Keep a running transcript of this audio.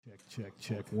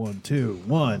Check. 1, 2,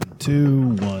 1, 2,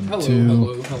 1, Hello,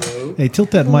 2. hello. Hey,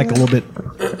 tilt that mic a little bit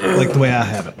like the way I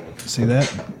have it. See that?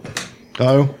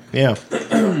 Oh, yeah.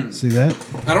 See that?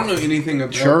 I don't know anything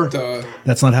about. Sure.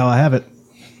 That's not how I have it.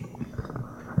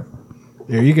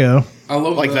 There you go. I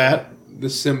love Like that. The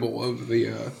symbol of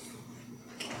the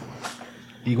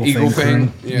Eagle fang.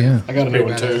 Fang. Yeah. I got a new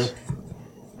one, Badass. too.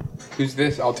 Who's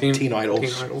this? Teen Idols.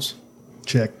 Teen Idols.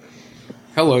 Check.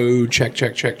 Hello. Check.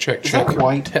 Is that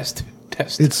white? Test.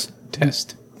 It's-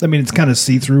 Test. I mean, it's kind of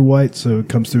see-through white, so it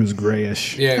comes through as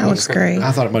grayish. Yeah. That looks great.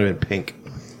 I thought it might have been pink.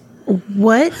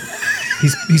 What?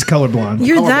 He's colorblind.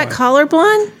 You're that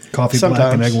colorblind? Coffee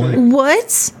black and egg Sometimes. white.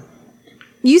 What?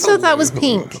 You thought that was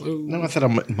pink. No, I thought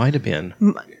it might have been.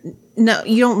 No,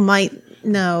 you don't might.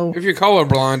 No. If you're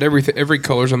colorblind, every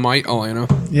color's a mite, Elena.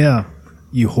 Yeah.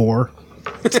 You whore.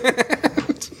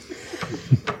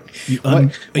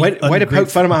 Way to poke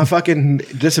fun of my fucking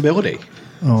disability.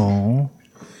 Oh.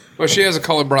 Well, she has a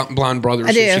colorblind brother,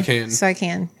 I so do. she can. So I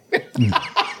can.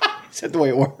 Is that the way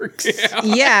it works?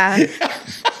 Yeah.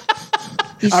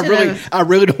 You should've- I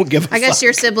really don't give a I guess fuck.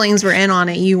 your siblings were in on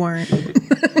it. You weren't.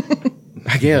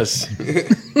 I guess.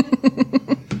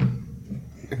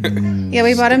 Yeah,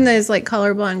 we bought him those like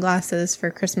colorblind glasses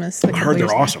for Christmas. I heard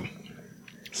they're awesome.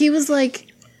 He was like,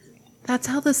 "That's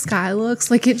how the sky looks."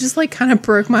 Like it just like kind of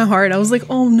broke my heart. I was like,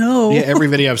 "Oh no." Yeah, every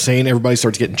video I've seen, everybody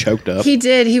starts getting choked up. He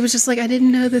did. He was just like, "I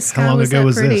didn't know the sky How long was ago that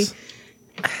was pretty." this?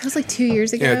 It was like 2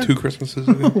 years ago. Yeah, 2 Christmases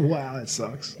ago. Wow, that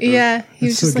sucks. Yeah, he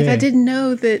was That's so just like, gay. "I didn't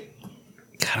know that."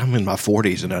 God, I'm in my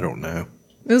 40s and I don't know.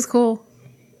 It was cool.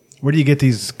 Where do you get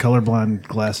these colorblind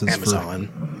glasses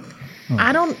Amazon.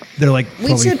 I don't. for? They're like We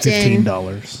probably chipped in.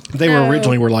 $15. They were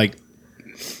originally like,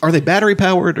 are they battery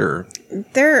powered or?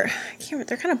 They're. I can't remember,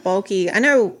 they're kind of bulky. I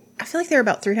know. I feel like they're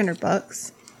about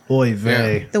 $300. Oy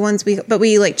vey. The ones we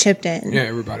like chipped in. Yeah,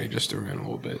 everybody just threw in a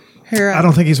little bit. Her, I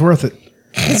don't think he's worth it.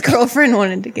 his girlfriend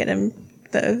wanted to get him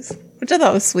those, which I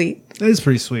thought was sweet. That is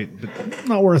pretty sweet, but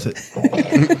not worth it.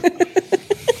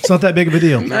 It's not that big of a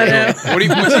deal. I know. What's he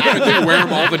going to do? Wear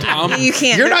them all the time? You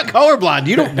can't. You're not colorblind.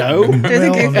 You don't know. They're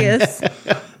the Well,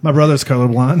 goofiest. My brother's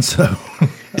colorblind, so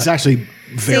It's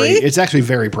actually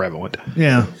very prevalent.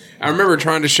 yeah. I remember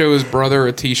trying to show his brother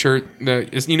a T-shirt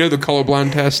that is, the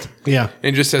colorblind test. Yeah.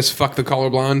 And it just says "fuck the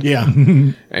colorblind." Yeah.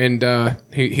 And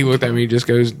he looked at me, he just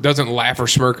goes, doesn't laugh or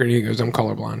smirk, and he goes, "I'm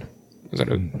colorblind." I was like,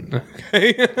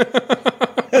 okay.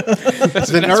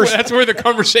 That's where the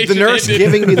conversation The nurse ended.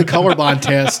 giving me the colorblind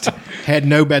test had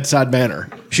no bedside manner.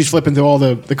 She's flipping through all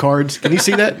the cards. Can you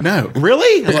see that? No.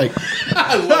 Really? I'm like,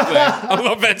 I love that. I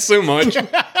love that so much.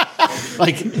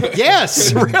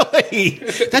 yes, really?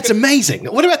 That's amazing.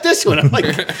 What about this one? I'm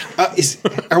like,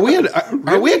 are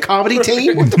we a comedy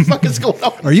team? What the fuck is going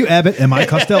on? Are you Abbott? Am I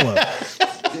Costello?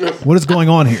 What is going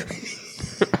on here?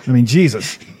 I mean,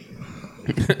 Jesus.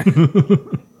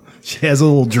 She has a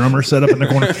little drummer set up in the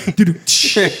corner.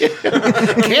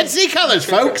 Can't see colors,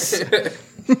 folks.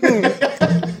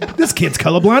 This kid's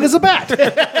colorblind as a bat.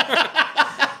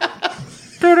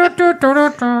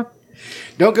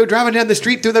 Don't go driving down the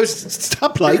street through those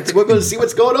stoplights. We're going to see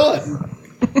what's going on.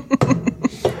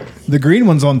 The green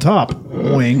one's on top.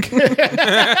 Wink.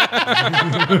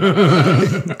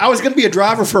 I was going to be a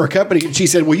driver for a company, and she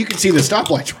said, "Well, you can see the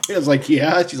stoplights." Right? I was like,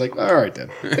 "Yeah." She's like, "All right then."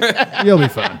 You'll be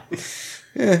fine.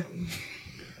 Yeah.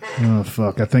 Oh,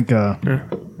 fuck. I think...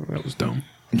 That was dumb.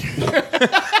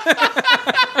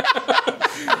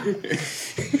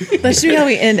 That should be how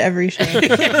we end every show.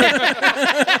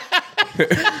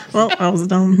 Well, I was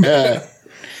dumb. I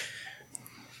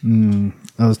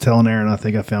was telling Aaron, I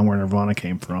think I found where Nirvana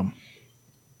came from.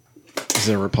 Is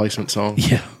it a replacement song?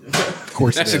 Yeah. Of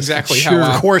course That's it is. exactly Sure.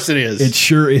 how Of course it is. It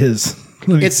sure is.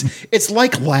 It's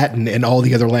like Latin and all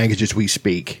the other languages we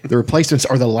speak. The replacements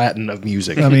are the Latin of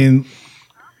music. I mean,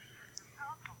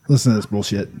 listen to this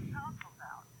bullshit.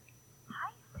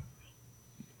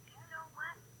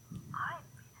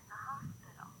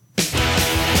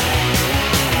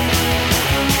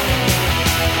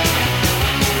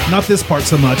 Not this part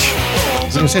so much. I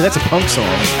was going to say, that's a punk song.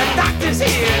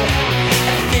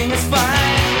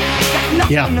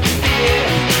 Yeah.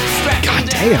 God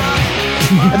damn.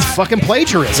 That's fucking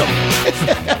plagiarism.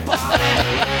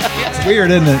 It's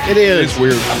weird, isn't it? It is. It's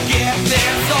weird.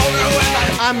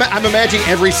 I'm imagining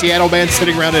every Seattle band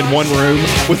sitting around in one room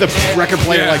with a record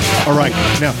player Yeah. like, all right,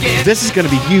 now, this is going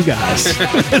to be you guys.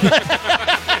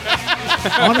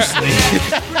 Honestly.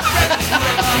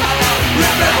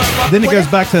 Then it goes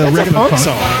back to That's a regular punk punk.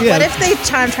 song. Yeah, What if they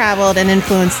time traveled and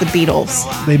influenced the Beatles?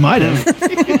 they might have.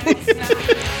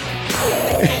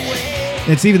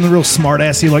 It's even the real smart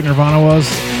assy like Nirvana was.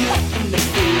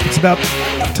 It's about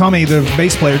Tommy, the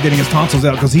bass player, getting his tonsils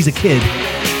out because he's a kid.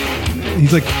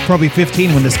 He's like probably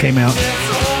 15 when this came out.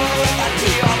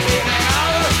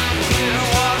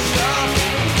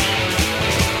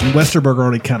 And Westerberg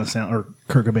already kind of or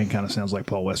Kurt Cobain kind of sounds like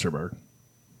Paul Westerberg.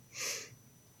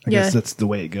 I guess that's the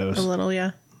way it goes. A little,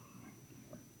 yeah.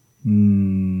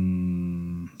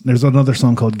 There's another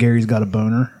song called Gary's Got a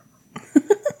Boner.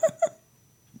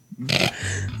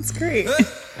 That's great.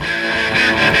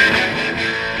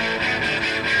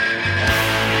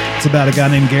 It's about a guy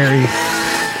named Gary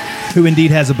who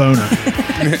indeed has a boner.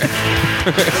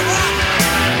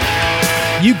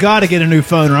 You got to get a new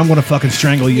phone or I'm going to fucking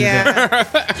strangle you. Yeah.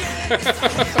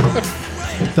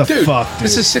 The Dude, fuck, dude?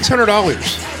 this is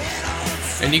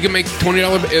 $600. And you can make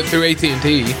 $20 through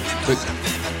AT&T. But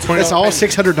That's all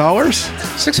 $600.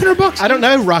 $600. I don't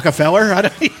know, Rockefeller. I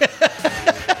don't.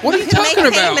 What are you talking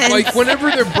about? payments. Like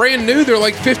whenever they're brand new, they're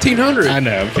like $1,500. I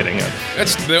know. I'm kidding.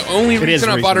 That's the only It is reason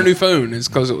I bought a reasonable. new phone is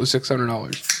because it was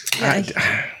 $600. Yeah. I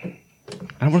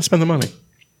don't want to spend the money.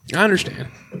 I understand.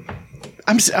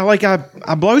 I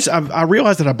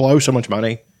realize that I blow so much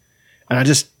money, and I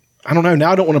don't know.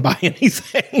 Now I don't want to buy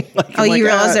anything. Oh, you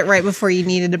realized it right before you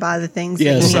needed to buy the things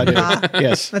Yes, that I you needed to buy. did.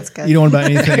 Yes, That's good. You don't want to buy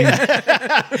anything.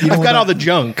 I've got all the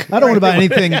junk. I don't want to buy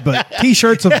anything but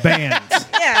T-shirts of bands.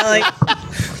 Yeah, like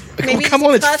maybe Come just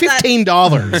on, it's cut that-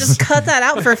 $15. Just cut that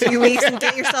out for a few weeks and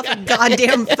get yourself a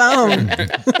goddamn phone.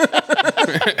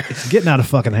 It's getting out of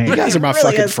fucking hand. You guys are my It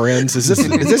really fucking is. friends. Is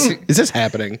this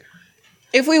happening?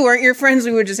 If we weren't your friends,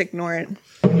 we would just ignore it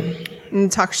and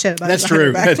talk shit about That's it. behind true.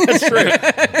 your back. That's true.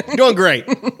 You're doing great.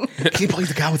 Can you believe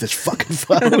the guy with his fucking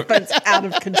phone? But it's out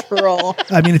of control.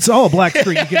 I mean, it's all a black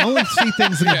screen. You can only see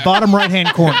things in the bottom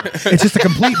right-hand corner. It's just a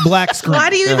complete black screen. Why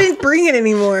do you even bring it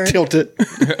anymore? Tilt it.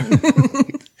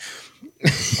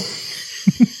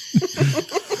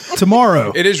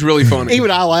 Tomorrow. It is really funny.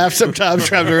 Even I laugh sometimes,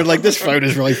 Trevor. Like, this phone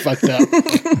is really fucked up.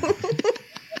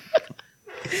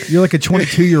 You're like a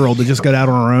 22-year-old that just got out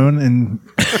on her own and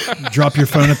drop your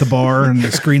phone at the bar and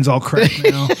the screen's all cracked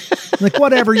now. Like,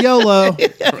 whatever, YOLO.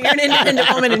 You're an independent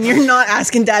woman and you're not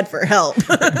asking dad for help.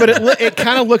 But it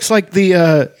kind of looks like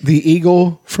the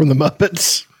eagle from the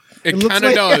Muppets. It looks kind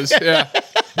of like- does. Yeah.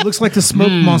 It looks like the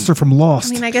smoke monster from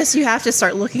Lost. I mean, I guess you have to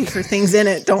start looking for things in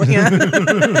it, don't you?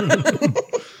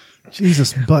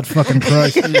 Jesus, butt fucking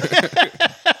Christ.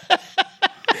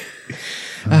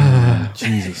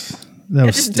 Jesus. That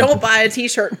was Just stupid. don't buy a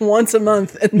t-shirt once a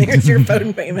month and there's your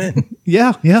phone payment.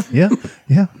 Yeah. Yeah. Yeah.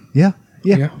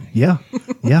 Yeah.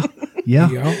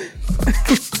 God,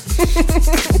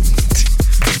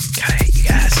 I hate you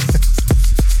guys.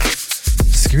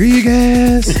 Screw you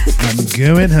guys. I'm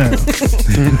going home.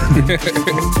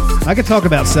 I could talk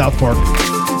about South Park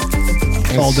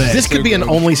all day. This could be an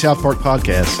only South Park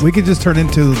podcast. We could just turn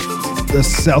into the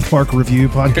South Park review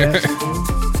podcast.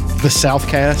 The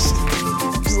Southcast.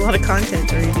 There's a lot of content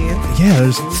to review. Yeah,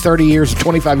 there's 30 years,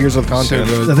 25 years of content.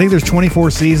 So good. I think there's 24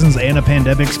 seasons and a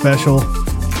pandemic special.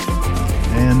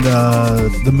 And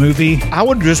the movie. I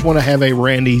would just want to have a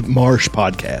Randy Marsh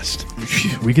podcast.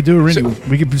 We could do a Randy.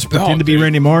 We could just pretend to be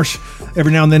Randy Marsh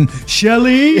every now and then.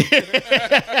 Shelly.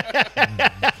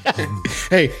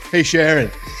 Hey, Sharon.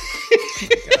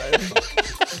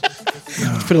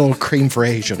 Put a little cream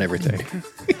fraiche on everything.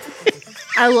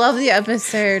 I love the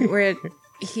episode where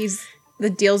the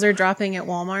deals are dropping at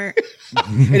Walmart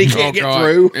And he can't get God.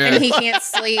 through. Yeah. and he can't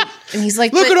sleep and he's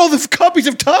like, Look "But- at all the copies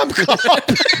of Tom Cop.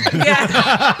 yeah.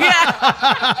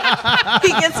 He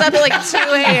gets up at like 2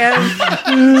 a.m.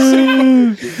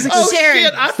 He's like, Sharon,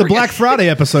 shit, I The Black Friday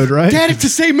episode, right? Dad, it's the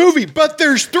same movie, but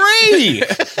there's 3.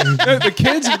 The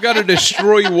kids have got to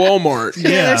destroy Walmart.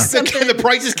 there's something. The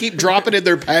prices keep dropping in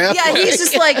their path. Yeah, he's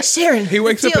just like, Sharon. He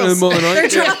wakes up in deals. the middle of the night.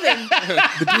 They're Yeah. dropping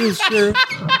The deal's true.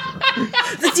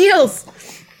 the deals.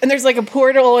 And there's like a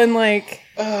portal and like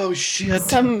Oh, shit.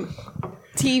 some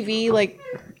TV like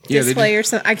Yeah, they display or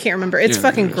something. I can't remember. It's Yeah,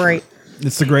 fucking yeah. great.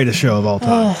 It's the greatest show of all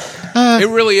time. It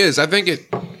really is. I think it's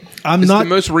I'm the not.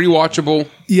 most rewatchable.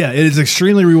 Yeah, it is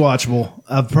extremely rewatchable.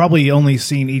 I've probably only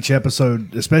seen each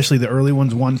episode, especially the early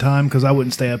ones, one time because I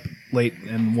wouldn't stay up late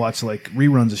and watch like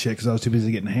reruns of shit because I was too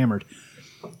busy getting hammered.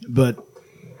 But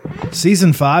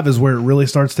season 5 is where it really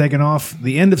starts taking off.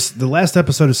 The end of the last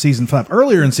episode of season 5.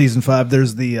 Earlier in season 5,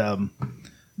 there's the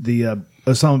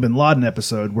Osama bin Laden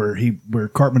episode where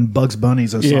Cartman bugs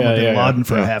bunnies Osama bin Laden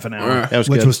for half an hour, That was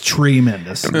which good. was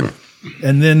tremendous.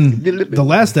 And then the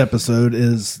last episode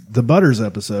is the Butters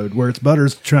episode, where it's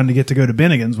Butters trying to get to go to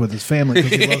Bennigan's with his family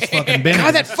because he loves fucking Bennigan's.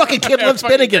 God, that fucking kid loves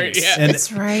fucking Bennigan's. great, yeah. And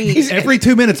That's right. every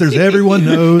 2 minutes, there's everyone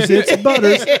knows it's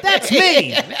Butters. That's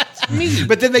me.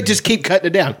 But then they just keep cutting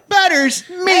it down. Butters,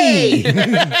 me.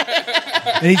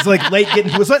 and he's like late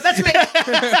getting to his. That's me.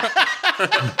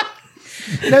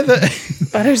 No,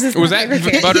 Butters is Was my that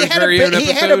favorite Butters' very own he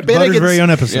had episode? Butters' very own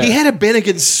episode. He had a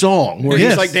Bennigan song where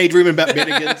Yes. he's like daydreaming about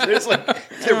Bennigans. It's like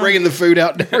they're bringing the food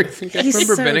out and everything. He's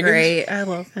Remember so Bennigan's? great. I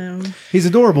love him. He's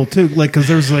adorable too. Like because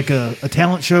there's like a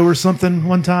talent show or something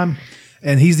one time,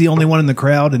 and he's the only one in the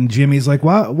crowd. And Jimmy's like,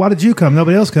 "Why did you come?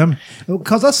 Nobody else come?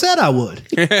 Because I said I would."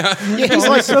 Yeah, he's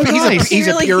like so nice. he's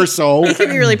a Really- pure soul. He can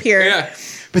be really pure. Yeah.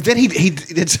 But then he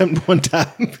did something one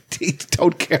time. He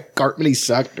told Cartman he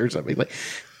sucked or something. He's like,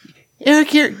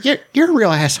 Eric, you're a real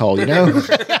asshole, you know.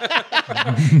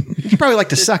 You probably like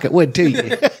to suck at wood too.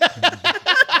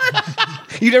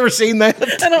 You never seen that?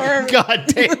 I don't remember. God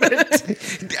damn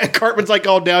it! Cartman's like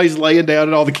all down. He's laying down,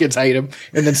 and all the kids hate him.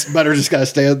 And then Butters just got to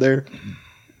stand there.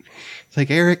 It's like,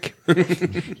 Eric,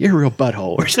 you're a real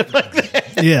butthole or something like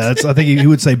that. Yeah, I think he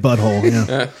would say butthole.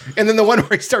 Yeah, And then the one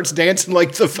where he starts dancing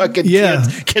like the fucking Yeah.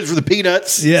 kids for the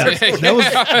peanuts. yeah. That was.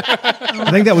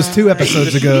 I think that was 2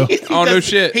 episodes ago. Oh, no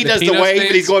shit. He The does the Peanuts wave, and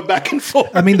dance? he's going back and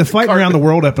forth. I mean, the fighting around the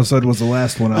world episode was the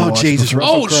last one I Oh, watched. Jesus, before-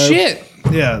 Russell Oh, Crowe. shit.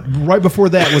 Yeah, right before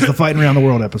that was the fighting around the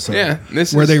world episode. Yeah,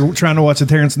 this where is- they were trying to watch the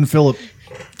Terrence and Phillip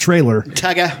trailer,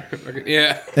 Tugga.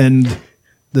 Yeah. and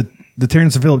the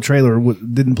Terrence and Phillip trailer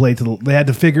didn't play till they had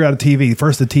to figure out a TV.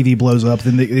 First, the TV blows up.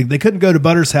 Then they couldn't go to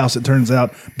Butters' house. It turns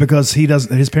out because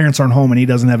his parents aren't home and he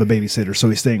doesn't have a babysitter, so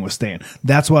he's staying with Stan.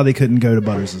 That's why they couldn't go to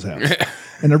Butters' house.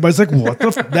 And everybody's like, "What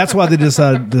the?" That's why they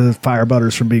decided to fire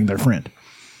Butters from being their friend.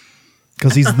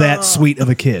 Because he's that sweet of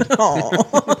a kid.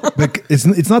 But it's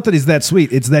not that he's that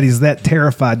sweet. It's that he's that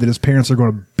terrified that his parents are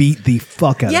going to beat the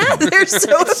fuck out Yeah, of him. they're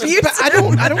so abusive. But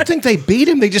I don't think they beat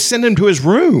him. They just send him to his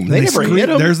room. They never hit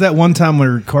him. There's that one time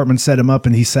where Cartman set him up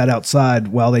and he sat outside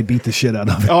while they beat the shit out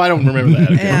of him. Oh, I don't remember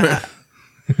that. Yeah.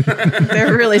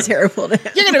 They're really terrible to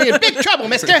him. You're going to be in big trouble,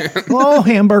 mister. Oh,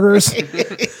 hamburgers.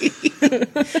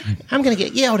 I'm going to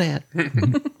get yelled at.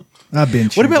 I've been.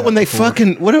 What about when they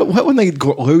what when they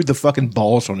glued the fucking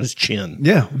balls on his chin?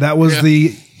 Yeah, that was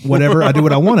the whatever I do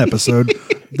what I want episode.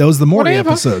 That was the Morty Whatever.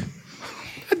 episode.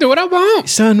 I do what I want.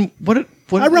 Son, what I do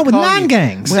run they with call 9 you?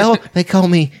 gangs. Well, they call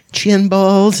me chin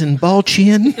balls and ball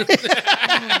chin.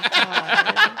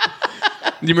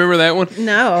 Do you remember that one?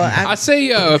 No, I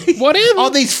say, whatever. All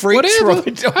these freaks Whatever.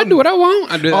 were- I do what I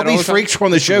want. I do that All these the time. freaks were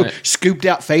on the show, scooped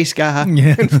out face guy.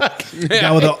 Yeah,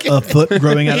 guy with a foot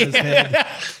growing out of his head.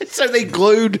 So they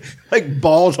glued like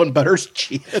balls on Butter's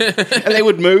chin, and they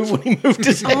would move when he moved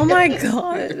his head. oh my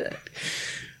god.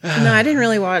 No, I didn't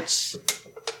really watch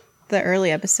the early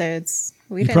episodes.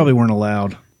 We You didn't. probably weren't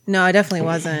allowed. No, I definitely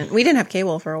wasn't. We didn't have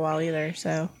cable for a while either.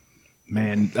 So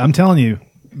Man, I'm telling you,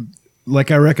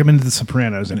 like I recommended The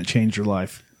Sopranos and it changed your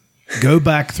life. Go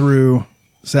back through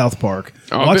South Park.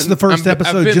 Oh, I've Watch been- the 1st I've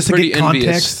episode been just to pretty get envious.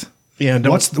 context. Yeah,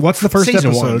 What's the first Season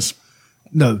episode? one's-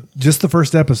 No, just the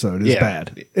first episode is Yeah.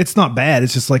 bad. It's not bad.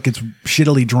 It's just like it's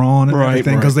shittily drawn and Right,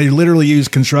 everything right. because they literally use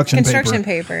construction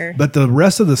paper. But the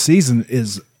rest of the season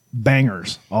is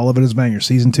bangers. All of it is bangers.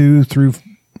 Season 2 through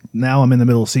now I'm in the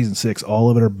middle of season 6. All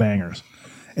of it are bangers.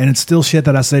 And it's still shit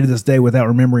that I say to this day without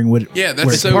remembering what. Yeah, that's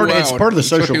where so it's- It's wild. part of the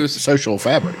It's like it social was- social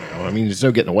fabric now. I mean, there's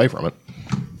no getting away from it.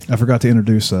 I forgot to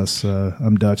introduce us.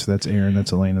 I'm Dutch. That's Aaron.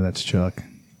 That's Elena. That's Chuck.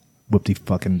 Whoop-de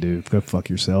fucking do. Go fuck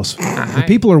yourselves. The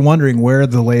people are wondering where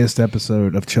the latest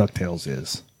episode of Chuck Tales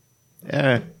is.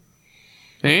 Yeah.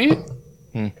 Eh?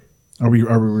 Are we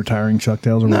retiring Chuck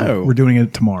Tales? Or No. we're doing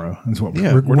it tomorrow. That's what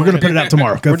Yeah, we're going to put it out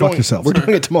tomorrow. Go fuck doing, yourselves. We're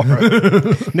doing it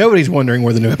tomorrow. Nobody's wondering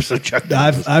where the new episode of Chuck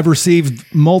Tales. I've received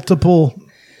multiple.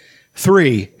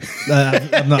 3.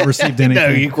 I've not received No,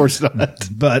 anything, of course not.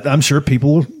 but I'm sure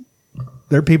people.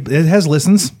 It has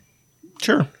listens.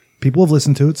 Sure. People have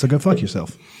listened to it, so go fuck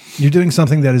yourself. You're doing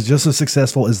something that is just as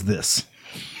successful as this,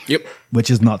 Yep. which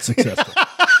is not successful.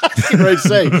 Right to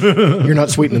say, you're not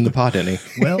sweetening the pot any.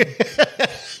 Well,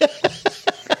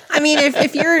 I mean,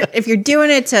 if you're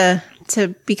doing it to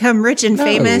become rich and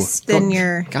famous, then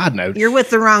you're God, no. you're with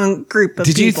the wrong group of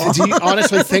Did you people.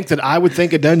 honestly think that I would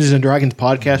think a Dungeons and Dragons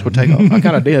podcast would take off? I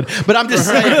kind of did, but I'm just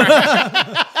saying.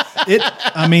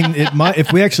 it might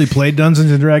if we actually played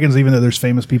Dungeons and Dragons, even though there's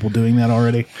famous people doing that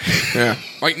already. Yeah.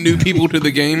 Like new people to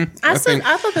the game. I think.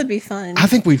 thought that'd be fun. I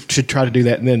think we should try to do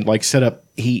that and then like set up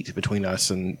heat between us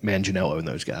and Manganiello and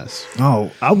those guys.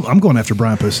 Oh, I'm going after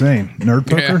Brian Posehn, Nerd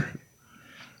Poker. Yeah.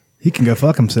 He can go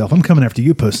fuck himself. I'm coming after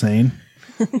you, Posehn.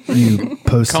 You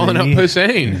Posehn. Calling out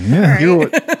Posehn. Yeah.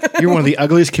 You're one of the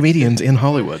ugliest comedians in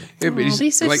Hollywood. Yeah, but he's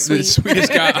he's so like the sweet.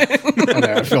 sweetest guy. I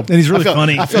know, I feel, And he's really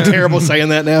funny. I feel terrible saying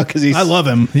that now because I love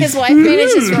him. His wife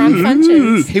manages Ron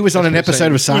Funches. he was on an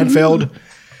episode of Seinfeld,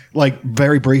 like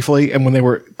very briefly, and when they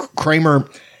were Kramer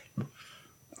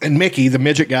and Mickey, the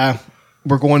midget guy,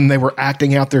 they were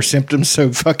acting out their symptoms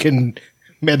so fucking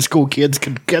med school kids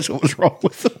could guess what was wrong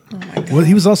with them. Well,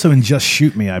 he was also in Just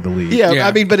Shoot Me, I believe. Yeah, Yeah.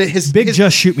 I mean, but his Big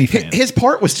Just Shoot Me fan. His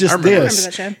part was just remember this.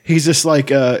 that show. He's just like,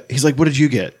 what did you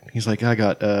get? He's like, I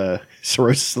got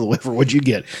cirrhosis of the liver. What'd you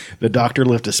get? The doctor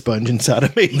left a sponge inside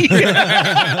of me.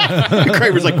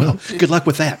 Kramer's like, well, good luck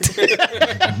with that.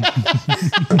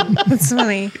 That's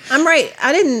funny. I'm right.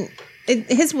 I didn't.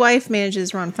 His wife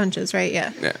manages Ron Funches, right?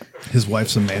 Yeah. Yeah. His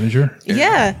wife's a manager.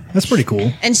 Yeah. That's pretty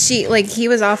cool. And she, like, he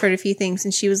was offered a few things,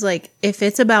 and she was like, if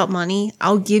it's about money,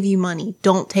 I'll give you money.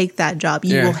 Don't take that job.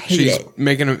 You will hate she's it.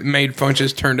 made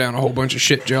Funches turn down a whole bunch of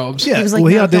shit jobs. Yeah, He was like,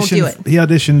 well, "No, don't do it." He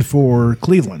auditioned for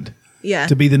Cleveland Yeah.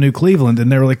 to be the new Cleveland,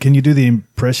 and they were like, "Can you do the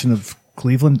impression of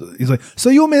Cleveland?" He's like, "So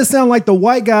you want me to sound like the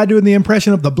white guy doing the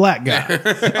impression of the black guy?"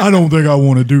 I don't think I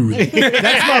want to do it.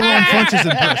 That's my Ron Funches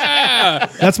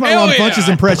impression. That's my Hell Ron yeah. Funches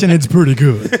impression. It's pretty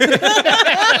good.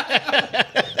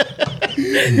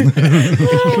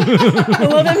 I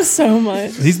love him so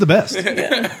much. He's the best.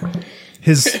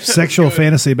 His sexual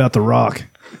fantasy about The Rock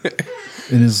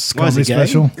in his Was he comedy gay?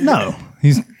 special. No,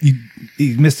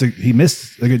 he missed a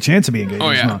good chance of being gay. Oh,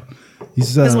 He's yeah. not.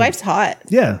 He's His wife's hot.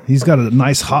 Yeah, he's got a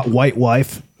nice hot white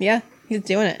wife. Yeah. He's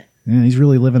doing it. Yeah, he's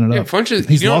really living it Yeah, up. Funches-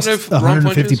 He's you don't lost know if Ron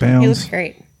 150 Funches- He pounds. looks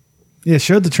great. Yeah,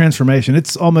 showed the transformation.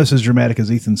 It's almost as dramatic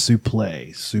as Ethan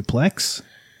Suplex.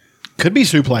 Could be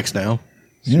suplex now.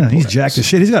 Yeah, he's jacked as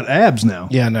shit. He's got abs now.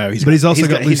 Yeah, no. But he's also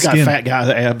got loose skin. fat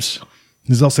guy abs.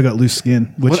 He's also got loose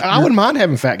skin. Which Well, I wouldn't mind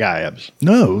having fat guy abs.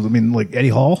 No, I mean like Eddie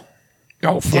Hall,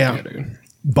 Oh, fuck Yeah. yeah, dude.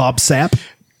 Bob Sapp.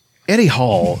 Eddie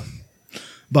Hall.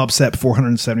 Bob Sapp,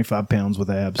 475 pounds with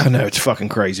abs. I know it's fucking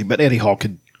crazy, but Eddie Hall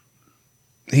could.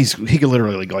 He could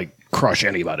literally like crush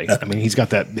anybody. I mean, he's got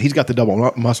the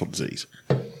double muscle disease.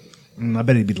 I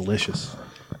bet he'd be delicious.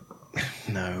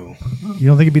 No, You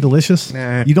don't think it'd be delicious?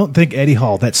 Nah. You don't think Eddie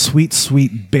Hall, that sweet,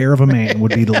 sweet bear of a man,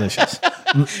 would be delicious?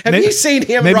 have you seen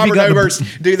him and Robert Oberst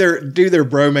do their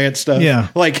bromance stuff? Yeah.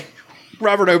 like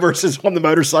Robert Oberst is on the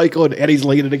motorcycle and Eddie's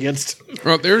leaning against.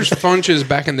 Well, there's Funches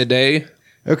back in the day.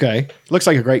 Okay, looks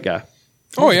like a great guy.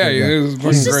 Oh, yeah, it was fucking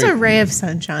He's just great. a ray of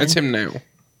sunshine. That's him now.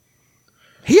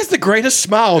 He has the greatest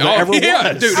smile that ever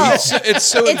yeah, was. dude. It's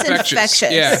so It's infectious.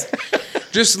 infectious. Yeah.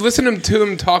 Just listening to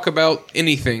him talk about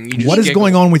anything. You just What is giggle.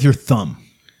 going on with your thumb?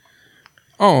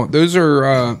 Oh, those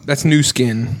are that's new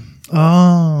skin.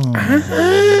 Oh.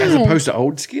 As opposed to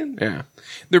old skin. Yeah,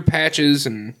 they're patches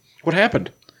and What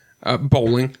happened?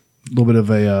 bowling. A little bit of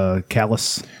a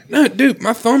callus. No, dude,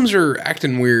 my thumbs are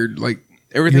acting weird. Like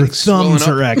Your everything's thumbs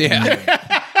swelling are up. acting.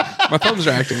 Yeah, my thumbs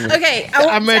are acting weird. Okay.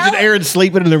 I imagine Aaron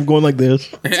sleeping and they're going like this.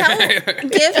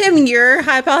 Give him your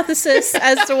hypothesis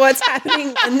as to what's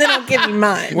happening, and then I'll give you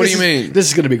mine. What do you mean? This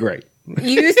is going to be great.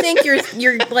 You think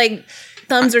your like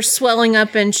thumbs are swelling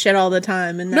up and shit all the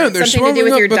time, and No, that's they're something to do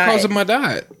swelling with up your because diet. of my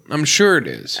diet. I'm sure it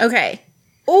is. Okay.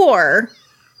 Or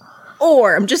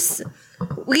I'm just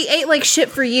we ate like shit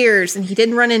for years and he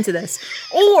didn't run into this.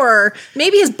 Or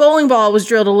maybe his bowling ball was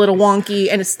drilled a little wonky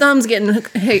and his thumb's getting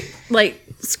like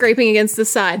scraping against the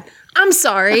side. I'm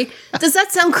sorry. Does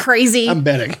that sound crazy? I'm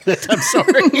betting. I'm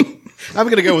sorry. I'm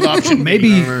going to go with option.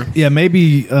 Maybe, yeah,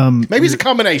 maybe Maybe it's a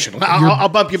combination. I'll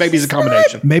bump you. Maybe it's a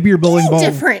combination. maybe your bowling ball.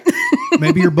 Different.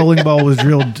 Maybe your bowling ball was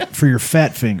drilled for your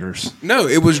fat fingers. No,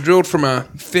 it was drilled for my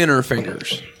thinner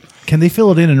fingers. Can they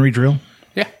fill it in and re-drill?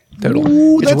 Yeah, totally.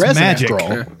 Ooh, It's that's resin magic. after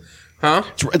all. Yeah. Huh?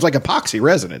 It's like epoxy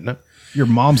resin, isn't it? Your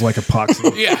mom's like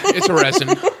epoxy. Yeah, it's a resin.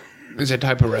 It's a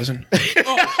type of resin.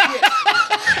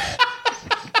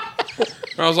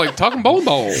 I was like, talking bowling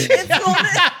ball.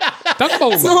 Talking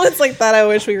bowling ball. It's like that I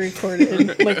wish we recorded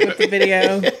like with the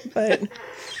video. But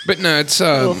But no,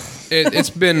 it's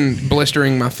been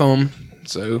blistering my thumb.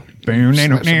 So But like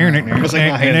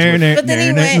my hands But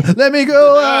then he went- Let me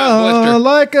go blister.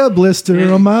 like a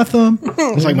blister on my thumb.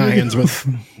 It's like my hands with.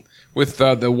 with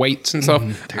the weights and stuff,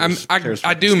 tears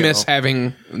I do skin miss off.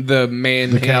 having the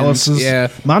man hands. Calluses. Yeah,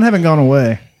 Mine haven't gone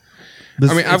away. But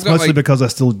I mean, I've it's got, mostly like- because I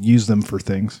still use them for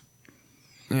things.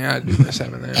 yeah, I do miss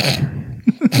having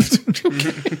that.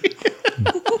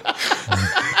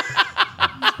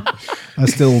 I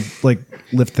still like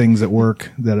lift things at work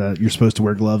that you're supposed to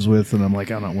wear gloves with, and I'm like,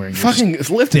 I'm not wearing your Fucking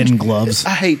lifting thin gloves.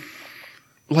 I hate.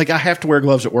 Like I have to wear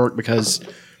gloves at work because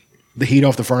the heat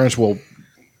off the furnace will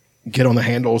get on the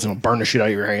handles and it'll burn the shit out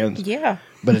of your hands. yeah.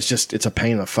 But it's a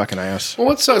pain in the fucking ass. Well,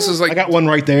 what sucks is like I got one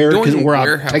right there 'cause doing where I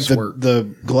warehouse take work. the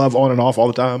glove on and off all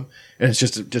the time, and it's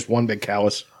just one big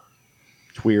callus.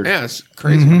 It's weird. Yeah, it's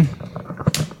crazy.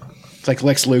 It's like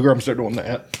Lex Luger. I'm starting doing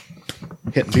that,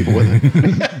 hitting people with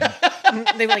it.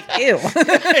 They were like, ew.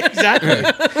 Exactly.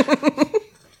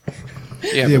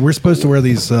 Yeah, Yeah, we're supposed to wear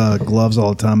these gloves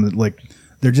all the time. That like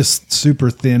They're just super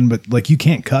thin, but like you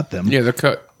can't cut them. Yeah, they're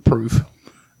cut proof.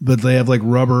 But they have like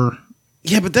rubber.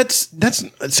 Yeah, but that's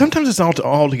sometimes it's not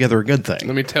altogether a good thing.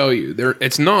 Let me tell you,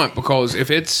 it's not, because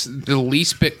if it's the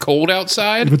least bit cold If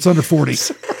outside, it's under 40,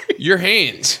 your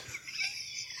hands.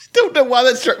 Don't know why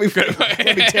that struck me.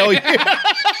 Let me tell you,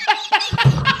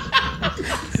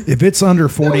 if it's under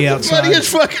 40 outside,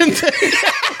 funniest fucking thing.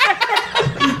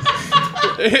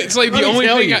 It's like the only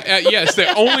tell thing. you. Yes,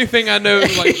 the only thing I know,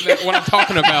 like what I'm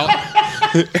talking about,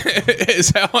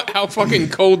 is how fucking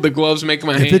cold the gloves make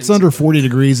my hands. if it's under 40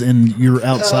 degrees and you're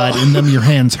outside and then your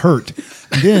hands hurt,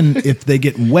 then if they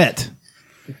get wet,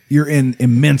 you're in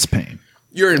immense pain.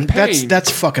 you're in pain. That's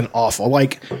fucking awful.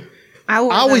 Like I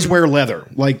always wear leather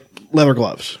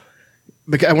gloves,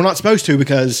 because we're not supposed to,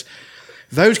 because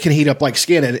those can heat up like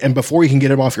skin, and before you can get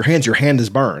them off your hands, your hand is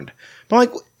burned. But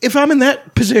like, if I'm in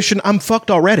that position, I'm fucked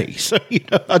already. So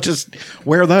I just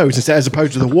wear those instead, as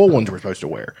opposed to the wool ones we're supposed to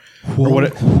wear, or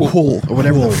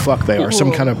whatever the fuck they are,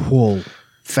 some kind of Wool.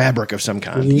 fabric of some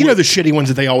kind. You know, the shitty ones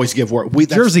that they always give work.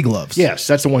 Jersey gloves. Yes,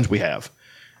 that's the ones we have.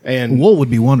 And Wool would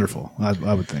be wonderful,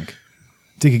 I would think.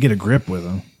 If you could get a grip with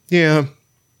them. yeah,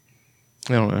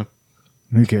 I don't know.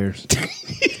 Who cares?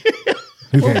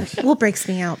 Who cares? Wool breaks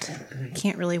me out.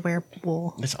 Can't really wear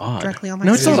wool. It's odd. Directly on my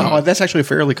No, it's skin. not odd. That's actually a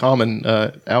fairly common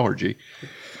allergy.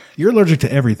 You're allergic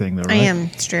to everything, though, right? I am.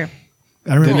 It's true.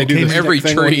 I remember, they do it came- the- every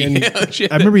thing tree. on the Yeah,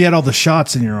 shit. I remember you had all the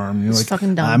shots in your arm. You're like,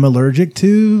 fucking dumb. I'm allergic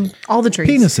to All the trees.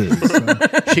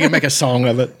 penises. She can make a song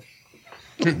of it.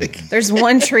 There's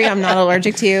one tree I'm not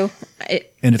allergic to.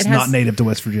 And it's It has- not native to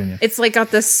West Virginia. It's like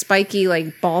got the spiky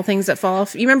like ball things that fall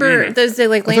off. You remember those? They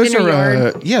like land Those in your are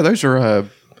yard. those are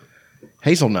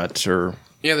hazelnuts or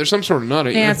Yeah, there's some sort of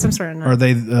nut. Yeah, it's some sort of nut. Are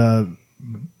they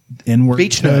inward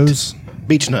beech toes? nut.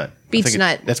 Beech nut. I Beech think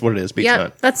nut. That's what it is. Beech Yeah,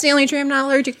 nut. that's the only tree I'm not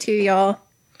allergic to, y'all.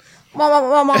 Wah,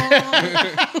 wah, wah, wah.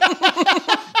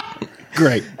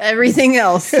 Great. Everything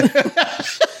else.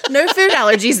 No food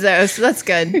allergies though, so that's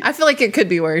good. I feel like it could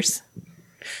be worse.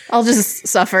 I'll just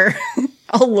suffer.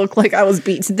 I'll look like I was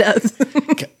beat to death,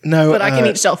 No, but I can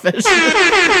eat shellfish.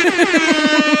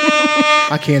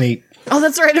 I can't eat. Oh,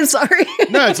 that's right. I'm sorry.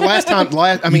 No, it's the last time.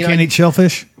 I mean, You can't eat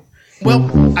shellfish?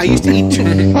 well, I used to eat.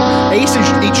 I used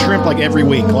to eat shrimp like every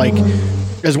week, like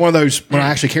as one of those when I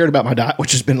actually cared about my diet,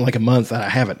 which has been like a month that I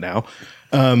haven't now.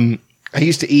 I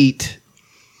used to eat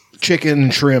chicken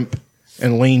and shrimp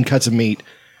and lean cuts of meat,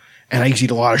 and I used to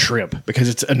eat a lot of shrimp because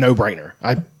it's a no-brainer.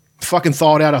 I fucking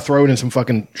thaw it out, I throw it in some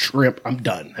fucking shrimp, I'm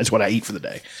done. That's what I eat for the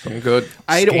day. I'm good.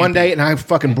 I ate it one day and I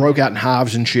fucking broke out in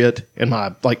hives and shit, and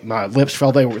my lips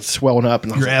felt they were swelling up,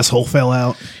 and I was Your like, asshole fell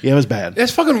out. yeah, it was bad.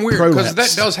 That's fucking weird, because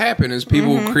Prolapse. that does happen. Is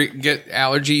people get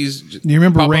allergies? Do you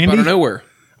remember pop up Randy? out of nowhere?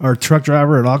 Our truck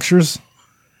driver at Oxshires?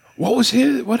 What was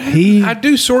his? What happened? I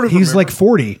do sort of. He's remember. like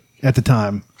 40 at the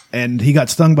time, and he got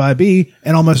stung by a bee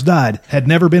and almost died. Had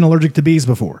never been allergic to bees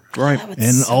before. Right.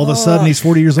 And all of a sudden, he's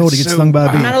 40 years old. He gets So, stung by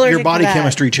a bee. not allergic your body to that.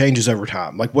 chemistry changes over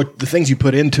time. Like what the things you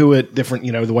put into it, different,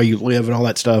 the way you live and all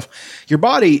that stuff. Your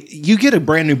body, you get a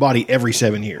brand new body every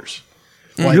 7 years.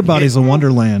 Like, Your body's a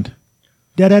wonderland.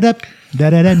 Da da da da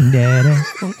da da da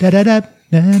da da da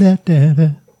da da da.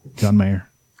 John Mayer.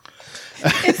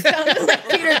 It sounded like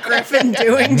Peter Griffin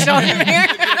doing John Mayer.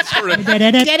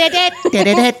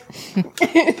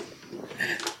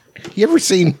 You ever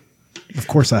seen Of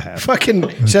course, I have.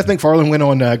 fucking Seth MacFarlane went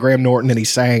on Graham Norton and he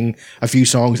sang a few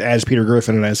songs as Peter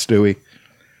Griffin and as Stewie.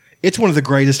 It's one of the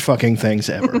greatest fucking things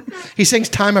ever. He sings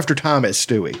time after time as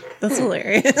Stewie. That's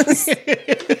hilarious.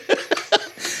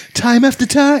 Time after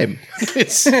time.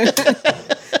 It's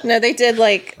No, they did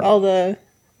like all the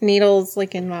needles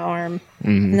like in my arm,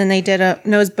 and then they did it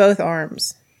was both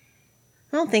arms.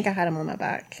 I don't think I had them on my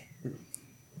back.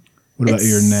 What about It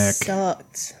your neck?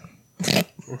 Sucked.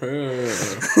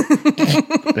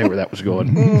 there where that was going.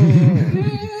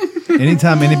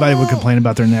 Anytime anybody would complain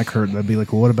about their neck hurt, they'd be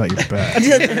like, "Well, what about your back?"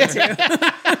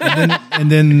 and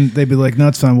then they'd be like, "No,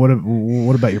 it's fine. What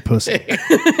about your pussy?"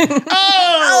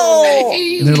 Oh,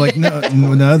 And they're like, "No."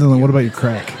 They're like, "What about your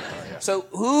crack?" So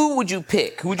who would you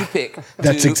pick? Who would you pick?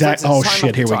 That's to, exact- for oh, instance, time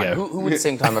shit, here we after go. time? Who would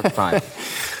sing time after time?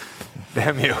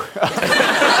 Damn you. Bark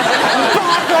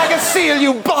like a seal,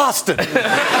 you bastard!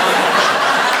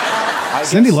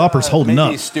 Cindy Lauper's holding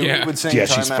maybe up. Stewie Yeah. would sing Yeah,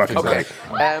 time she's after fucking time. great.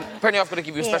 Penny, I've got to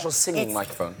give you a special Yeah, singing it's-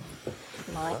 microphone.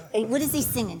 Hey, what is he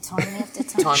singing? Time after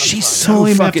time. Time She's after so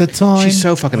Time fucking, after time. she's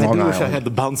so fucking I Long do wish I Island. had the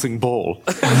bouncing ball.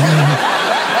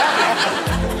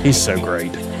 He's so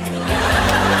great. That's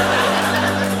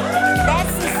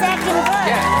the second verse.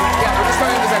 Yeah, we're just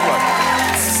starting with the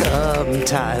second one.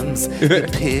 Sometimes you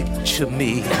picture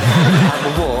me.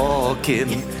 I'm walking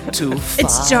too far.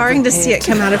 It's jarring to see it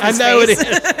come out of his know face.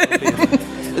 it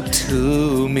is.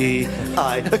 To me,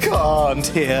 I can't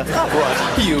hear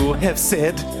what you have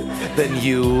said. Then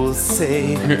you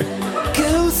say,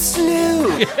 go slow.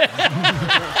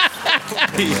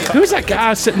 Who's that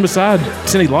guy sitting beside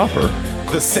Cyndi Lauper?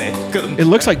 The second. It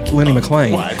looks like Lenny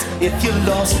McLean. What? If you're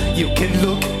lost, you can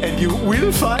look and you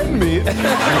will find me.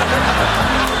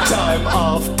 Time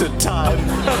after time.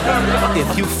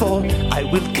 If you fall, I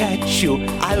will catch you.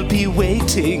 I'll be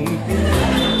waiting.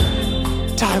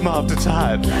 Time after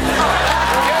time.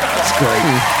 That's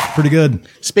great. Pretty good.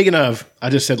 Speaking of, I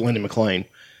just said Lenny McLean.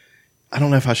 I don't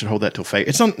know if I should hold that till favorite.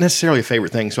 It's not necessarily a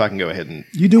favorite thing, so I can go ahead and.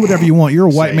 You do whatever you want. You're a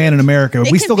white Say man it. in America. We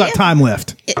can still be got a- time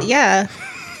left. Yeah.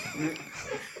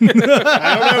 I don't know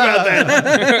about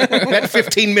that. That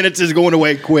 15 minutes is going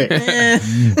away quick.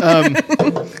 It's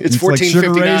like Sugar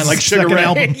 14:59, Ray's like Sugar second Ray.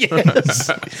 album.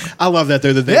 Yes, I love that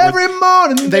though. That they Every were,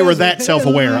 morning they were that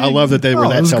self-aware. I love that they were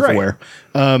Oh, it that was great. self-aware.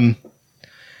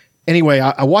 Anyway,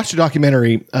 I watched a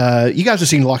documentary. You guys have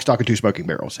seen Lock, Stock, and Two Smoking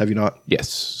Barrels, have you not?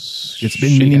 Yes. It's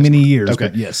been many, many years. Okay.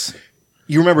 But yes.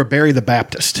 You remember Barry the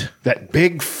Baptist, that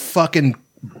big fucking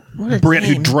What a Brit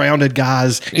who name. drowned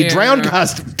guys. He Yeah. drowned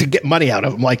guys to get money out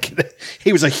of them. Like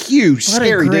he was a huge, What a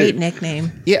scary great dude.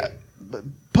 nickname. Yeah.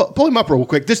 Pull him up real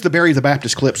quick. This is the Barry the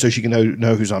Baptist clip so she can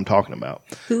know who's I'm talking about.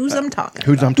 Who's I'm talking?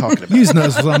 Who's I'm talking about. You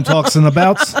knows what I'm talking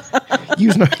about.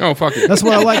 Use no- Oh, fuck it. That's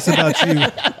what I likes about you.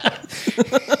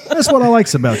 That's what I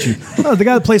likes about you. Oh, the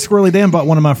guy that plays Squirrely Dan bought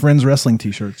one of my friend's wrestling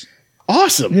T-shirts.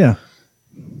 Awesome. Yeah.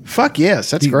 Fuck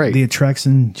yes. That's great. The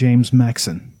Attraction James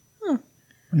Maxon.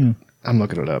 I'm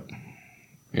looking it up.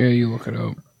 Yeah, you look it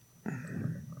up.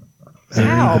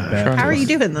 How? Baptist. How are you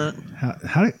doing that?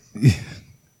 How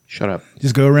Shut up.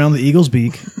 just go around the Eagle's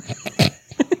Beak.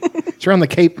 It's around the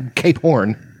Cape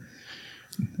Horn.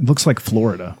 It looks like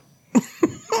Florida.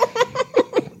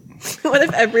 What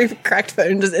if every cracked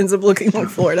phone just ends up looking like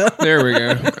Florida? There we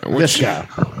go. This guy.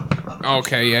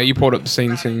 Okay, yeah, you pulled up the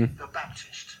same scene. The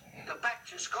Baptist. The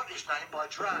Baptist got his name by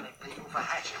drowning people for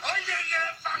hatching.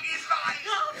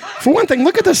 For one thing,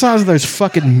 look at the size of those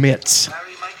fucking mitts.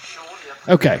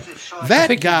 Okay. That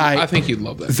guy. I think you'd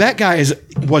love that. That guy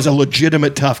was a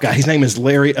legitimate tough guy. His name is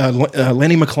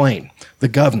Lenny McLean, the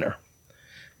governor.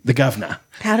 The governor.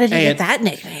 How did he And get that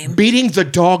nickname? beating the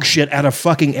dog shit out of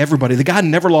fucking everybody. The guy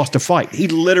never lost a fight. He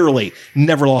literally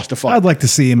never lost a fight. I'd like to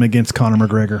see him against Conor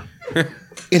McGregor.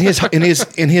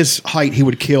 In his height, he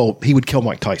would kill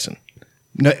Mike Tyson.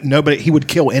 Nobody. He would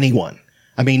kill anyone.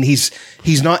 I mean, he's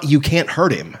not. You can't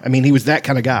hurt him. I mean, he was that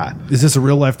kind of guy. Is this a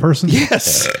real life person?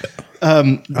 Yes.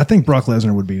 I think Brock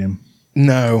Lesnar would beat him.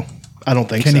 No, I don't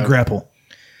think Can so. he grapple?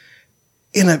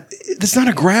 It's not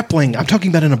a grappling. I'm talking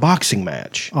about in a boxing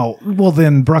match. Oh, well,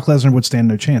 then Brock Lesnar would stand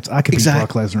no chance. I could beat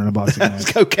Exactly. Brock Lesnar in a boxing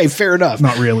match. Okay, fair enough.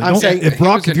 Not really. I'm Don't- saying if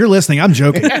Brock, if you're listening, I'm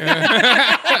joking.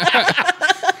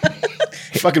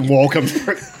 fucking wall comes.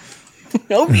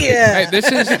 Oh yeah. Hey,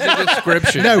 this is the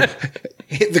description. No,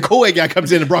 the Kool-Aid guy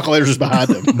comes in and Brock Lesnar's behind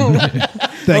him.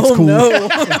 Thanks, Oh cool. no.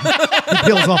 He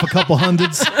peels off a couple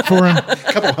hundreds for him. A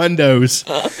couple hundos.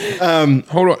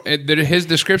 Hold on. His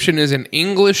description is an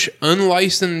English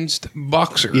unlicensed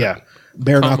boxer. Yeah,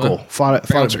 bare knuckle. Fought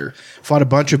a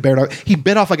bunch of bare knuckle. He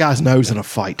bit off a guy's nose in a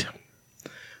fight.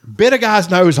 Bit a guy's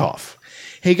nose off.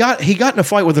 He got in a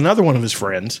fight with another one of his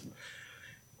friends.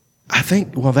 I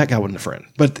think. Well, that guy wasn't a friend,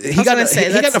 but he got gonna say,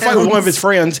 in that a fight with one of sounds- his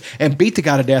friends and beat the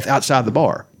guy to death outside the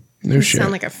bar. No You shit.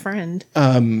 sound like a friend.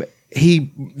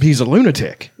 He's a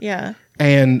lunatic. Yeah.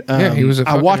 And he was a I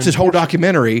fucking watched his whole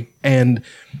documentary, and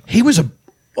he was a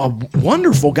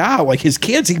wonderful guy. Like his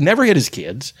kids, he never hit his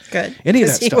kids. Good. Any of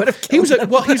 'Cause that he stuff. would've He was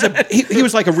killed he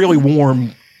was like a really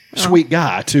warm, sweet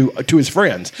guy to his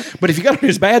friends. But if you got on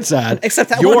his bad side, Except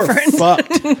that you're one friend.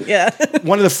 fucked. Yeah.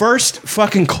 One of the first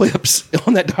fucking clips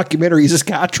on that documentary is this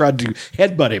guy tried to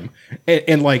headbutt him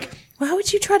and Why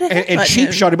would you try to and headbutt cheap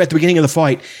him? shot him at the beginning of the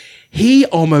fight. He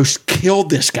almost killed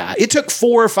this guy. It took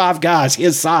 4 or 5 guys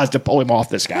his size to pull him off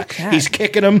this guy. Okay. He's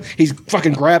kicking him. He's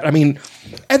fucking grabbed. I mean,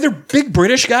 and they're big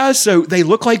British guys, so they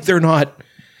look like they're not.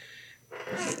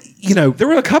 You know, there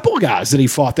were a couple of guys that he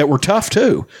fought that were tough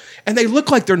too, and they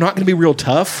look like they're not going to be real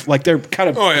tough. Like they're kind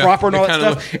of Oh, yeah. proper and They all that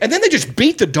kinda stuff. And then they just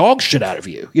beat the dog shit out of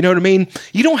you. You know what I mean?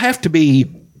 You don't have to be.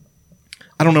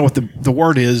 I don't know what the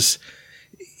word is.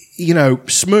 You know,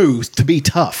 smooth to be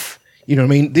tough. You know what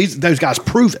I mean? Those guys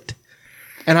prove it.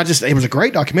 And it was a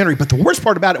great documentary, but the worst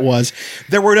part about it was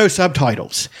there were no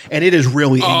subtitles, and it is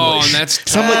really English. Oh, and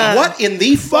that's so I'm like, what in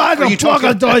the fuck are you talking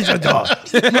about?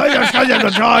 Hey,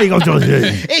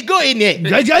 go in there.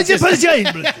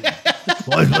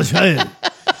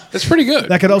 That's pretty good.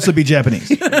 That could also be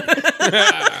Japanese. except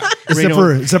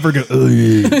for go, oh,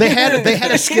 yeah. They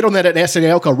had a skit on that at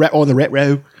SNL called on the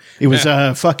Retro. It was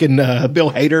fucking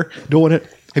Bill Hader doing it.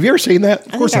 Have you ever seen that?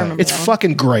 Of course I remember It's that one.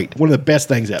 fucking great. One of the best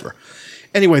things ever.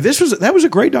 Anyway, that was a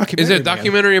great documentary. Is it a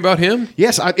documentary about him?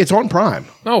 Yes, it's on Prime.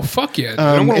 Oh, fuck yeah.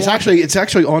 I wanna It's watch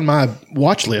actually on my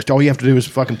watch list. All you have to do is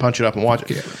fucking punch it up and watch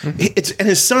it. Yeah. And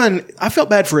his son. I felt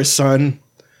bad for his son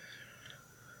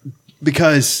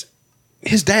because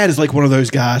his dad is like one of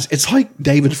those guys. It's like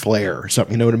David Flair or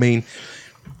something. You know what I mean?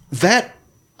 That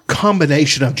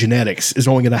combination of genetics is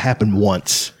only going to happen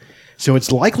once, so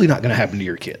it's likely not going to happen to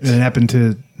your kids. And it happened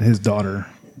to his daughter,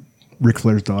 Ric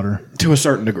Flair's daughter. To a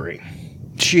certain degree,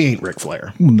 she ain't Ric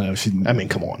Flair. Well, no, she. I mean,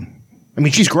 come on. I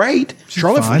mean, she's great.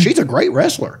 Charlotte, fine. she's a great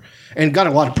wrestler and got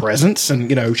a lot of presence, and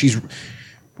she's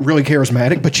really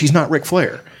charismatic. But she's not Ric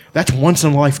Flair. That's once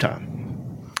in a lifetime.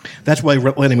 That's why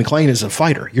Lenny McLean is a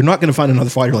fighter. You're not going to find another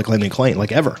fighter like Lenny McLean,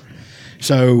 like ever.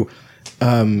 So,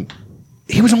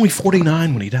 he was only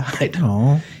 49 when he died.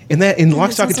 Aw. And that in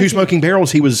Lock, Stock, and Two Smoking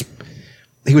Barrels, he was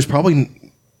probably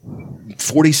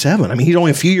 47. I mean, he's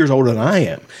only a few years older than I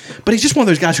am. But he's just one of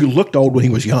those guys who looked old when he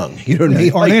was young. You know what I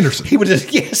mean? Arn Anderson. He would just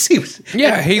he was.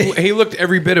 Yeah, he looked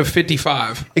every bit of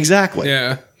 55. Exactly.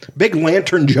 Yeah. Big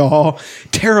lantern jaw,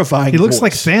 terrifying. He looks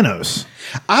voice. like Thanos.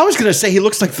 I was going to say he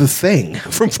looks like the Thing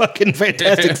from fucking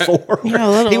Fantastic Four. Yeah, a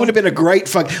little. He would have been a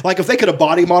great like if they could have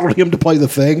body modeled him to play the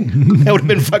Thing, that would have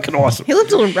been fucking awesome. He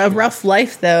lived a rough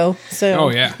life, though. So Oh,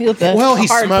 yeah. he lived Well, he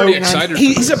hard smoked. pretty Excited.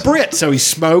 He's a Brit, so he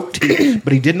smoked,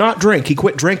 but he did not drink. He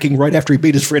quit drinking right after he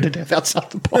beat his friend to death outside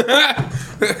the bar.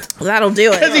 That'll do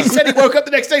Because he it. said he woke up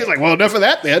the next day. He's like, "Well, enough of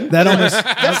that then." That almost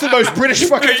That's the most British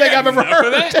fucking thing I've ever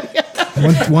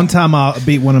heard. one time I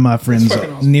beat one of my friends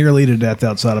nearly to death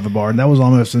outside of a bar, and that was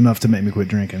almost enough to make me quit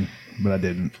drinking, but I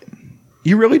didn't.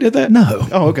 You really did that? No.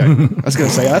 Oh, okay. I was going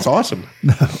to say that's awesome.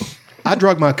 No, I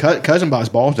drug my cousin by his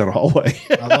balls down the hallway.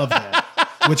 I love that.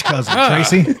 Which cousin?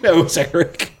 Tracy? No, it's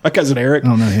Eric. My cousin Eric. I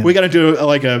don't know him. We got into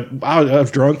I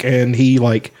was drunk and he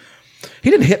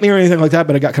didn't hit me or anything like that,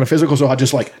 but it got kind of physical. So I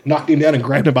just knocked him down and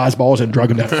grabbed him by his balls and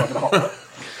drug him down the fucking hallway.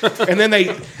 And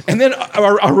then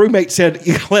our roommate said,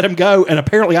 "You let him go." And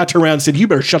apparently I turned around and said, "You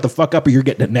better shut the fuck up or you're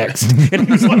getting it next." And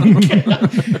he was like, "Okay."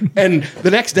 And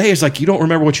the next day it's like, "You don't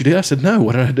remember what you did?" I said, "No,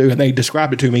 what did I do?" And they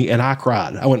described it to me and I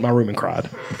cried. I went in my room and cried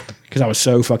because I was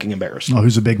so fucking embarrassed. Oh,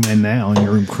 who's a big man now in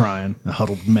your room crying? A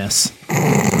huddled mess.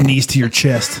 Knees to your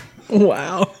chest.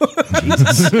 Wow.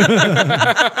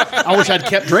 I wish I'd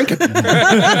kept drinking.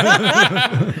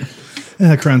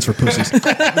 Crying's for pussies.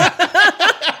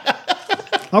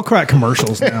 I'll cry at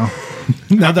commercials now.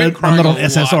 Now that I'm not on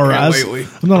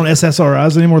SSRIs. I'm not on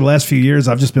SSRIs anymore. The last few years,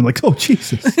 I've just been like, oh,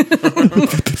 Jesus.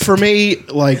 For me,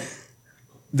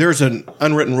 there's an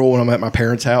unwritten rule when I'm at my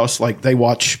parents' house. They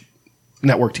watch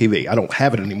network TV. I don't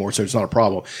have it anymore, so it's not a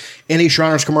problem. Any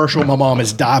Shriners commercial, my mom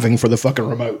is diving for the fucking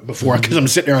remote because I'm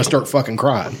sitting there and I start fucking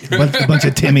crying. A bunch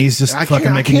of Timmys just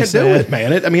fucking making you I can't do sad. it,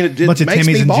 man. It Bunch of makes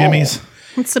Timmys me and bawl. Jimmys.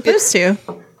 It's supposed to.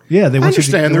 Yeah, they want,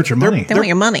 understand. they want your They're- money. They want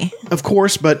your money. Of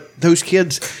course, but those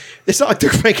kids, it's not like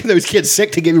they're making those kids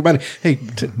sick to give you money. Hey,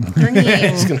 It's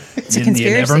a You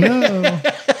conspiracy. never know.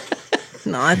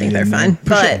 No, I think they're fine.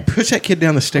 But push that kid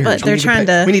down the stairs. But they're trying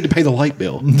to- We need to pay the light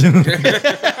bill.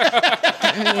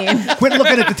 I mean, Quit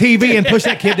looking at the TV and push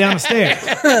that kid down the stairs.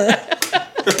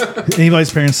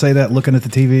 Anybody's parents say that, looking at the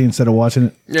TV instead of watching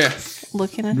it? Yeah.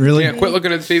 looking at Really? Yeah, quit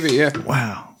looking at the TV. Yeah.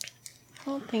 Wow. I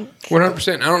don't think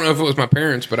 100%. I don't know if it was my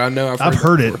parents, but I know I've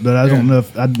heard it, but I don't know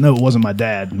if I know it wasn't my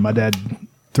dad. My dad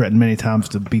threatened many times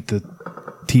to beat the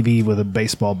TV with a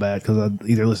baseball bat because I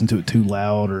either listened to it too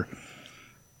loud or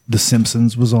The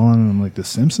Simpsons was on, and I'm like, The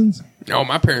Simpsons? Oh,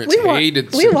 my parents hated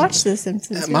The we Simpsons. watched The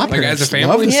Simpsons. My yeah. Like, parents as a family?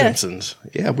 love The Yeah. Simpsons.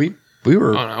 Yeah, we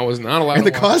were Oh, no, I was not allowed in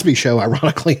the to watch. Cosby Show,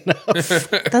 ironically enough.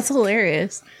 That's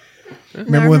hilarious.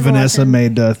 Remember when Vanessa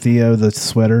made Theo the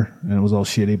sweater and it was all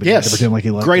shitty, but he had to Yes, pretend like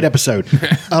he loved great it? episode.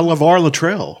 LeVar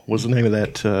Latrell was the name of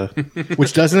that,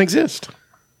 which doesn't exist.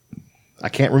 I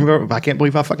can't remember. I can't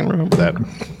believe I fucking remember that.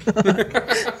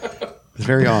 It's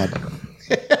very odd.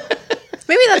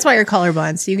 Maybe that's why you're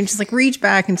colorblind, so you can just reach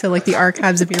back into the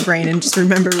archives of your brain and just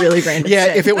remember really random Yeah,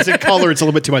 shit. if it was in color, it's a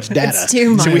little bit too much data. It's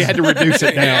too much. So we had to reduce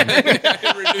it down.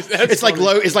 It's like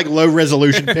low. It's like low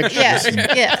resolution pictures.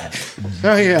 yeah.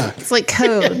 Oh yeah. It's like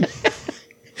code.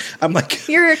 I'm like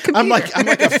You're a computer. I'm like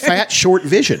a fat short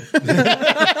vision.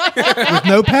 With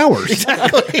no powers.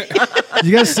 Exactly. Did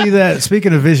you guys see that?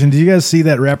 Speaking of vision, did you guys see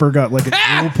that rapper got a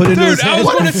jewel put into his Dude, I head?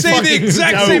 was going to say the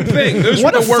exact same thing. Those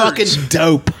What were a the words. fucking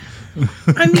dope.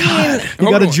 I mean, He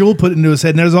got a jewel put into his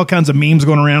head, and there's all kinds of memes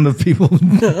going around of people.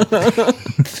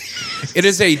 It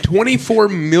is a $24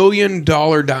 million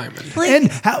diamond.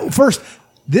 And first,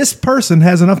 this person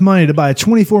has enough money to buy a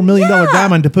 $24 million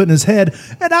diamond to put in his head,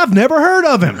 and I've never heard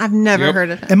of him. I've never Yep. heard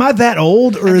of it. Am I that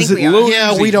old, or is it? think we are.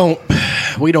 Yeah,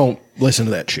 we don't listen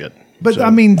to that shit. But So, I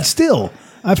mean, still,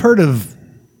 I've heard of.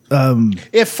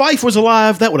 if Fife was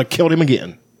alive, that would have killed him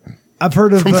again. I've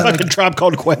heard of From fucking Tribe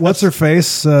Called Quest. what's her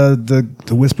face, the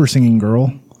whisper singing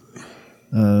girl.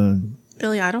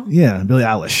 Billy Idol? Yeah, Billie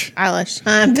Eilish.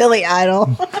 Eilish. Billy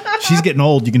Idol. She's getting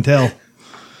old. You can tell.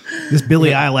 This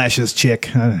Billie Eyelashes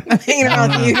chick. I'm hanging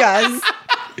around with you guys.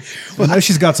 I know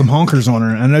she's got some honkers on her.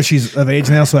 I know she's of age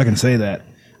now, so I can say that.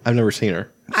 I've never seen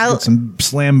her. Got some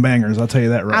slam bangers. I'll tell you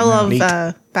that right I now. love Neat.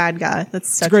 Bad Guy. That's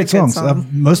such It's great a good songs. song.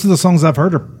 Most of the songs I've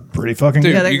heard are pretty fucking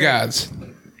Dude, good. they're you great. guys.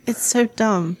 It's so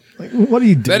dumb. What are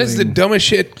you doing? That is the dumbest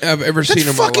shit I've ever seen That's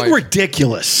in my fucking life.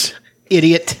 ridiculous,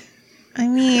 idiot. I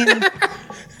mean, God,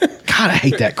 I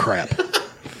hate that crap.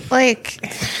 like,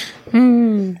 I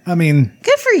mean,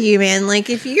 good for you, man. Like,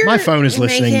 if you're My phone is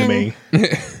listening to me.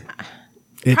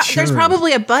 it sure there's is.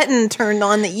 probably a button turned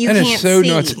on that you That can't is so see.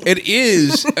 nuts. It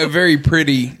is a very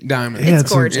pretty diamond. Yeah,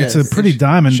 It's gorgeous. It's a pretty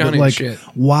diamond, but Shiny as like, shit.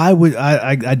 why would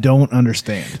I don't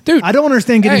understand, Dude, I don't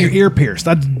understand getting hey. your ear pierced.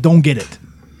 I don't get it.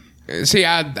 See,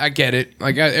 I get it.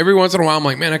 Like every once in a while, I'm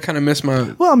like, man, I kind of miss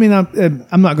my. Well, I mean,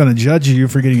 I'm not going to judge you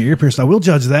for getting your ear pierced. I will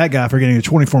judge that guy for getting a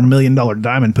 $24 million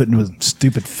diamond put into his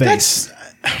stupid face.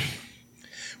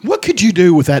 What could you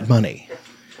do with that money?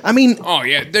 I mean, Oh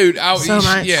yeah, dude. So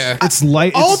much. Yeah, It's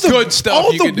light. all It's the good stuff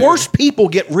All you the could do. worst people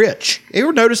get rich. You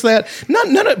ever notice that?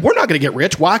 None of, we're not going to get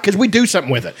rich. Why? Because we do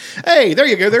something with it. Hey, there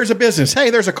you go. There's a business.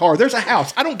 Hey, there's a car. There's a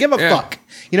house. I don't give a Yeah. fuck.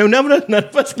 You know, none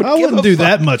of us would I give wouldn't a do fuck.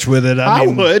 that much with it. I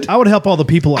mean, would. I would help all the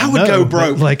people I I would know, go but,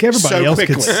 broke like everybody so else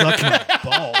could quickly. suck my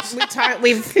balls.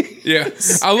 We've yeah.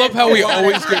 I love how we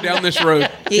always go down this road.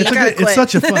 you It's, gotta quit. it's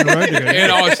such a fun road to go.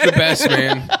 And oh, it's the best,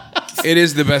 man. It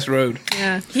is the best road.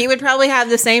 Yeah, he would probably have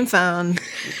the same phone.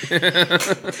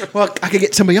 Well, I could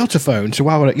get somebody else a phone. So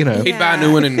why would I, you know? He'd buy a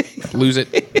new one and lose it.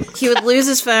 He would lose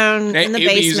his phone in the He'd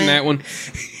be using that basement.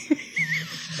 one.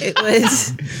 It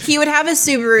was. He would have a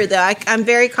Subaru though. I'm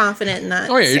very confident in that.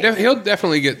 Oh yeah, he'll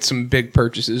definitely get some big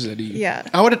purchases that he. Yeah.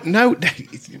 I would no.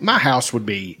 My house would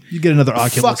be You get another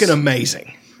Oculus. fucking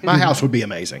amazing. My house would be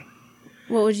amazing.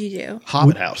 What would you do?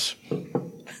 Hobbit house.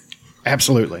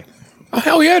 Absolutely. Oh,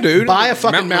 hell yeah, dude. Buy a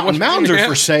fucking mountain. Mountains are yeah.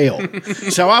 for sale.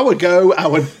 So I would go. I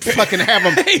would fucking have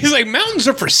them. He's like, mountains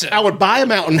are for sale. I would buy a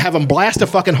mountain, have them blast a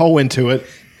fucking hole into it,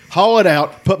 haul it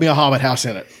out, put me a Hobbit house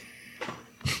in it.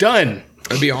 Done.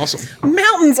 That'd be awesome.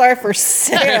 Mountains are for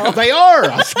sale. They are.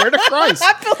 I swear to Christ.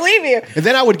 I believe you. And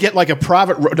then I would get like a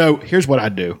private. No, here's what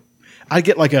I'd do. I'd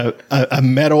get like a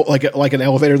metal, like an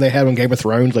elevator they had on Game of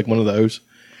Thrones, like one of those,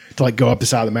 to like go up the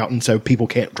side of the mountain so people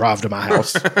can't drive to my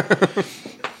house.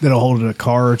 That'll hold in a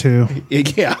car or two.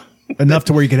 Yeah. Enough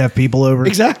to where you could have people over.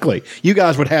 Exactly. You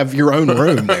guys would have your own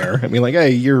room there. I mean, like,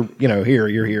 hey, you're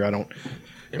here. I don't.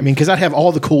 I mean, because I'd have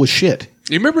all the coolest shit.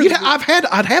 You remember?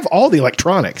 I'd have all the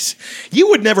electronics. You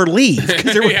would never leave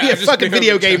because there would Yeah, be a just fucking be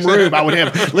video able to game room. I would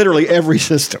have literally every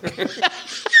system.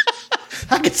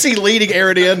 I could see leading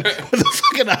Aaron in with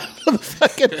a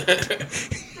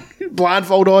fucking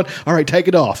blindfold on. All right, take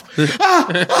it off. Do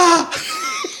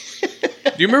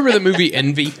you remember the movie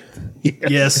Envy?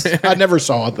 Yes. I never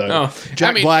saw it though. Oh,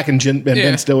 Jack I mean, Black and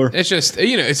Ben Stiller. It's just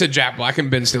it's a Jack Black and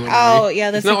Ben Stiller movie. Oh,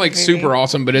 yeah, that's it's not a like good movie. super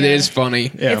awesome, but it is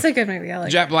funny. Yeah. It's a good movie. I like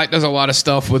Jack Black does a lot of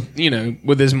stuff with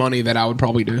with his money that I would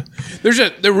probably do. There's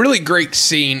the really great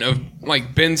scene of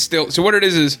like Ben Stiller. So what it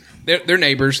is they're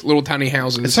neighbors, little tiny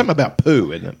houses. It's something about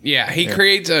poo, isn't it? Yeah, he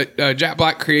creates Jack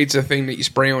Black creates a thing that you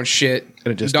spray on shit,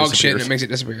 And it just dog shit, and disappears. it makes it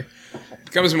disappear.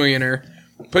 Becomes a millionaire.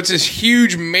 Puts this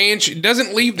huge mansion.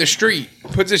 Doesn't leave the street.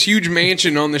 Puts this huge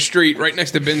mansion on the street right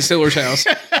next to Ben Stiller's house.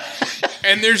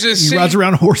 And there's this He scene, rides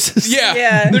around horses. Yeah,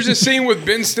 Yeah. There's a scene with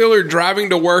Ben Stiller driving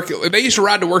to work. They used to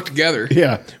ride to work together.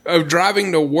 Yeah. Of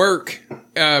driving to work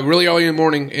really early in the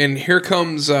morning, and here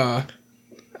comes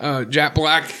Jack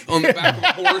Black on the back of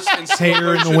a horse and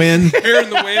Hair in the wind. Hair in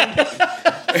the wind.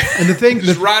 And the thing,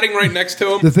 Just riding right next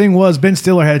to him. the thing was, Ben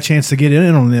Stiller had a chance to get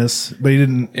in on this, but he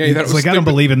didn't. Yeah, he thought it He's was like, I don't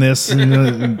stupid. believe in this.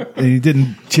 And he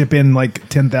didn't chip in like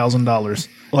 $10,000.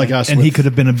 Like us, And with he could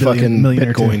have been a fucking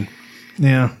millionaire too. Bitcoin.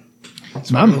 Yeah.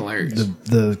 So fucking hilarious.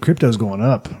 The crypto's going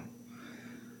up.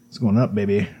 It's going up,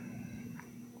 baby.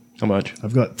 How much?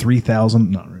 I've got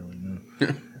 3,000. Not really.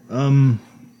 No.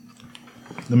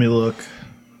 Let me look.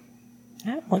 I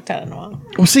haven't looked at it in a while.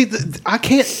 Well, see, I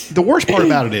can't. The worst part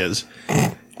about it is,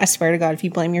 I swear to God, if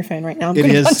you blame your phone right now, I'm It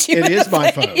gonna is- punch you it in is the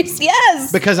my face. phone.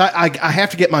 Yes. Because I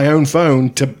have to get my own phone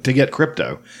to get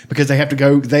crypto because they have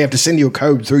to send you a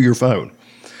code through your phone.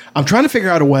 I'm trying to figure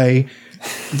out a way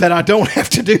that I don't have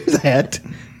to do that.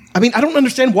 I mean, I don't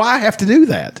understand why I have to do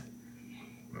that.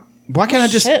 Why can't I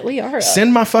just Shit, we are.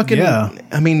 send my fucking? Yeah.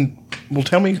 I mean, well,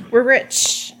 tell me. We're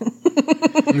rich.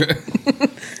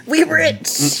 We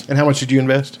rich. And how much did you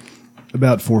invest?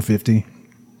 About $450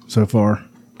 so far.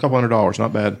 $200,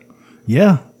 not bad.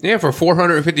 Yeah. Yeah, for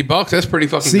 $450, that's pretty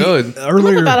fucking See, good. I'm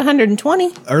up about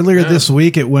 120. Earlier this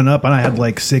week, it went up, and I had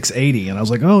like 680, and I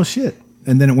was like, "Oh shit!"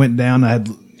 And then it went down. I had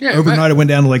overnight. It went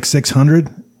down to like 600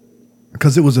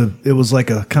 because it was like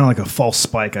a kind of like a false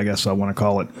spike, I guess I want to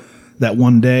call it. That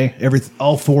one day,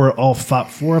 all four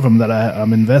of them that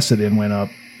I'm invested in went up,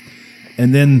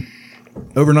 and then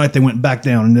overnight they went back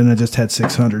down, and then I just had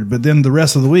 600. But then the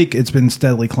rest of the week, it's been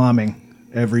steadily climbing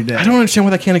every day. I don't understand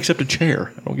why they can't accept a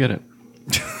chair. I don't get it.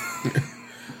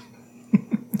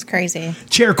 It's crazy.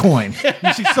 Chair coin.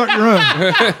 You should start your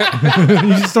own.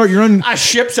 You should start your own. I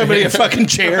ship somebody a fucking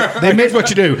chair. Here's what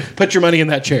you do: put your money in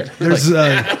that chair.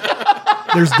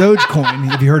 There's Dogecoin.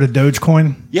 Have you heard of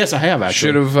Dogecoin? Yes, I have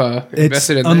actually. Should have It's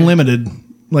invested in that. unlimited.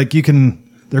 Like they're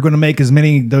going to make as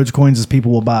many Dogecoins as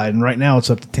people will buy, and right now it's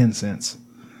up to 10 cents.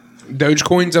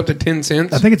 Dogecoin's up to 10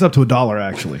 cents. I think it's up to $1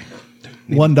 actually.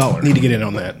 $1. Need to get in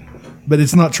on that. But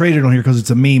it's not traded on here because it's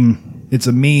a meme. It's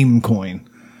a meme coin.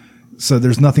 So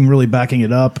there's nothing really backing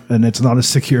it up, and it's not as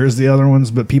secure as the other ones.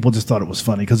 But people just thought it was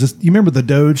funny because you remember the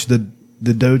Doge, the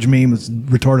Doge meme, it's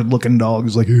retarded looking dog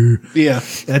is like, "Ugh." Yeah,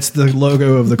 that's the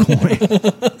logo of the coin.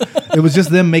 It was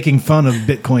just them making fun of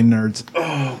Bitcoin nerds.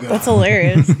 Oh god, that's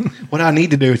hilarious. What I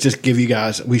need to do is just give you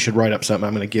guys. We should write up something.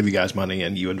 I'm going to give you guys money,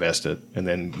 and you invest it, and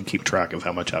then you keep track of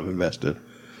how much I've invested.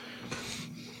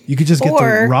 You could just get the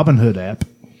Robinhood app.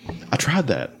 I tried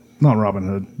that. Not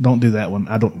Robinhood. Don't do that one.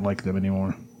 I don't like them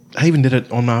anymore. I even did it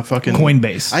on my fucking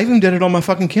Coinbase. I even did it on my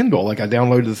fucking Kindle. Like I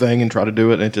downloaded the thing and tried to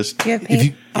do it, and it just. You have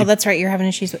paid? That's right. You're having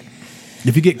issues with.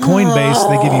 If you get Coinbase,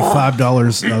 they give you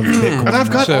 $5 of Bitcoin. And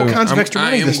I've got all kinds of extra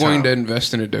money I am this going time. to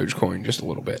invest in a Dogecoin just a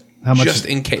little bit. How much Just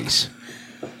in case.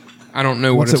 I don't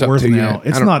know What's what it's it up worth to now? yet.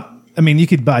 It's I don't- not. I mean, you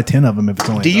could buy 10 of them if it's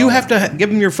only. Do you $1. have to give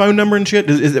them your phone number and shit?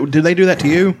 Do they do that to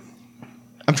you?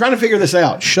 I'm trying to figure this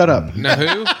out. Shut up. Now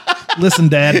who? Listen,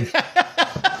 Dad.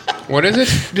 What is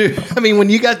it? Dude, I mean, when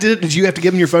you guys did it, did you have to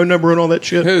give them your phone number and all that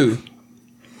shit? Who?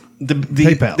 The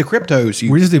PayPal. The cryptos.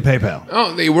 We just do PayPal.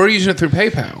 Oh, they were using it through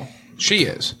PayPal. She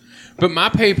is. But my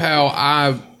PayPal,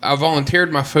 I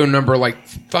volunteered my phone number like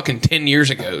fucking 10 years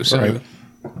ago. So Right.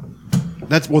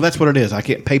 That's what it is. I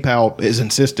can't. PayPal is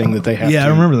insisting that they have. Yeah, to. I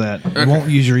remember that. You won't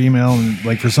use your email, and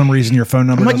like for some reason your phone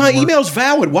number. I'm like, my doesn't work. email's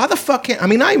valid. Why the fuck can't? I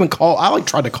mean, I even call. I like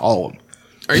tried to call them.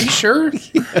 Are you sure?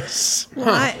 Yes.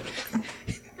 What?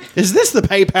 Is this the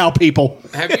PayPal people?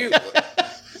 Have you?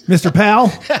 Mr. Powell.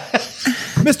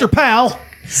 Mr. Powell.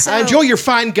 I enjoy your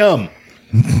fine gum.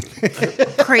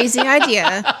 Crazy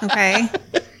idea. Okay.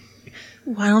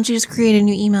 Why don't you just create a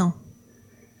new email?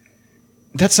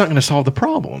 That's not going to solve the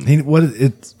problem.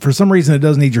 For some reason it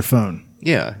does need your phone.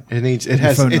 Yeah, it needs. It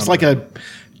has. phone It's number. like a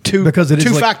Because it is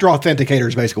like- two-factor authenticator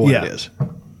is basically what Yeah. it is.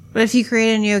 But if you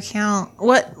create a new account,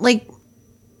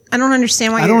 I don't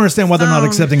understand why. I don't understand why they're not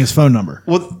accepting his phone number.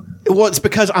 Well, it's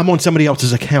because I'm on somebody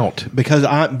else's account because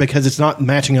it's not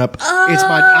matching up. It's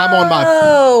I'm on my.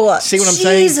 Oh, see what I'm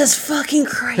saying? Jesus fucking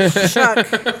Christ, Chuck.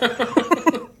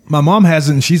 My mom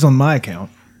hasn't. And she's on my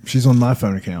account. She's on my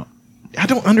phone account. I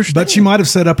don't understand. But she might have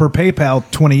set up her PayPal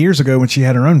 20 years ago when she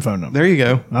had her own phone number. There you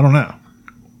go. I don't know.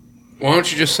 Why don't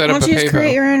you just set Why up don't a you just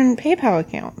create PayPal? your own PayPal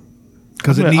account?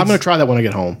 Because I'm going to try that when I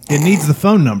get home. It needs the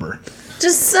phone number.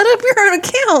 Just set up your own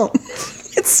account.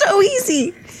 It's so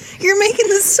easy. You're making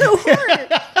this so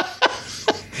hard.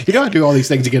 You got to do all these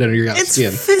things to get under your guys' It's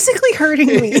skin. physically hurting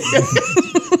me.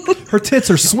 Her tits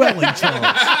are swelling, Charles.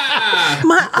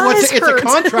 My eyes It's hurt. a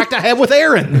contract I have with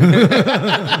Aaron.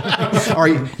 All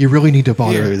right, you really need to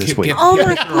bother her this week. Oh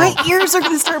my ears are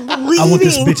going to start bleeding. I want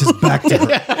this bitch's back to her.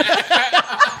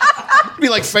 Be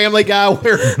like Family Guy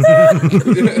where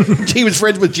he was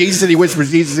friends with Jesus and he whispers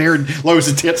Jesus' ear and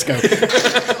Lois' tits go.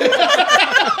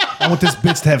 I want this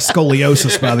bitch to have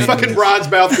scoliosis by the end of Fucking this. Rod's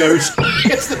mouth goes.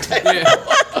 It's the tail.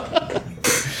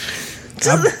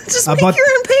 Just I make bought- your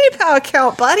own PayPal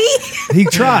account, buddy. He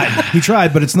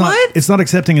tried, but it's not. What? It's not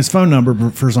accepting his phone number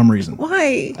for some reason.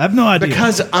 Why? I have no idea.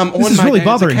 Because I'm This on is my really dad's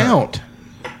bothering her. account.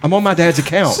 I'm on my dad's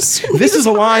account. So This is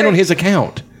a line on his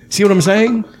account. See what I'm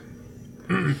saying?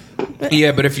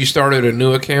 Yeah, but if you started a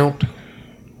new account,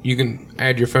 you can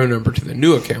add your phone number to the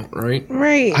new account, right?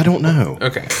 Right. I don't know.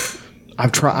 Okay.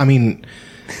 I've tried. I mean,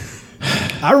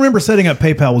 I remember setting up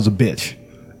PayPal was a bitch.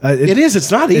 It is.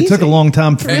 It's not easy. It took a long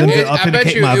time for them to I bet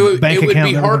authenticate you my bank it would account.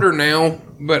 be and everything. harder now,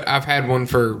 but I've had one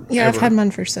for Yeah, I've ever. had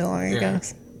mine for so long, I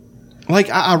guess. Like,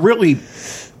 I really,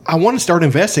 I want to start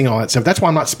investing all that stuff. That's why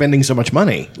I'm not spending so much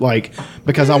money. Like,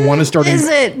 because I want to start. Is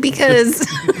it? Because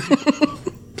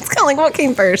it's kind of like what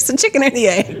came first, the chicken or the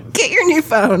egg? Get your new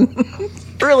phone.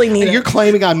 Really need You're it.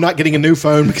 claiming I'm not getting a new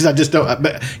phone because I just don't.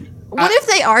 But What if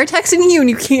they are texting you and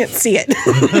you can't see it?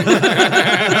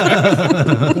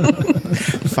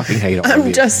 fucking hate all of I'm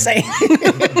you. just saying. You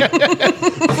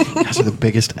guys are the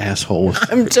biggest assholes.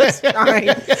 I'm just trying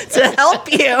to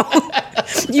help you.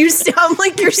 You sound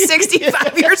like you're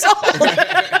 65 years old.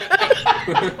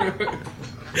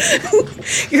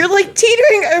 You're like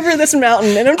teetering over this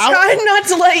mountain, and I'm trying not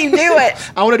to let you do it.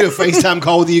 I want to do a FaceTime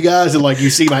call with you guys and like you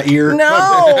see my ear.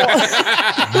 No.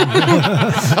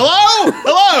 Hello?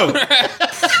 Hello?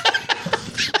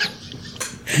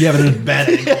 You have it in a bad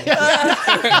angle.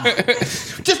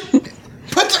 Just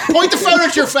point the phone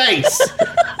at your face.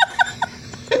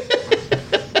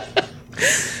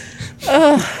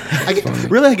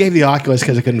 I gave the Oculus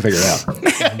because I couldn't figure it out.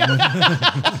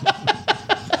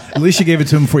 At least you gave it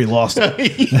to him before you lost it.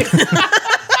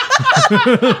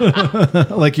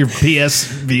 Like your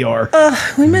PS VR.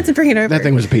 We meant to bring it over. That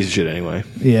thing was a piece of shit anyway.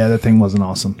 Yeah, that thing wasn't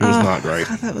awesome. It was not great.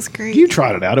 That was great. You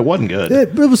tried it out. It wasn't good.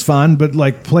 It was fun, but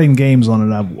like playing games on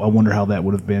it, I wonder how that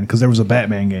would have been because there was a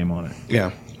Batman game on it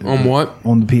Yeah. On what?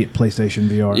 on the PlayStation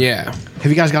VR. Yeah. Have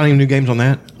you guys got any new games on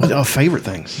that? Oh, favorite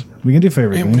things. we can do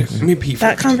favorite Let games. me pee.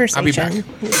 That I'll be back. conversation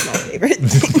was my favorite.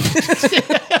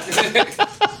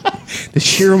 The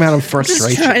sheer amount of Just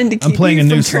frustration. trying to keep playing you a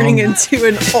new from turning song. into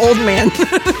an old man.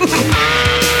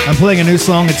 I'm playing a new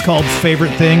song. It's called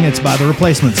Favorite Thing. It's by The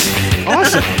Replacements.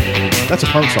 Awesome. That's a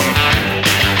punk song.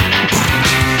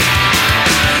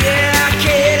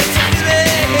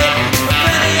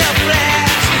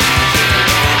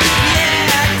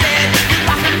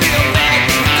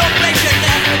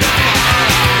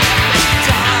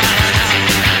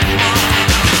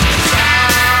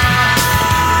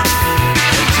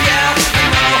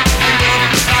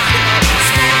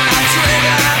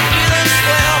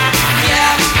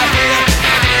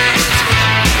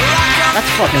 That's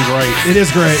fucking great. It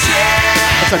is great.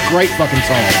 That's a great fucking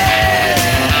song.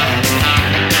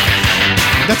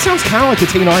 That sounds kind of like the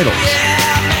Teen Idols.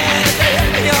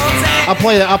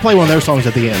 I'll play one of their songs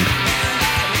at the end.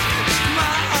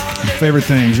 Favorite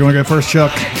things. You want to go first,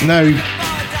 Chuck? No.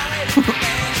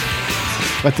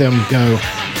 Let them go.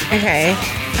 Okay.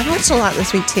 I've watched a lot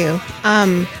this week too.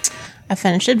 I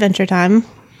finished Adventure Time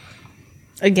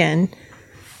again.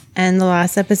 And the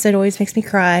last episode always makes me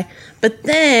cry. But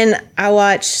then I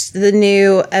watched the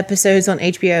new episodes on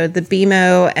HBO, the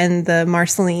BMO and the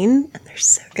Marceline. And they're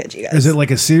so good, you guys. Is it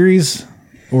like a series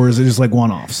or is it just like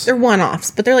one-offs? They're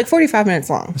one-offs, but they're like 45 minutes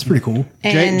long. It's pretty cool.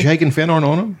 And Jake and Finn aren't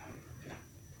on them?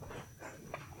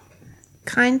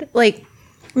 kind of like,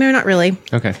 no, not really.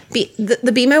 Okay. The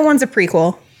BMO one's a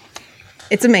prequel.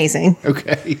 It's amazing.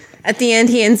 Okay. At the end,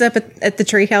 he ends up at the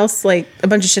treehouse. Like, a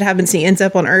bunch of shit happens. He ends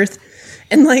up on Earth.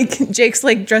 And, like, Jake's,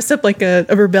 like, dressed up like a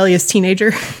rebellious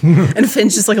teenager. And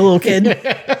Finn's just, like, a little kid.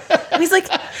 And he's like,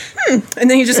 And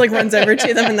then he just, like, runs over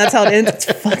to them. And that's how it ends. It's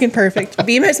fucking perfect.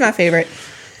 BMO's my favorite.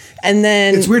 And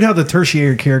then... It's weird how the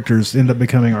tertiary characters end up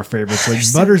becoming our favorites. Like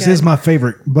so Butters good. is my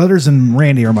favorite. Butters and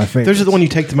Randy are my favorites. Those are the one you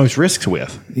take the most risks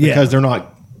with. Yeah. Because they're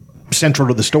not central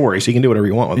to the story, so you can do whatever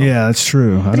you want with them. Yeah, that's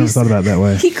true. I never thought about it that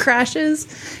way. He crashes.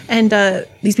 And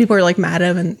these people are, like, mad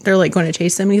at him. And they're, like, going to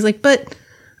chase him. And he's like, but...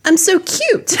 I'm so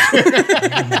cute.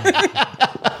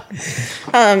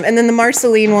 And then the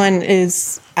Marceline one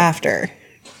is after.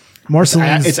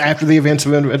 Marceline's, It's after the events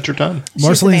of Adventure Time.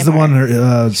 Marceline's the one her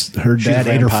a dad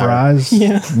ate her vampire. fries.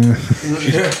 Yeah.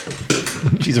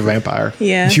 She's a vampire.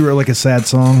 Yeah. She wrote like a sad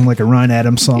song, like a Ryan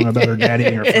Adams song about her dad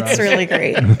eating her fries. It's really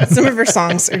great. Some of her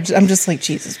songs are I'm just like,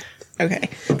 Jesus. Okay.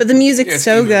 But the music's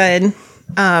so good.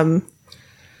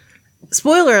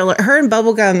 Spoiler alert, her and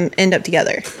Bubblegum end up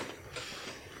together.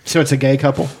 So it's a gay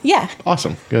couple? Yeah.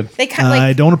 Awesome. Good. They kind of I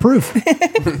like don't approve.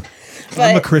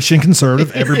 I'm a but, Christian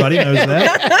conservative. Everybody knows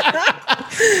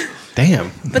that.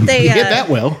 Damn. but they You hit that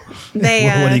well. they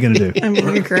What are you going to do? I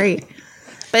mean, you're great.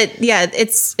 But yeah,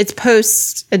 it's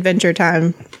post Adventure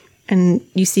Time and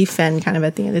you see Finn kind of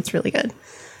at the end. It's really good.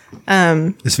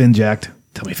 Is Finn jacked?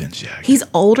 Tell me Finn's jacked. He's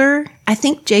older. I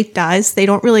think Jake dies. They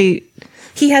don't really.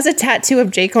 He has a tattoo of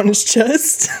Jake on his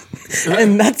chest,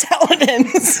 and that's how it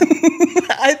ends.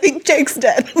 I think Jake's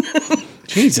dead.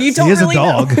 Jesus. You don't He is a really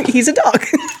know. dog. He's a dog.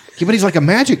 Yeah, but he's like a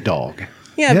magic dog.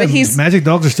 Yeah, but he's magic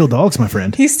dogs are still dogs, my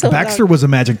friend. He's still a Baxter dog. was a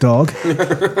magic dog.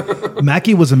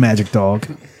 Mackie was a magic dog.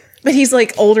 But he's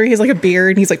like older. He has like a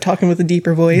beard, and he's like talking with a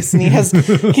deeper voice. And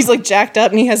he's like jacked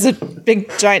up, and he has a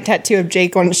big giant tattoo of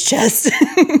Jake on his chest.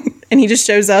 And he just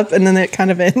shows up, and then it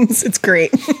kind of ends. It's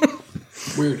great.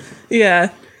 Weird. Yeah.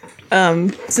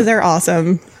 So they're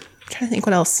awesome. I'm trying to think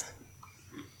what else.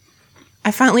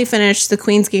 I finally finished The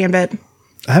Queen's Gambit.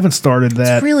 I haven't started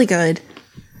that. It's really good.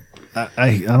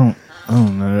 I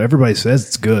don't know. Everybody says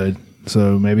it's good,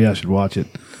 so maybe I should watch it.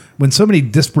 When so many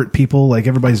disparate people, like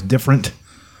everybody's different,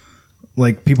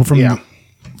 like people from I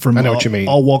know all, what you mean.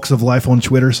 all walks of life on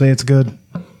Twitter say it's good,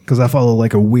 because I follow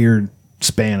like a weird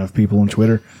span of people on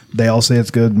Twitter. They all say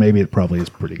it's good. Maybe it probably is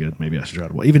pretty good. Maybe I should try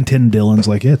to watch. Even Tim Dillon's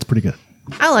like, yeah, it's pretty good.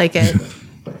 I like it.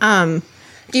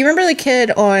 Do you remember the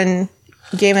kid on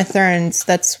Game of Thrones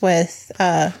that's with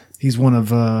He's one of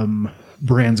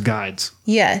Bran's guides.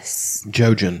 yes,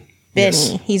 Jojen. Benny.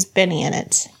 Yes. He's Benny in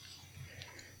it.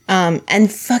 And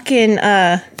fucking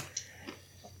the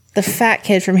fat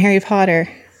kid from Harry Potter.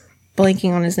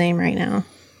 Blanking on his name right now.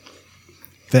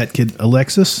 Fat kid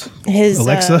Alexis. His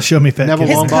Alexa, show me fat Neville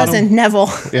kid. his Longbottom? cousin Neville.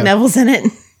 Yeah. Neville's in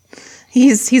it.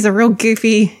 He's a real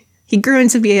goofy. He grew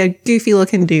into be a goofy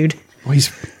looking dude. Well,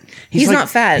 he's He's like, not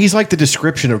fat. He's like the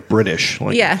description of British.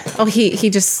 Like, Yeah. Oh, he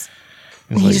just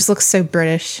looks so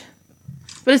British.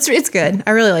 But it's good.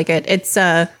 I really like it. It's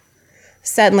set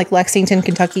in like Lexington,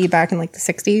 Kentucky, back in like the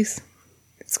 60s.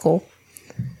 It's cool.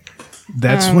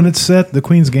 That's when it's set. The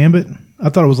Queen's Gambit. I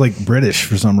thought it was like British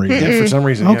for some reason. Yeah, for some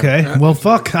reason. yeah. Okay, well,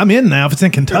 fuck. I'm in now. If it's in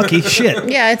Kentucky, shit.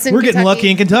 Yeah, it's in We're getting Kentucky. lucky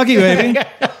in Kentucky, baby.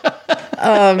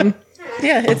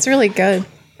 Yeah, it's really good.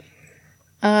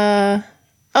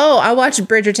 I watched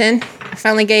Bridgerton. I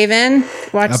finally gave in.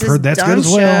 Watched I've this heard that's dumb good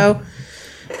as well. show.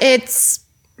 It's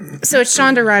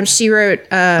Shonda Rhimes. She wrote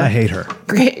I hate her.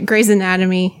 Grey's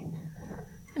Anatomy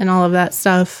and all of that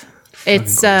stuff.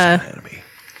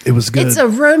 It was good. It's a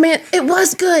romance. It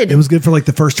was good. It was good for like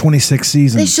the first 26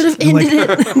 seasons. They should have Like,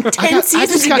 ended it 10 I seasons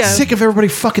just ago. got sick of everybody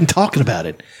fucking talking about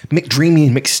it. McDreamy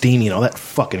and McSteamy and all that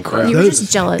fucking crap. You were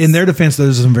just jealous. In their defense,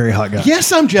 those are some very hot guys.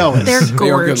 Yes, I'm jealous. They're They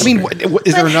are gorgeous. I mean,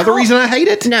 is there But another how- reason I hate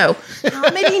it? No.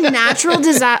 How many natural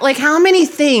disaster? Like how many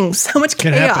things? How much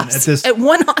Can happen chaos at this- at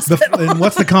one hospital? And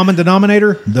what's the common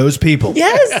denominator? Those people.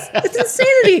 Yes, it's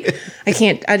insanity. I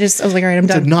can't. I was like, all right, I'm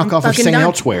To done. knock off I'm of fucking Sing done.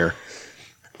 Elsewhere.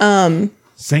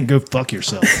 Saint, go fuck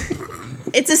yourself.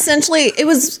 It's essentially. It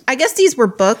was. I guess these were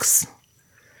books,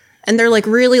 and they're like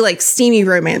really like steamy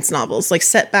romance novels, like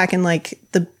set back in like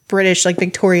the British like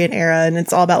Victorian era, and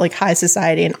it's all about like high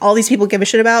society, and all these people give a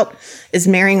shit about is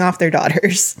marrying off their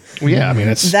daughters. Well, yeah, I mean,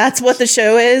 it's That's what the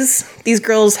show is. These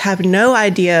girls have no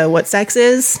idea what sex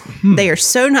is. They are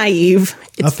so naive.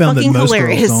 It's I found that fucking most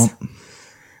hilarious. girls don't.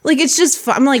 Like it's just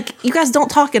fun. I'm like, you guys don't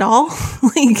talk at all.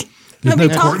 Like There's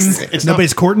nobody no talks. courting. It's not-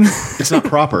 Nobody's courting. it's not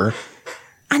proper.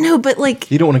 I know, but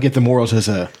like You don't want to get the morals as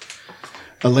a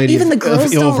lady even the girls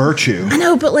of ill don't. virtue. I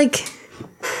know, but like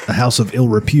A house of ill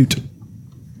repute.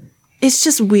 it's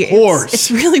just weird. Whores. It's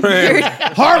really weird.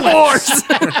 Harlots.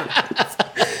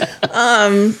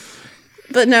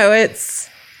 But no, it's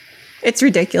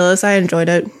ridiculous. I enjoyed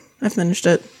it. I finished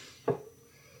it.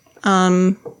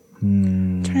 Trying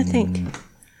to think.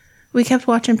 We kept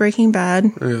watching Breaking Bad.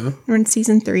 Yeah. We're in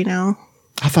season 3 now.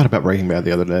 I thought about Breaking Bad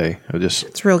the other day.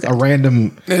 It's real good. A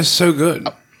random It's so good.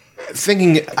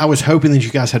 thinking. I was hoping that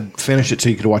you guys had finished it so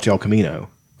you could watch El Camino.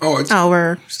 Oh, it's Oh,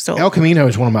 we're still. El Camino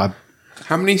is one of my.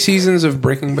 how many seasons of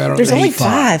Breaking Bad are There's there? only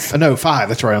 5. No, 5.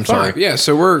 That's right. I'm sorry. Five. Yeah,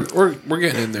 so we're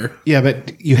getting in there. Yeah,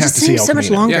 but you have It to see seems El so much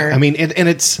Camino. longer. Yeah. I mean, and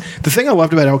it's the thing I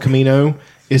loved about El Camino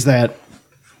is that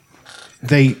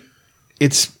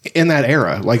it's in that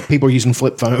era. Like people are using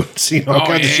flip phones, all Oh,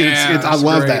 kinds of shit. yeah, I that's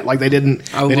love great. that. Like they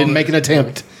didn't love make it. an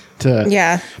attempt to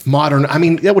Yeah. modern. I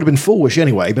mean, that would have been foolish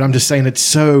anyway. But I'm just saying it's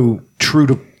so true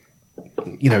to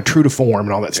form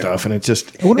and all that stuff, and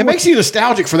it makes you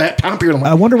nostalgic for that time period. I'm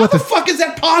like, I wonder what how the- the fuck is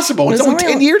that possible? It's It's only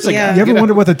only- 10 years ago. yeah. You ever You know?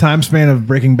 wonder what the time span of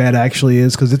Breaking Bad actually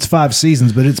is? Because it's 5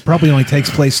 seasons, but it's probably only takes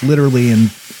place literally in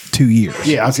 2 years.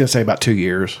 Yeah, I was gonna say about 2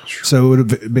 years. So it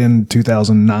would have been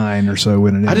 2009 or so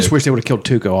when it ended. I just wish they would have killed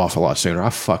Tuco off a lot sooner. I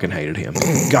fucking hated him.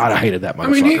 God, I hated that I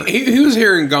motherfucker. mean, he was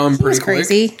here and gone It pretty was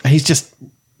crazy. quick. He's just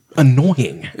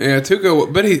annoying. Yeah,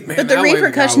 Tuco, but man, But the that lady got a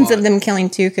repercussions lot. of them killing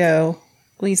Tuco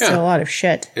leads to Yeah. a lot of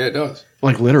shit. Yeah, it does.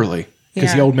 Like literally. Because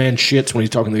Yeah. the old man shits when he's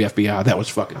talking to the FBI. That was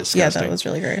fucking Yeah, disgusting. that was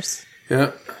really gross. Yeah.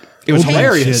 it was Shit's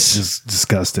hilarious. just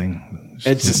disgusting.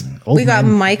 It's just Old We got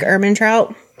man. Mike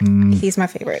Ehrmantraut. He's my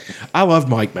favorite. I loved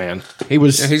Mike, man. He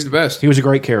was Yeah, he's the best. he was a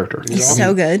great character. He's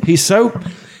so good. He's so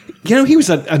he was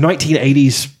a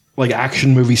 1980s like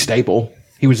action movie staple.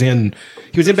 He was in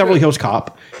Beverly Hills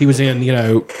Cop. He was in,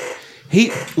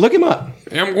 He look him up.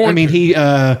 Yeah, I'm going I mean,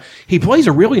 to. he plays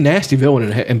a really nasty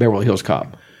villain in Beverly Hills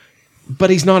Cop, but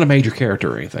he's not a major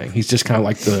character or anything. He's just kind of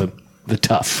like the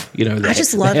tough, you know. I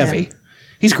just love heavy. him.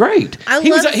 He's great.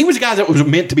 He was a guy that was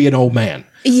meant to be an old man.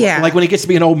 Yeah. Like when he gets to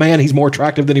be an old man, he's more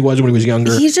attractive than he was when he was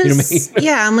younger. He just, you know what I mean?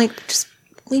 yeah, I'm like, just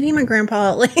leave me my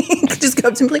grandpa. Like, just go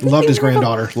up to him and be like, Loved "Leave his me my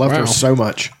grandpa." granddaughter. Loved her so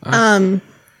much.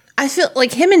 I feel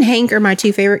like him and Hank are my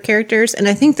two favorite characters, and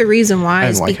I think the reason why I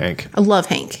is like Hank. I love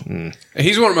Hank.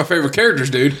 He's one of my favorite characters,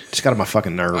 dude. Just got on my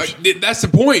fucking nerves. That's the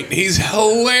point. He's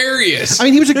hilarious. I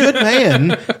mean, he was a good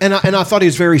man, and I thought he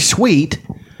was very sweet.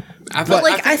 I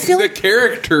I feel the like-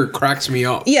 character cracks me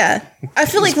up. Yeah, I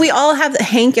feel like we all have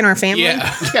Hank in our family.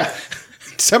 Yeah. Yeah.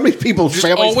 Some of these people's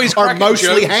always families are cracking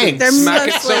mostly jokes. Hanks. They're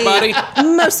Smacking mostly, somebody.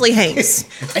 mostly Hanks.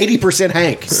 80%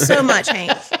 Hank. So much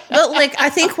Hank. But like,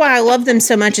 I think why I love them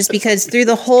so much is because through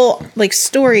the whole like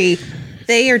story,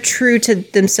 they are true to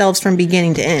themselves from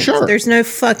beginning to end. Sure. There's no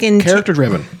fucking Character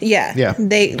driven. Yeah. Yeah.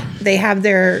 They have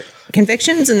their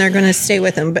convictions and they're going to stay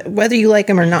with them, but whether you like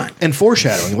them or not. And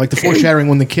foreshadowing, like the foreshadowing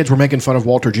when the kids were making fun of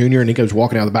Walter Jr. and he goes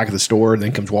walking out the back of the store and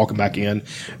then comes walking back in.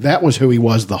 That was who he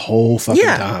was the whole fucking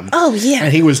Yeah. time. Oh, yeah.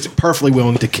 And he was perfectly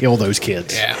willing to kill those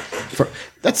kids. Yeah.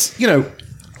 That's, you know,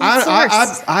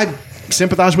 I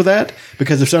sympathize with that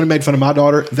because if somebody made fun of my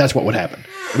daughter, that's what would happen.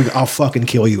 I'll fucking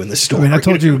kill you in this store. I mean, I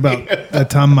told you about that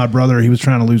time my brother, he was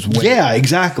trying to lose weight. Yeah,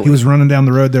 exactly. He was running down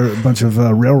the road. There were a bunch of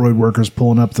railroad workers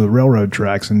pulling up the railroad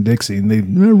tracks in Dixie, and they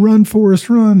run, Forrest,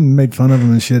 run, and made fun of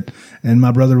him and shit. And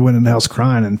my brother went in the house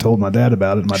crying and told my dad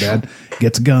about it. My dad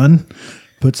gets a gun,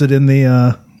 puts it in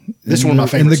the This is one of my in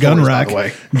favorite the gun stories, by rack, the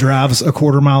way. drives a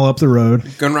quarter mile up the road.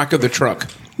 Gun rack of the truck.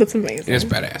 That's amazing. It's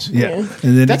badass. Yeah,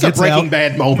 and then That's he a gets Breaking out,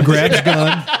 Bad moment. grabs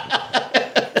gun.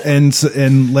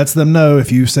 And lets them know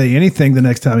if you say anything the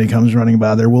next time he comes running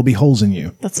by, there will be holes in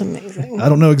you. That's amazing. I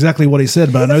don't know exactly what he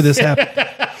said, but I know this happened.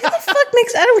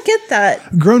 I don't get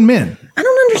that. Grown men. I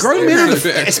don't understand. Grown men, are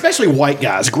that. especially white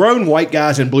guys, grown white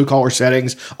guys in blue collar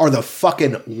settings are the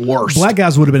fucking worst. Black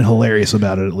guys would have been hilarious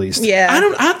about it at least. Yeah.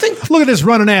 I think Look at this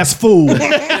running ass fool.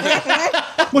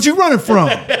 What you running from?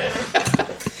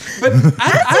 But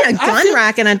a gun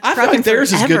rack and a I truck feel like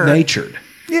theirs is forever. good natured.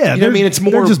 Yeah, You know what I mean? It's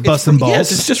more they're just busting balls.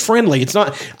 Yes, it's just friendly. It's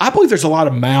not. I believe there's a lot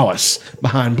of malice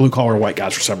behind blue collar white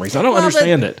guys for some reason. I don't Well,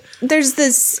 understand but it. There's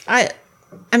this. I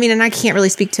mean, and I can't really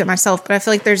speak to it myself, but I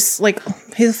feel like there's like,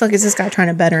 who the fuck is this guy trying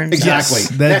to better himself?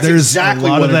 Exactly. There's exactly a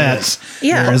lot what of it that. is.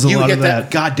 Yeah. There is a You lot hit of that.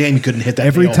 that. God damn, you couldn't hit that.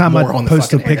 Every nail time more I on the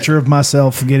post a fucking head. picture of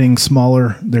myself getting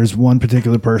smaller, there's one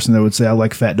particular person that would say, I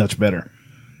like Fat Dutch better.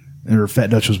 Or Fat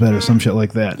Dutch was better, some shit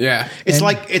like that. Yeah. It's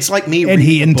like me. And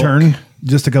he, reading in a book. turn,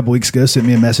 just a couple weeks ago, sent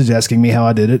me a message asking me how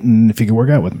I did it and if he could work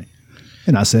out with me.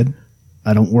 And I said,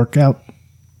 I don't work out.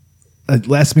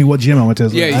 Asked me what gym I went to. I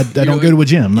was like, I don't go to a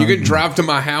gym. You can drive to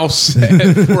my house at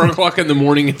 4:00 in the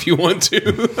morning if you want to.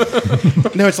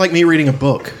 No, it's like me reading a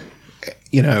book.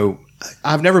 You know,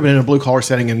 I've never been in a blue collar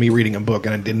setting and me reading a book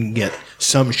and I didn't get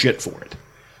some shit for it.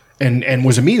 And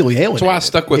was immediately alienated. That's why I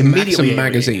stuck with Immediately Maxim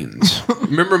alienated. magazines.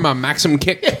 Remember my Maxim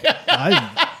kick? I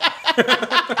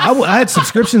had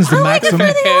subscriptions to Maxim.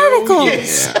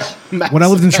 Articles. When I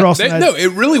lived in Charleston, No,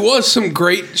 it really was some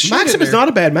great shit. Maxim in is there. not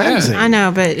a bad magazine. I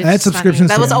know, but it's I had just funny. subscriptions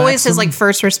That to was always his Maxim. like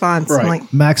first response. I'm Right.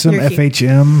 like, Maxim, you're cute.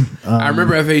 FHM, I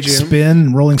remember FHM.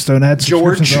 Spin, Rolling Stone. I had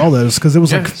subscriptions George. to all those because it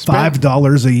was Yeah, like Spin.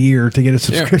 $5 a year to get a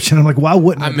subscription. I'm like, why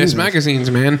wouldn't I I miss do this?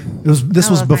 magazines, man. This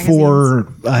was love before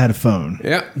I had a phone.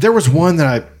 Yeah. There was one that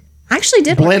I actually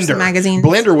did watch Blender some magazines.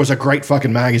 Blender was a great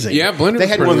fucking magazine. Yeah, Blender They was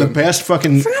had pretty one of the good. best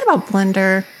fucking I forgot about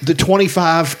Blender. the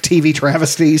 25 TV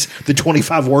travesties, the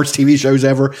 25 worst TV shows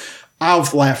ever.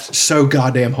 I've laughed so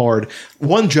goddamn hard.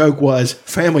 One joke was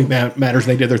Family Matters.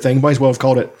 They did their thing. Might as well have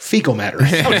called it Fecal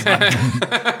Matters.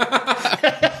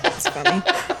 That's funny.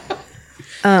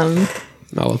 I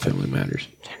love Family Matters.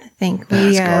 I think That's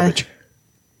we garbage.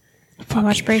 we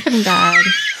watched Breaking Bad.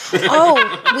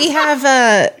 Oh, we have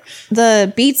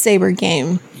the Beat Saber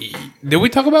game. Did we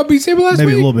talk about Beat Saber last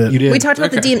Maybe a week? little bit. You did. We talked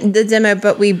about Okay. the demo,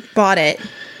 but we bought it.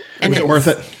 Was it worth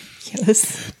it?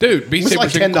 Yes. Dude, Beat Was it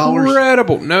Saber's like $10?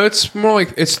 incredible. No, it's more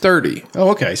like it's 30. Oh,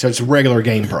 okay. So it's regular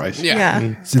game price. Yeah.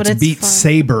 Yeah, It's Beat fun.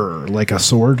 Saber, like a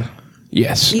sword.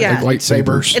 Yes. Yeah. Like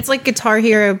lightsabers. It's like Guitar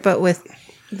Hero, but with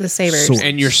the sabers. Sword.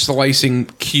 And you're slicing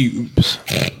cubes.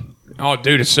 Oh,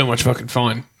 dude, it's so much fucking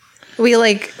fun. We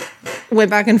like went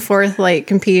back and forth, like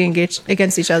competing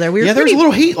against each other. We were Yeah, there was pretty. a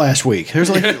little heat last week. There's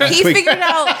like last He week. figured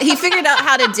out. He figured out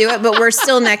how to do it, but we're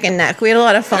still neck and neck. We had a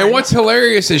lot of fun. And what's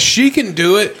hilarious is she can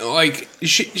do it. Like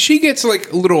she gets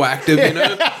like a little active, you know.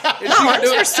 And she can do Arms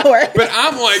are it. sore. But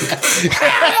I'm like,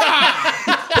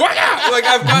 like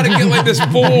I've got to get like this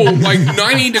full like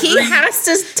 90 degree. He has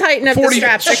to tighten up the 40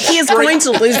 straps or he is straight. going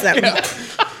to lose them.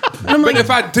 I'm But like, if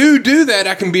I do that,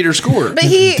 I can beat her score. but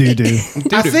he Do.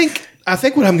 I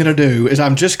think what I'm going to do is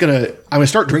I'm going to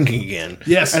start drinking again.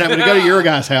 Yes. And I'm going to go to your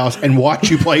guys' house and watch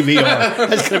you play VR.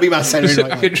 That's going to be my Saturday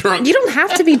night. Get drunk. you don't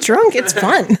have to be drunk. It's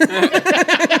fun.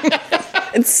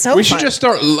 It's so We fun. should just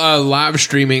start live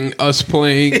streaming us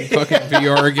playing fucking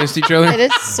VR against each other. It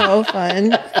is so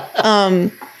fun.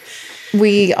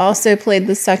 We also played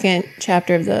the second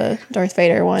chapter of the Darth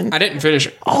Vader one. I didn't finish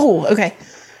it. Oh, okay.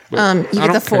 You I get don't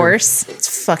the care. Force.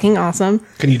 It's fucking awesome.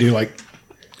 Can you do like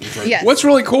Yes. What's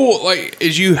really cool, like,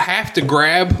 is you have to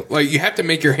grab, like, you have to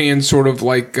make your hands sort of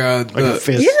like a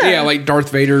fist? Yeah. like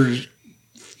Darth Vader's.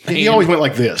 He always went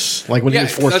like this. Like when Yeah, he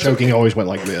was force that's choking, he always went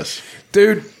like this.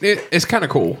 Dude, it's kind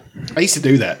of cool. I used to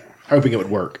do that, hoping it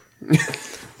would work.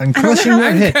 I'm crushing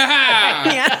your head.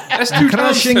 Yeah. That's 2 times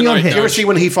crushing your tonight, head. Did you ever Josh. see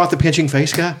when he fought the pinching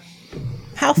face guy?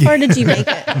 How far did you make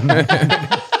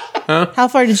it? How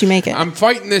far did you make it? I'm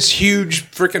fighting this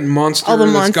huge freaking monster Oh, the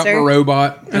that's got my monster?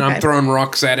 robot, and I'm Okay. throwing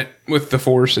rocks at it with the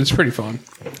Force. It's pretty fun.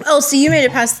 Oh, so you made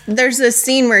it past. There's this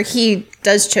scene where he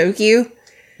does choke you,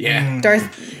 Yeah. Darth,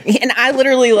 and I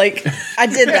literally I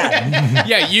did that.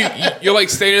 Yeah, you're like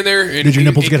standing there, and Did your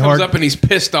nipples he get comes hard? up and he's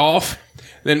pissed off.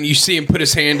 Then you see him put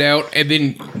his hand out, and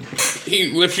then he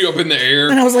lifts you up in the air,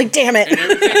 And I was like, damn it.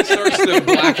 everything starts to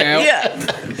black out. Yeah.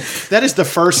 That is the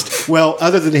first. Well,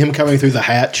 other than him coming through the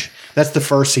hatch, that's the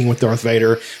first scene with Darth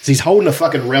Vader. Is he's holding a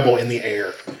fucking rebel in the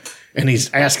air, and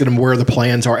he's asking him where the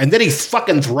plans are, and then he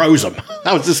fucking throws them.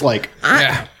 I was just like,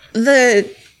 Yeah.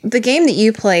 The game that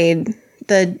you played,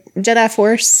 the Jedi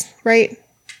Force, right?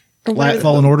 Or what is it?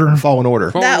 Fallen Order. Fallen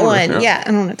Order. That Order, one, yeah. I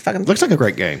don't know what the fuck I'm Looks like a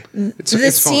great game. It's, the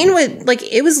it's fun. scene with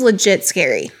it was legit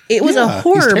scary. It was a Yeah,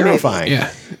 horror he's movie. terrifying.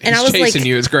 Yeah. And He's I was chasing like,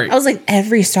 you. It's great. I was like,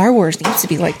 every Star Wars needs to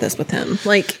be like this with him.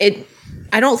 Like it.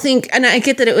 I don't think, and I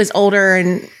get that it was older,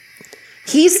 and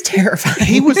he's terrifying.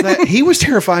 He was that. He was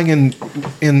terrifying in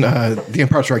The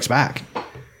Empire Strikes Back.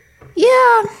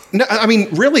 Yeah. No, I mean,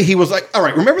 really, he was like, all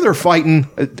right. Remember, they're fighting.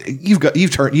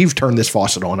 You've turned this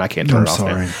faucet on. I can't turn I'm it off.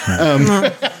 sorry.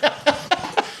 Now.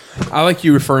 I like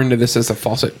you referring to this as a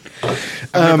faucet.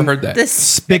 I've never heard that. This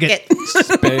Spigot.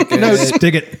 No,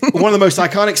 Spigot. one of the most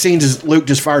iconic scenes is Luke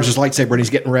just fires his lightsaber and he's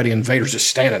getting ready, and Vader's just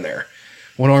standing there,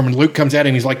 one arm, and Luke comes at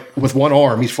him. He's like, with one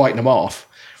arm, he's fighting him off,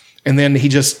 and then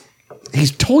he's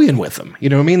toying with him. You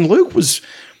know what I mean? Luke was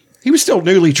still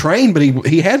newly trained, but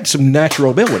he had some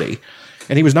natural ability,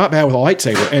 and he was not bad with a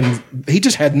lightsaber, and he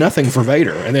just had nothing for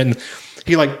Vader, and then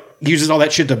he like uses all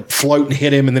that shit to float and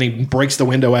hit him, and then he breaks the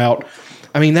window out.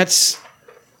 I mean, that's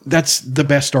the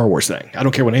best Star Wars thing. I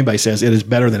don't care what anybody says; it is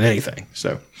better than anything.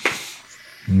 So.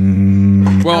 I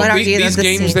would Well, argue these that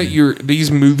the games scene- these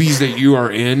movies that you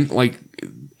are in, like,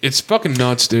 it's fucking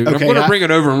nuts, dude. Okay, I'm gonna I- bring it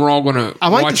over, and we're all gonna. I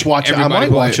might just watch it. I everybody might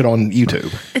play watch it on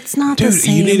YouTube. It's not the Dude,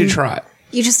 same. you need to try it.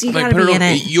 You Like, gotta put be it in on,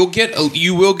 it.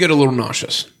 you will get a little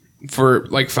nauseous for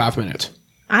like 5 minutes.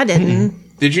 I didn't.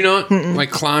 Did you not? Like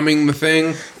climbing the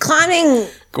thing, Climbing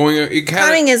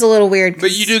climbing is a little weird. but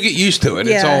you do get used to it.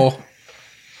 It's Yeah. all.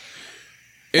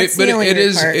 That's But the only it weird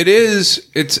is part. it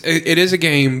is a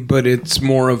game, but it's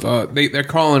more of a they're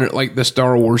calling it like the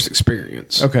Star Wars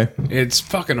experience. Okay. It's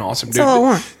fucking awesome, dude. all I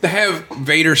want. To have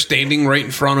Vader standing right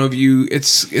in front of you,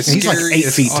 it's He's like scary. 8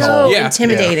 It's feet awesome. tall. so Yeah.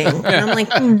 intimidating. And I'm like,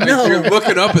 no. You're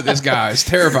looking up at this guy. It's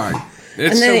terrifying.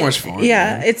 It's And then so much fun.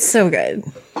 Yeah, it's so good.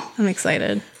 I'm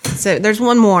excited. So there's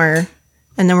one more,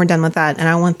 and then we're done with that. And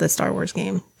I want the Star Wars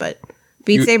game, but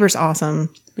Beat Saber's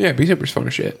awesome. Yeah, Beat Saber's fun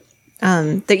as shit.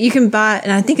 That you can buy,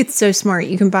 and I think it's so smart.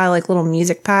 You can buy like little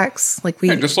music packs. Like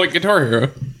Yeah, just like Guitar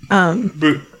Hero.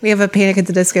 But we have a Panic at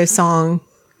the Disco song.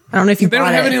 I don't know if you they bought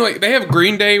don't have it. any like they have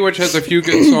Green Day, which has a few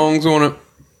good songs on it.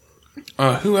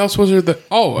 Who else was there?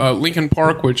 Linkin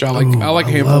Park, which I like. I like a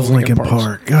I handful love of Lincoln Parks.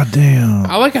 Park. God damn.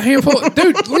 I like a handful.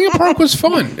 Dude, Linkin Park was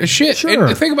fun as shit. Sure.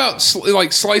 And think about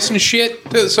like slicing shit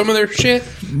to some of their shit.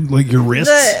 Like your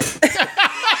wrists.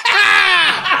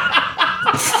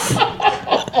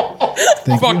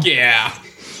 Thank Fuck you. yeah.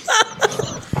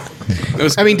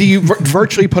 I mean, do you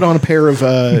virtually put on a pair of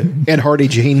Ed Hardy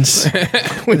jeans?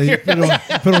 Put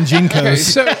on Gene Okay, Co's.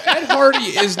 so Ed Hardy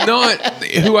is not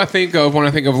who I think of when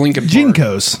I think of Linkin Park. Gene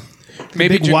Co's.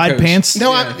 Maybe Big wide Jinkos. pants.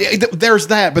 No, there's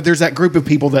that, but there's that group of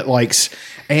people that likes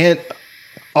and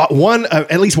at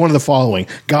least one of the following: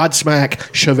 Godsmack,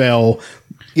 Chevelle.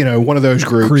 You know, one of those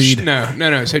groups. Creed.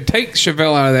 No. So take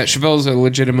Chevelle out of that. Chevelle's a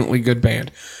legitimately good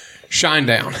band. Shine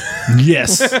Down.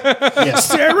 Yes. Yes.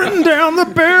 Staring down the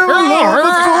barrel of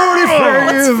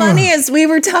What's the 45. funny is we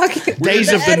were talking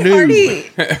Days of the Ed New. Hardy.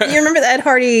 You remember the Ed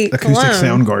Hardy Acoustic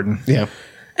cologne? Soundgarden. Yeah.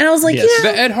 And I was like, Yes.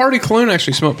 The Ed Hardy cologne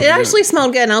actually smelled it pretty good. actually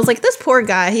smelled good. And I was like, this poor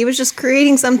guy, he was just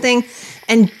creating something,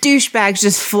 and douchebags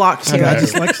just flocked to I it.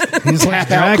 just like he just likes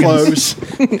Tap out dragons.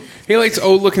 clothes. He likes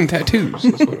old looking tattoos.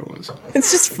 That's what it was.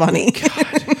 It's just funny.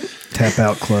 Tap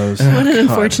out clothes. What an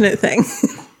unfortunate thing.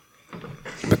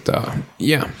 But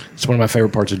yeah. It's one of my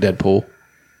favorite parts of Deadpool.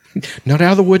 Not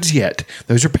out of the woods yet.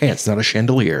 Those are pants, not a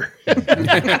chandelier.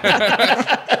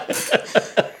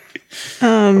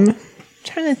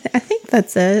 I think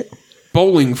that's it.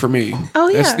 Bowling for me. Oh,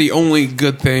 yeah. That's the only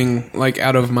good thing, like,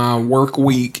 out of my work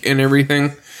week and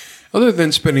everything, other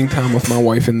than spending time with my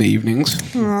wife in the evenings.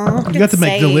 You got to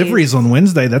make deliveries on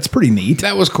Wednesday. That's pretty neat.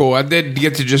 That was cool. I did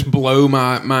get to just blow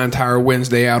my entire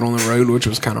Wednesday out on the road, which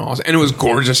was kind of awesome. And it was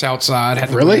gorgeous outside. Had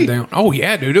to Really? run down. Oh,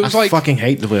 yeah, dude. It was I like fucking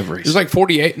hate deliveries. It was like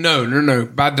 48. No.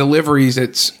 By deliveries,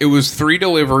 it was 3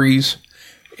 deliveries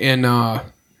in what's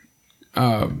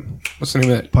the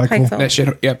name of that? Pikeville. That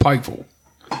shit. Yeah, Pikeville.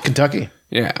 Kentucky.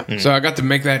 Yeah. So I got to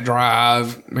make that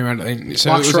drive. So it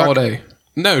Box was truck? all day.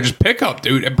 No, just pickup,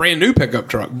 dude. A brand new pickup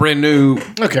truck. Brand new.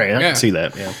 Okay, I Yeah. can see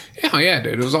that. Yeah. Yeah,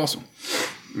 dude. It was awesome.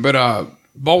 But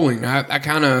bowling, I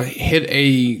kind of hit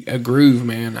a groove,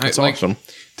 man. That's awesome.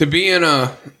 To be in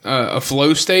a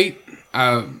flow state,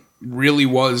 I really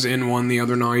was in one the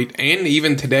other night, and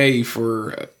even today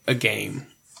for a game.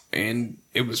 And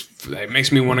it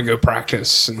makes me want to go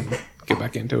practice and get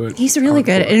back into it. He's really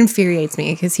good. It infuriates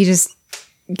me because he just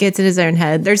gets in his own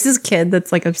head. There's this kid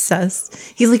that's like obsessed.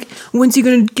 He's like, when's he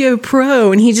going to go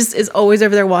pro? And he just is always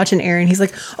over there watching Aaron. He's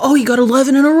like, oh, he got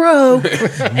 11 in a row.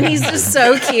 And he's just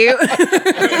so cute.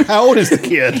 How old is the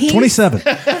kid? 27.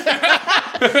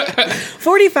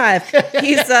 45.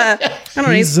 He's, I don't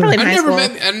know, he's probably in high school.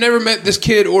 I never met this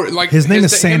kid or like His name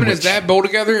is him and his Sandwich. dad bowl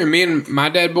together, and me and my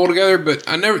dad bowl together. But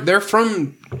they're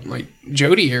from like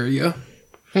Jody area.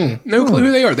 No clue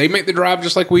who they are. They make the drive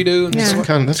just like we do. And Yeah.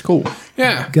 That's cool.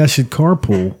 yeah. Guys should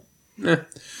carpool. But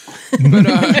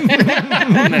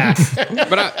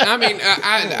I mean,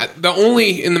 the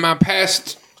only in my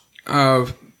past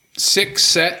 6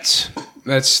 sets,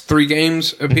 that's 3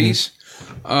 games apiece.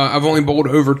 I've only bowled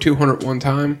over 200 one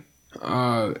time,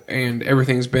 and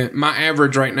everything's been. My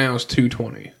average right now is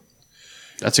 220.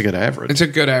 That's a good average. It's a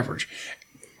good average.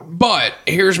 But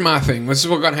here's my thing. This is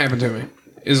what's gonna happen to me.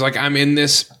 Is like I'm in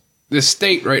this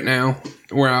state right now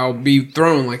where I'll be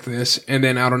throwing like this, and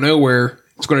then out of nowhere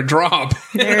it's going to drop.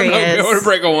 There he I'll be is. able to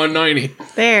break a 190,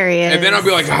 There he is. and then I'll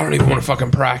be like, I don't even want to fucking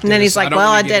practice. And then he's like, don't well,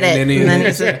 I wanna did get it. in any And of then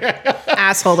this. he's an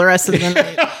asshole the rest of the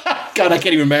night. God, I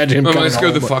can't even imagine him. I'm like, coming let's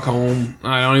go home. the fuck home.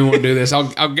 I don't even want to do this.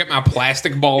 I'll get my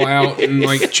plastic ball out and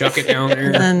like chuck it down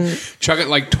there. And Chuck it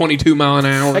like 22 mile an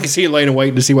hour. I can see you laying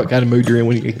awake to see what kind of mood you're in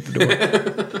when you get to the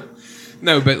door.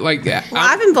 No, but like that. well,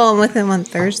 I've been bowling with him on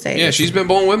Thursday. Yeah, she's been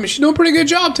bowling with me. She's doing a pretty good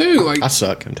job too. Like I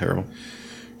suck. I'm terrible.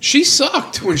 she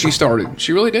sucked when she started.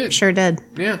 She really did. Sure did.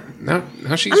 Yeah. Now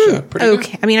she's pretty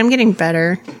Okay. I mean, I'm getting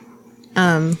better.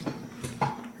 I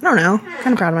don't know.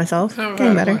 Kind of proud of myself. good.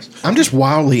 Getting better. I'm just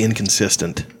wildly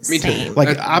inconsistent. Me too. Same.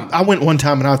 Like I went one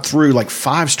time and I threw like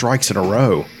 5 strikes in a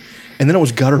row, and then it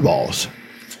was gutter balls.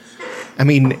 I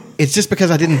mean, it's just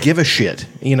because I didn't give a shit,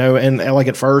 and like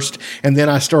at first, and then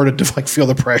I started to like feel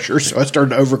the pressure, so I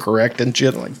started to overcorrect and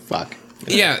shit. I'm like, fuck.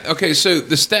 Yeah, okay, so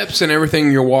the steps and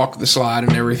everything, your walk, the slide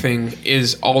and everything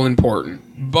is all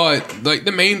important. But like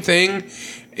the main thing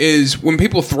is when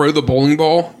people throw the bowling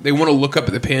ball, they want to look up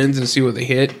at the pins and see what they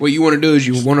hit. What you want to do is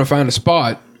you want to find a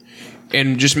spot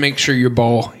and just make sure your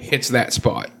ball hits that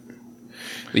spot.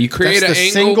 You create That's an the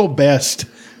angle. single best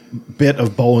bit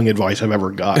of bowling advice I've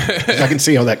ever got. 'Cause I can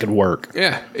see how that could work.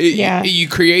 Yeah. Yeah. You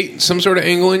create some sort of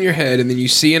angle in your head, and then you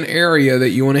see an area that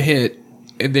you want to hit,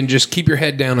 and then just keep your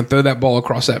head down and throw that ball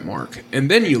across that mark. And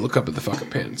then you look up at the fucking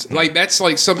pins. Like, that's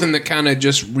like something that kind of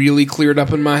just really cleared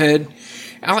up in my head.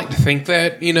 I like to think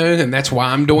that, and that's why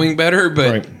I'm doing better.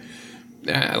 But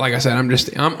like I said,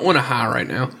 I'm on a high right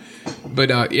now.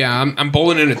 But yeah, I'm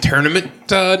bowling in a tournament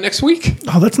next week.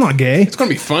 Oh, that's not gay. It's gonna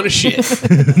be fun as shit.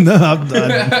 No,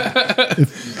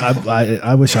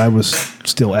 I wish I was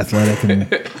still athletic and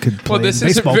could play Well, this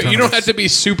baseball. isn't. You don't have to be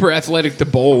super athletic to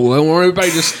bowl. Don't worry, everybody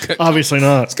just Obviously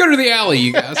not. let's go to the alley,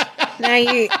 you guys. Now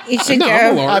you should No,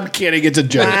 I'm a go. lord. I'm kidding. It's a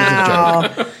joke. Wow.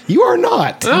 It's a joke. You are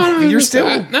not. You're still.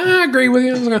 I agree with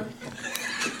you. I was gonna-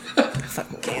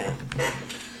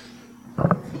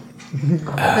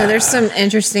 No, there's some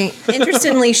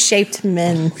interestingly shaped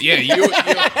men. Yeah,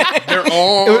 they're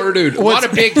all dude. A lot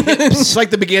of big hips. It's like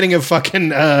the beginning of fucking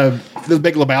the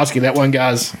Big Lebowski. That one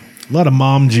guy's. A lot of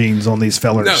mom jeans on these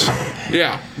fellers. No,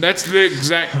 yeah, that's the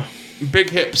exact. big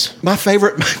hips. My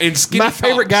favorite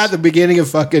guy at the beginning of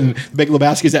fucking Big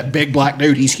Lebowski is that big black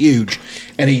dude. He's huge,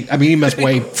 and he must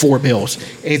weigh 4 bills.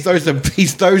 And he throws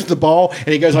the ball, and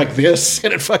he goes like this,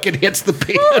 and it fucking hits the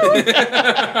pin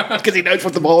because he knows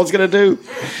what the ball is going to do.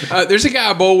 There's a guy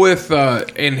I bowl with,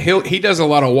 and he does a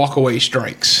lot of walk-away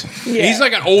strikes. Yeah. He's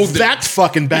like an old dude. That's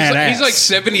fucking badass. He's like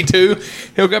 72.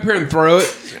 He'll go up here and throw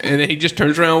it, and then he just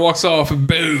turns around and walks off, and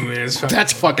boom. And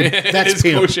it's fucking, that's it's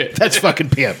pimp. cool shit. That's fucking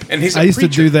pimp. And he's a I used to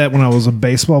preacher. do that when I was a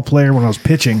baseball player, when I was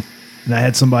pitching, and I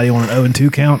had somebody on an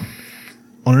 0-2 count.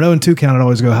 On an 0-2 count, I'd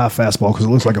always go high fastball because it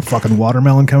looks like a fucking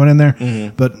watermelon coming in there.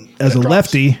 Mm-hmm. But as a drops.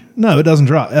 lefty, no, it doesn't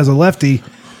drop. As a lefty,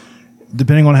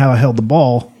 depending on how I held the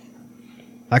ball,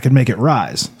 I could make it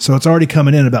rise. So it's already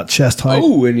coming in about chest height.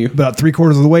 Oh, and you- about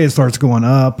 3/4 of the way, it starts going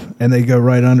up, and they go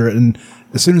right under it. And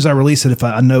as soon as I release it, if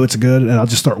I know it's good, and I'll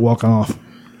just start walking off.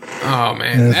 Oh,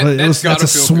 man. And That's that's a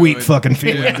sweet good. fucking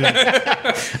feeling. Dude.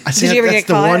 Did you ever get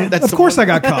caught? Of course, I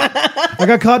got caught. I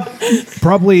got caught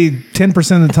probably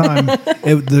 10% of the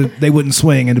time. They wouldn't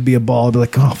swing, and it'd be a ball. I'd be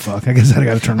like, "Oh fuck! I guess I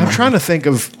got to turn." I'm around. trying to think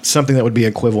of something that would be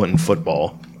equivalent in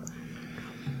football.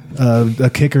 A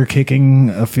kicker kicking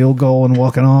a field goal and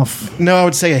walking off. No, I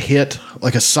would say a hit,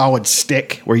 like a solid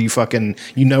stick where you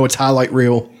it's highlight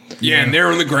reel. Yeah, and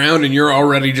they're on the ground, and you're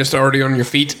already on your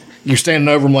feet. You're standing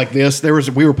over them like this.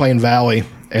 We were playing Valley,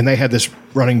 and they had this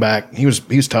running back. He was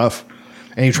tough,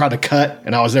 and he tried to cut,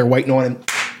 and I was there waiting on him.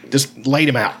 Just laid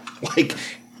him out like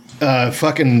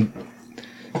fucking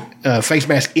face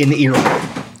mask in the ear.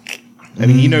 I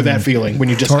mean, you know that feeling when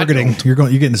you just Targeting. You're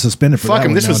getting suspended for Fuck that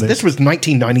him. one This nowadays. was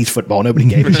 1990s football. Nobody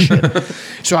gave a shit.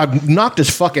 So I knocked his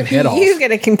fucking head off. You get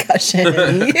a concussion.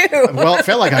 You. Well, it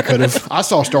felt like I could have. I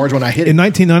saw stars when I hit it. In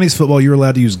 1990s football, you were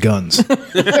allowed to use guns.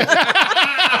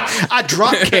 I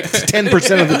drop kicked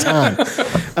 10% of the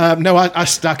time. No, I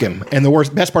stuck him. And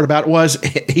the best part about it was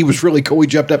he was really cool. He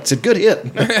jumped up and said, "Good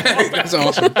hit." That's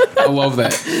awesome. I love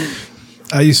that.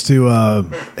 I used to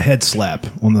head slap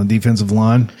on the defensive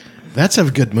line. That's a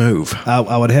good move.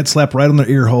 I would head slap right on their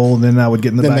ear hole, and then I would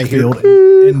get in the Then they hear,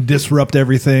 backfield and disrupt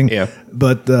everything. Yeah.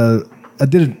 But I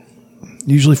did it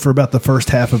usually for about the first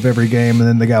half of every game, and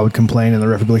then the guy would complain, and the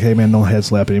ref would be like, "Hey, man, don't head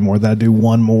slap anymore." Then I'd do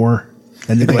one more,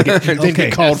 and they'd be like, Then "Okay,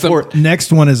 get called for it.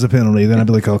 next one is a penalty." Then I'd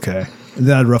be like, "Okay." And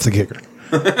then I'd rough the kicker.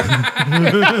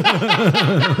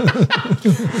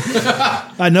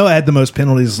 I know I had the most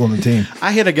penalties on the team.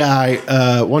 I hit a guy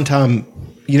one time.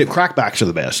 Crackbacks are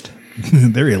the best.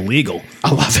 They're illegal.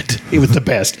 I love it. It was the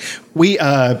best.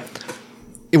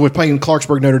 It was playing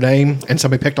Clarksburg, Notre Dame, and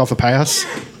somebody picked off a pass.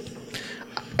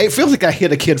 It feels like I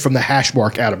hit a kid from the hash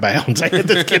mark out of bounds. I hit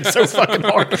this kid so fucking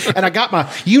hard. And I got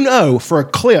for a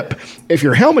clip, if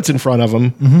your helmet's in front of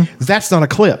him, that's not a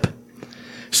clip.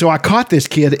 So I caught this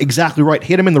kid exactly right,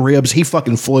 hit him in the ribs. He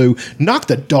fucking flew, knocked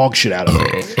the dog shit out of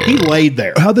him. He laid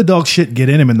there. How'd the dog shit get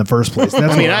in him in the first place?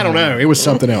 That's I don't know. It was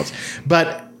something else.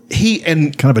 But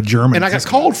kind of a German. And I got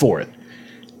called for it.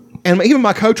 And even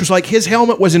my coach was like, his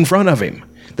helmet was in front of him.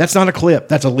 That's not a clip.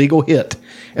 That's a legal hit.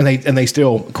 And they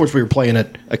still, of course, we were playing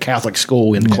at a Catholic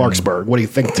school in Clarksburg. What do you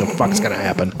think the fuck's going to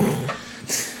happen?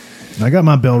 I got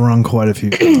my bell rung quite a few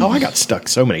times. I got stuck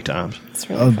so many times.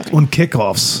 On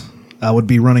kickoffs, I would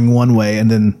be running one way, and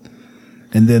then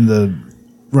the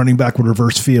running back would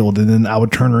reverse field, and then I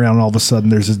would turn around, and all of a sudden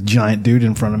there's this giant dude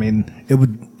in front of me,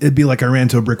 and it'd be like I ran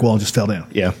into a brick wall and just fell down.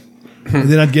 Yeah. And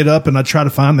then I'd get up and I'd try to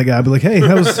find the guy. I'd be like, "Hey,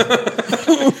 that was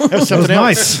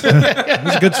nice. It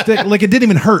was a good stick." Like, it didn't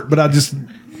even hurt, but I just,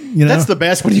 That's the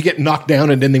best when you get knocked down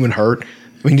and didn't even hurt.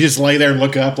 I mean, you just lay there and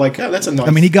look up like, "Oh, that's a nice."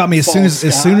 I mean, he got me as soon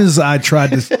fall as I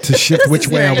tried to shift which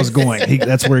way I was going.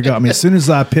 That's where he got me. As soon as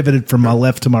I pivoted from my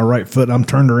left to my right foot, I'm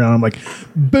turned around. I'm like,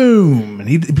 boom, and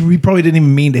he probably didn't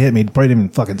even mean to hit me. He probably didn't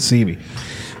even fucking see me.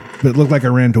 But it looked like I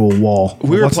ran into a wall.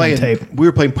 We were Watched it on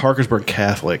tape. playing Parkersburg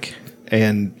Catholic,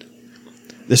 and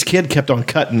this kid kept on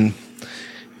cutting.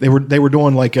 They were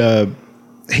doing like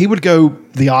he would go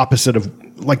the opposite of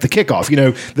like the kickoff.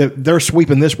 They're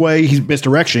sweeping this way. He's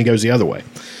misdirection. He goes the other way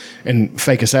and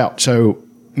fake us out. So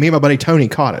me and my buddy Tony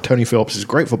caught it. Tony Phillips is a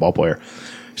great football player.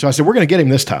 So I said, we're going to get him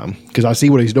this time because I see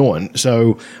what he's doing.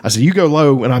 So I said, you go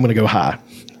low and I'm going to go high.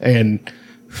 And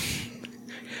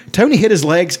Tony hit his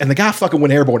legs, and the guy fucking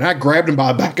went airborne. I grabbed him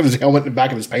by the back of his helmet and the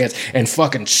back of his pants and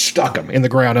fucking stuck him in the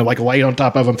ground and like laid on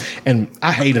top of him. And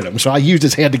I hated him, so I used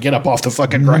his head to get up off the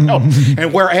fucking ground.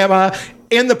 And where am I?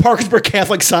 In the Parkersburg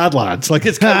Catholic sidelines. Like,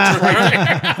 his coach right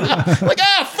there. Like,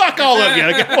 fuck all of you.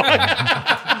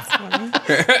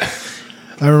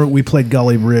 I remember we played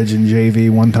Gully Bridge in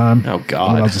JV one time. Oh,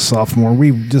 God. When I was a sophomore.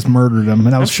 We just murdered him.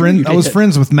 And I was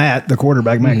friends with Matt, the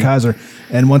quarterback, Matt Kaiser.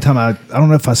 And one time I don't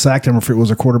know if I sacked him or if it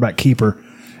was a quarterback keeper.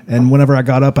 And whenever I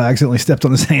got up, I accidentally stepped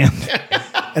on his hand,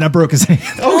 and I broke his hand.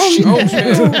 Oh shit!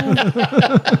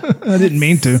 I didn't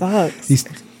mean to. Sucks. He's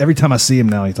every time I see him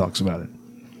now, he talks about it.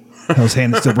 How his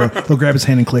hand is still broke. He'll grab his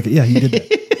hand and click it. Yeah, he did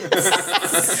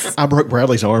that. I broke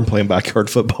Bradley's arm playing backyard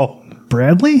football.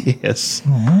 Bradley? Yes.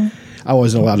 I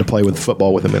wasn't allowed to play with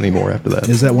football with him anymore after that.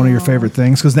 Is that one of your favorite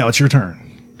things? Because now it's your turn.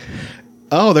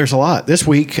 Oh, there's a lot. This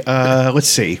week, let's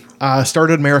see. I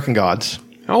started American Gods.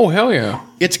 Oh hell yeah!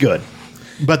 It's good.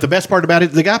 But the best part about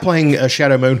it, the guy playing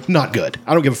Shadow Moon, not good.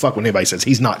 I don't give a fuck what anybody says.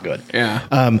 He's not good.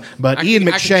 Yeah. But I Ian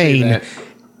can see McShane that.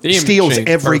 Ian steals McShane's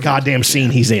every perfect. goddamn scene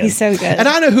he's in. He's so good. And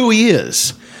I know who he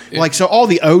is. Like, so all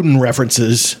the Odin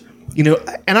references, you know,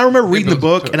 and I remember reading the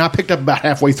book and I picked up about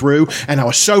halfway through and I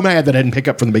was so mad that I didn't pick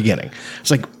up from the beginning. It's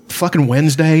like fucking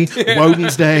Wednesday,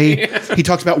 Woden's Day. He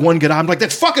talks about one good eye. I'm like,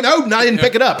 that's fucking Odin. I didn't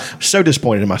pick it up. So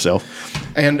disappointed in myself.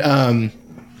 And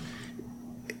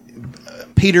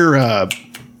Peter,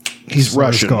 he's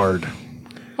Russian. Guard.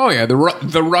 Oh yeah, the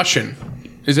Russian.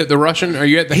 Is it the Russian? Are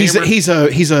you at the hammer?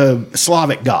 He's a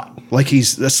Slavic god. Like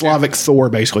he's the Slavic Thor,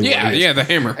 basically. Yeah, what he is. yeah, the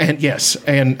hammer. And yes,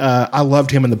 and I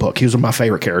loved him in the book. He was one of my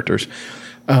favorite characters.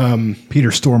 Peter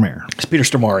Stormare. It's Peter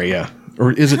Stormare, yeah.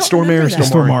 Or is it don't Stormare or remember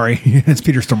that. Stormare? Stormare. It's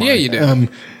Peter Stormare. Yeah, you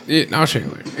do. I'll show you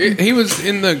later. He was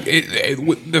in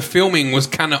the filming was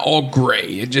kind of all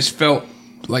gray. It just felt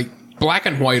like black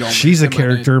and white. Almost. She's a Am I right?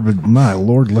 character, but my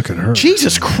lord, look at her.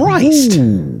 Jesus Christ.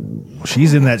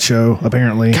 She's in that show,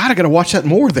 apparently. God, I got to watch that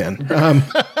more then.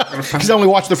 Because I only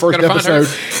watched the first Gotta find her.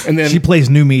 episode. And then She plays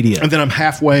new media. and then I'm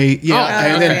halfway. Yeah.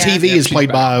 Oh, and then okay. TV Yeah, is she's played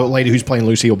back. by a lady who's playing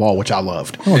Lucille Ball, which I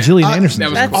loved. Oh, Gillian Anderson. that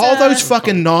was That's All those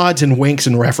fucking nods and winks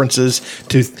and references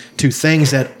to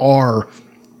things that are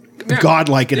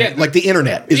godlike, Yeah. like the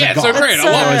internet is Yeah, a it's god. so great. I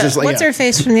So love it. it's just like, What's yeah. her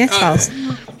face from the X Files?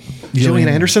 Gillian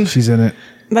Anderson? She's in it.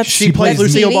 She plays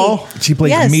Lucille Ball? She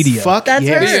plays Yes. media. Fuck That's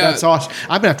yes, her. that's awesome.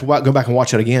 I'm gonna have to go back and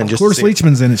watch it again. Just Cloris to see it.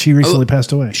 Leachman's in it. She recently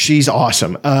passed away. She's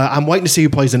awesome. I'm waiting to see who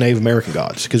plays the Native American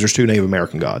gods because there's two Native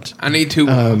American gods. I need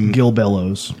to. Gil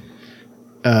Bellows.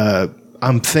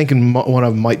 I'm thinking one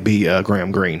of them might be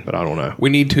Graham Greene, but I don't know. we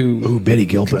need to Ooh, Betty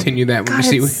Gilpin. continue that when God,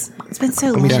 we see. it's been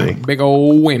so long. see. Big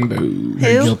old Wimbo. Who?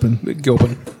 Gilpin. Big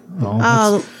Gilpin.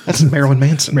 Oh, That's Marilyn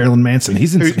Manson. Marilyn Manson.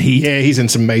 He's in some heat. Yeah, he's in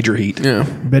some major heat. Yeah.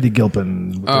 Betty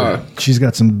Gilpin. She's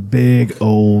got some big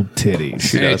old titties.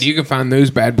 Hey, you can find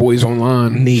those bad boys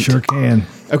online. Neat. Sure can.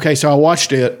 Okay, so I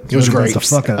watched it. It was great. The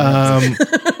fuck out of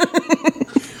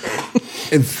that.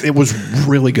 It was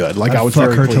really good. Like I was fuck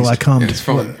very her pleased. till I come. It's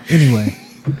fun. Anyway,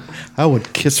 I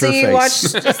would kiss so her you face.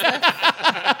 watched just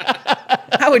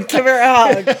I would give her a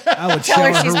hug. I would Tell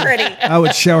her shower she's her. pretty. I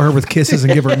would shower her with kisses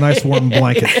and give her a nice warm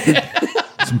blanket,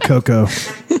 some cocoa.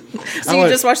 So you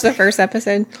just watched the first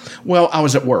episode? Well, I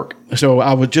was at work, so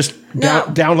I would just No.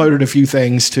 downloaded a few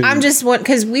things to. I'm just one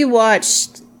because we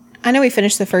watched. I know we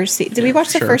finished the first season. Did we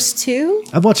watch the first two?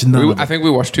 I've watched none of I it. think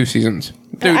we watched 2 seasons.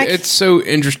 Dude, I- it's so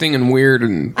interesting and weird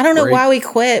and I don't know great. why we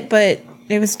quit, but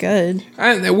it was good.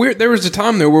 There was a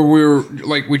time there where we were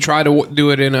like we tried to do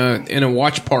it in a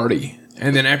watch party,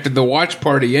 and then after the watch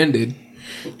party ended,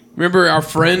 remember our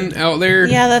friend out there?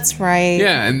 Yeah, that's right.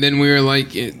 Yeah, and then we were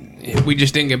like, we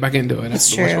just didn't get back into it.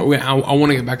 That's the watch true. party. I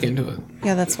want to get back into it.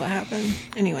 Yeah, that's what happened.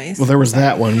 Anyways. well, there was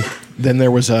that one. Then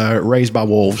there was Raised by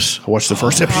Wolves. I watched the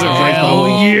first episode. of Raised by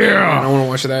Wolves. I don't want to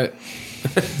watch that.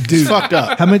 Dude, fucked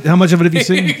up. How much of it have you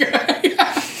seen?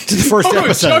 Just the first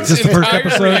episode. Chuck's Just the first entire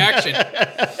episode? reaction.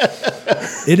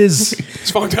 It is It's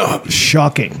fucked up.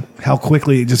 shocking how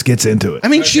quickly it just gets into it. I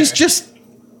mean, she's just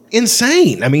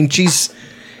insane. I mean,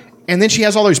 and then she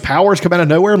has all those powers come out of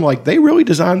nowhere. I'm like, they really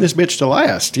designed this bitch to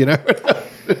last, you know?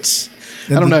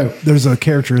 I don't know. There's a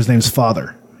character. His name's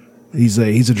Father. He's a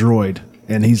droid,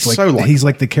 and he's like So likable. he's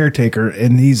like the caretaker,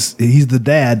 and he's the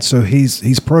dad. So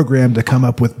he's programmed to come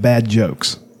up with bad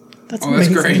jokes. That's Oh, that's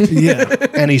amazing. great. Yeah,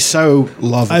 And he's so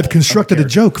lovable. I've constructed a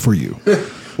joke for you.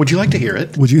 Would you like to hear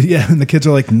it? Would you? Yeah, and the kids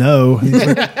are like, no. And he's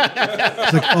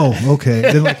like, oh, okay.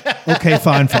 Then like, okay,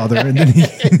 fine, Father. And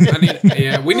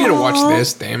then We need to watch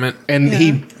this. Damn it. And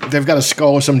they've got a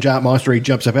skull of some giant monster. He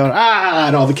jumps up out,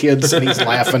 and all the kids, and he's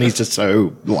laughing. He's just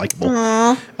so likable.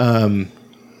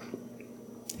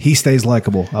 he stays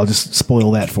likable. I'll just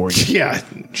spoil that for you. Yeah,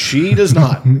 she does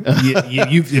not.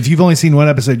 If you've only seen one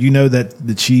episode, you know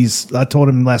that she's. I told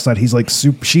him last night. He's like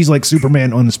she's like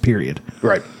Superman on this period.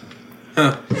 Right.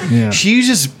 Yeah. She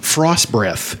uses frost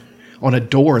breath on a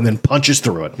door and then punches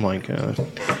through it. I'm like,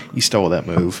 you stole that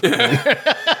move.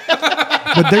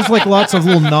 But there's like lots of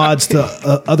little nods to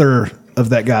other of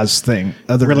that guy's thing.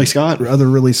 Other Ridley Scott? Other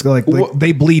Ridley Scott. Like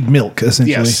they bleed milk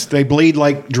essentially. Yes, they bleed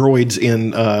like droids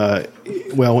in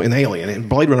Alien. In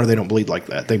Blade Runner, they don't bleed like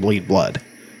that. They bleed blood.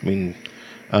 I mean,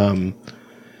 It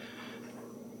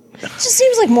just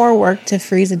seems like more work to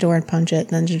freeze a door and punch it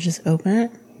than to just open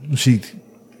it.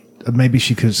 Maybe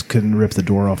she couldn't rip the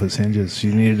door off its hinges. She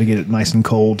needed to get it nice and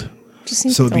cold, Just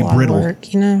seems so like it'd a be lot brittle. of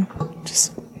work, you know?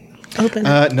 Just open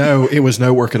it. No, it was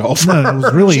no work at all for No, her. it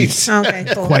was really Okay,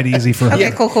 cool. quite easy for her.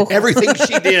 Okay, cool. Everything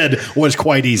she did was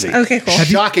quite easy. Okay, cool.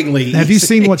 Shockingly. Have you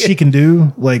seen what she can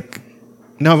do? Like,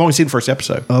 No, I've only seen the first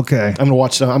episode. okay, I'm gonna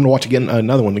watch again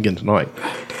another one again tonight.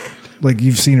 like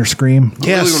you've seen her scream. I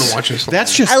really want to watch this one.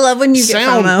 That's just. I love when you get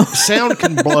sound. FOMO. Sound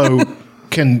can blow,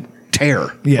 can tear.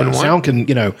 Yeah. When sound can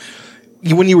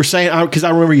when you were saying, because I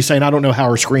remember you saying I don't know how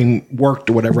her scream worked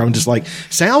or whatever. I'm just like,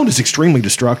 sound is extremely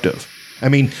destructive. I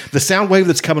mean, the sound wave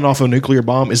that's coming off a nuclear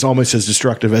bomb is almost as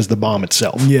destructive as the bomb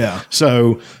itself. Yeah.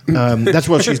 So that's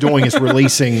what she's doing is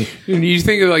releasing. You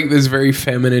think of like this very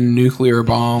feminine nuclear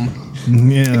bomb.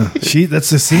 Yeah,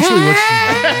 that's essentially what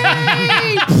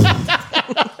she.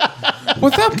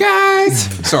 What's up, guys?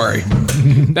 Sorry,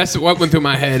 that's what went through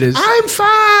my head. Is I'm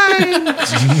fine.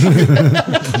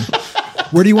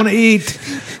 Where do you want to eat?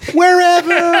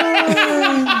 Wherever.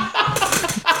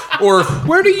 or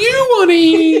where do you want to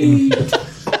eat?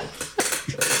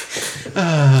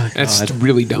 That's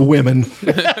really dumb. Women.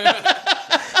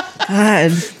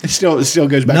 God. It still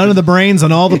goes back. None to, of the brains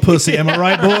on all the pussy. Am I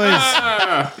right,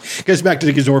 boys? goes back to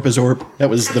the Gazorpazorp. That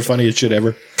was the funniest shit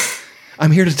ever.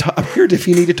 I'm here to talk. I'm here if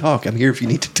you need to talk. I'm here if you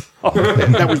need to talk.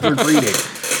 And that was their greeting.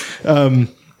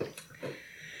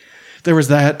 There was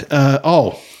that.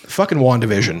 Fucking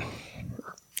WandaVision.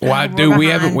 Why, dude?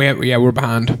 We're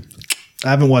behind. I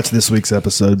haven't watched this week's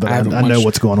episode, but haven't I know watched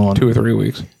what's going on. 2 or 3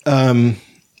 weeks.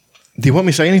 Do you want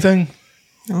me to say anything?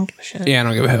 I don't give a shit. Yeah, I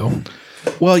don't give a hell.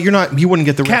 Well, you're not. You wouldn't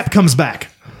get the Cap comes back.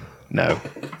 No.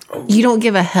 You don't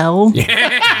give a hell?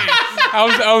 I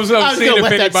was seeing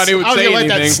if anybody would say let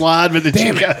that anything. slide, but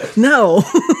the No.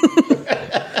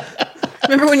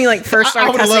 Remember when you first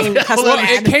started cussing? Well,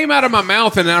 it came out of my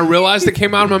mouth, and I realized it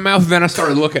came out of my mouth, and then I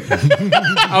started looking.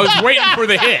 I was waiting for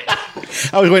the hit.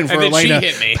 I was waiting for And then she Elena.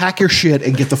 hit me. Pack your shit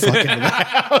and get the fuck into the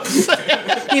house.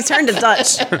 He turned to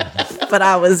Dutch, but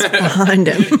I was behind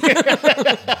him.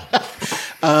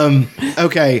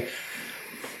 Okay.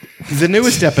 The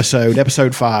newest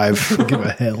episode 5. Give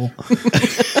a hell.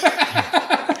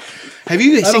 Have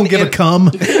you I don't give a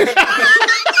cum.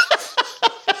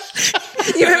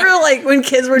 You remember when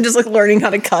kids were just learning how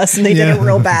to cuss and they did it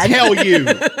real bad? Hell you.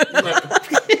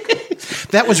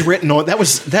 That was written on. That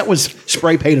was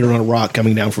spray painted on a rock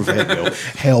coming down from Fayetteville.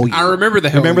 Hell you. I remember the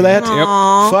hell. Remember that?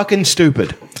 Yep. Fucking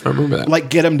stupid. I remember that.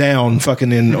 Get him down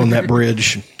fucking on that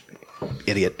bridge.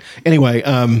 Idiot. Anyway,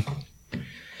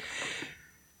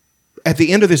 at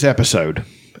the end of this episode,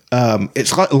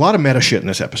 it's a lot of meta shit in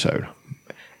this episode.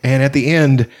 And at the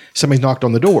end, somebody's knocked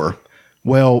on the door.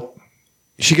 Well,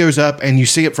 she goes up and you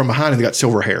see it from behind and they got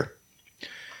silver hair.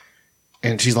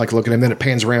 And she's looking, and then it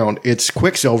pans around. It's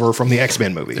Quicksilver from the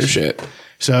X-Men movies. Oh, shit.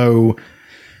 So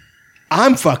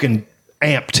I'm fucking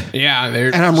amped. Yeah, they're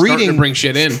And I'm starting reading- to bring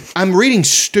shit in. I'm reading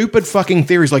stupid fucking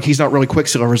theories he's not really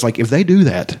Quicksilver. It's if they do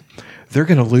that, they're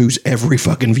going to lose every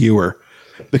fucking viewer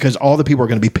because all the people are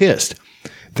going to be pissed.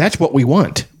 That's what we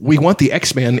want. We want the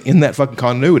X-Men in that fucking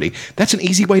continuity. That's an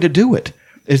easy way to do it,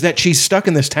 is that she's stuck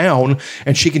in this town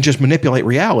and she can just manipulate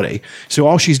reality. So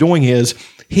all she's doing is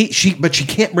but she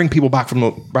can't bring people back from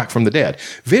the dead.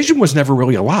 Vision was never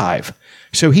really alive,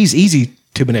 so he's easy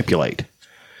to manipulate.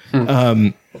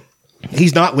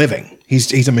 He's not living.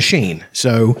 He's a machine.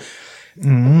 So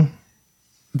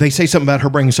they say something about her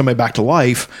bringing somebody back to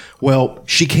life. Well,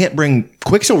 she can't bring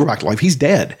Quicksilver back to life. He's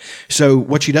dead. So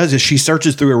what she does is she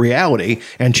searches through a reality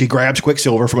and she grabs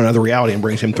Quicksilver from another reality and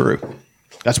brings him through.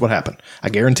 That's what happened. I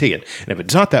guarantee it. And if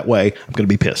it's not that way, I'm going to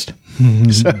be pissed.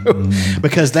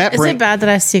 Because that Is it bad that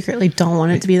I secretly don't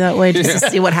want it to be that way just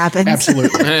to see what happens?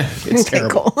 Absolutely. It's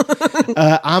terrible.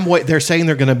 Cool. They're saying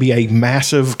they're going to be a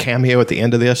massive cameo at the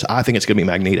end of this. I think it's going to be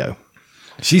Magneto.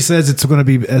 She says it's going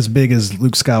to be as big as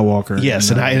Luke Skywalker. Yes,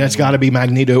 and it's got to be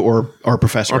Magneto or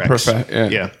Professor X.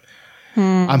 yeah.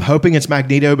 I'm hoping it's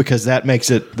Magneto because that makes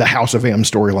it the House of M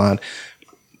storyline.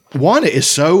 Wanda is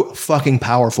so fucking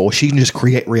powerful. She can just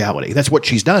create reality. That's what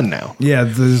she's done now. Yeah,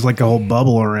 there's a whole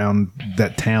bubble around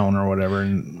that town or whatever,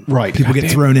 and Right. people get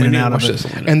thrown in and out of it.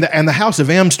 And the House of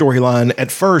M storyline,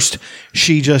 at first,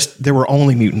 there were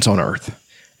only mutants on Earth.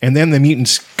 And then the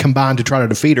mutants combined to try to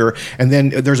defeat her. And then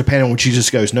there's a panel when she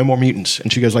just goes, "No more mutants."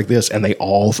 And she goes like this, and they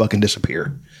all fucking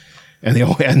disappear. And they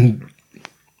all,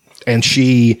 and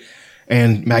she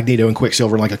and Magneto and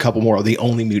Quicksilver and a couple more are the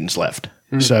only mutants left.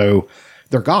 So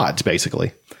they're gods,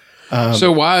 basically.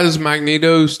 So why is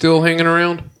Magneto still hanging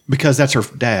around? Because that's her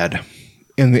dad.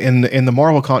 In the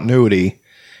Marvel continuity,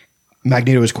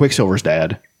 Magneto is Quicksilver's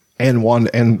dad and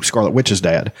and Scarlet Witch's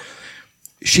dad.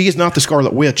 She is not the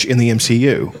Scarlet Witch in the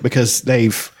MCU because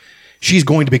she's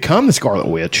going to become the Scarlet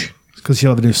Witch. Because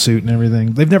she'll have a new suit and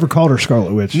everything. They've never called her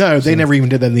Scarlet Witch. No, they never even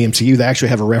did that in the MCU. They actually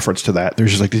have a reference to that. They're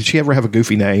just like, did she ever have a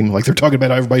goofy name? Like they're talking about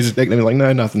everybody's nickname. Like,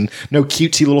 no, nothing. No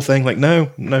cutesy little thing. Like,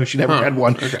 no, she never had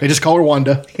one. Okay. They just call her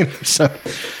Wanda. So,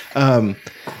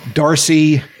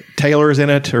 Darcy Taylor is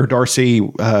in it, or Darcy,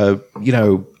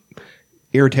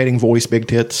 irritating voice, big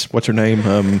tits. What's her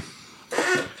name?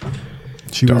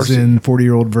 She was in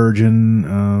 40-Year-Old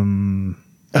Virgin.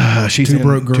 She's Two in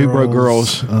Broke Girls. Two Broke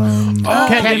Girls.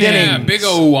 Kat Dennings. Big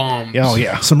old Oh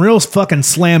yeah, some real fucking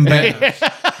slam bang.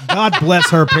 God bless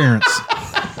her parents.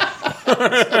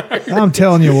 I'm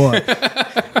telling you what.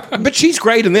 But she's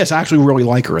great in this. I actually really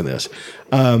like her in this.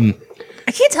 I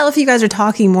can't tell if you guys are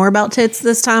talking more about tits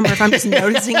this time or if I'm just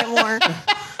noticing it more.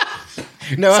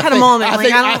 No, had a moment.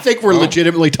 I think we're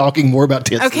legitimately talking more about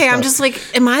tits. Okay, I'm just like,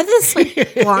 am I this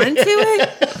blind to it?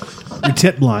 You're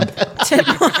tit blind. Tit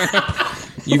blind.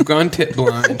 You've gone tit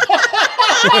blind.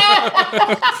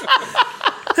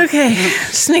 Okay,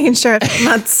 just making sure I'm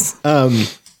nuts.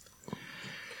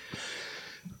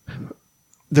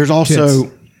 There's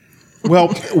also, well,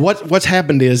 what's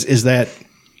happened is that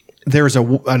there's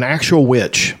an actual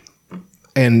witch,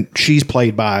 and she's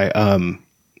played by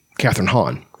Catherine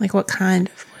Hahn. Like what kind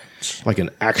of witch? Like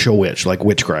an actual witch, like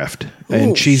witchcraft,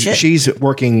 and Ooh, she's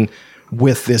working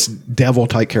with this devil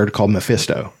type character called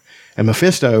Mephisto, and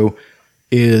Mephisto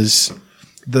is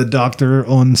the doctor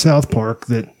on South Park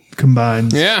that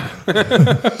combines. Yeah.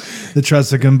 That tries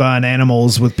to combine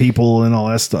animals with people and all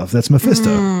that stuff. That's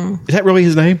Mephisto. Is that really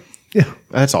his name? Yeah,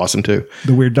 that's awesome too.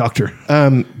 The weird doctor.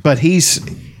 But he's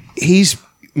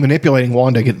manipulating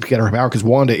Wanda to get her power because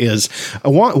Wanda's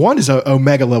an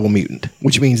Omega level mutant,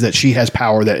 which means that she has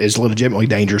power that is legitimately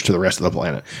dangerous to the rest of the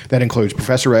planet. That includes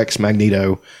Professor X,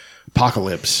 Magneto,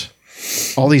 Apocalypse,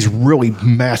 all these really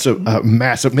massive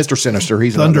Mr. Sinister.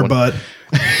 He's Thunderbutt.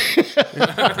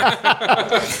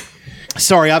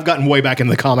 Sorry, I've gotten way back in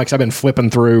the comics. I've been flipping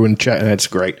through and it's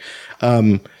great.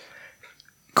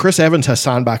 Chris Evans has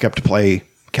signed back up to play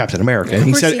Captain America, and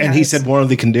he said one of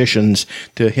the conditions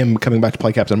to him coming back to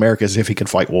play Captain America is if he could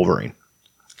fight Wolverine.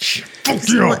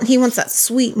 He wants that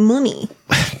sweet money.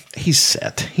 He's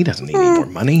set. He doesn't need any more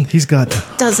money. He's got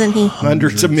Doesn't he?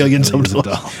 hundreds of millions of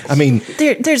dollars. I mean,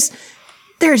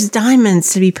 there's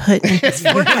diamonds to be put in his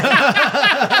forehead.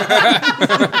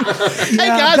 hey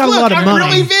guys, got a lot of I'm money.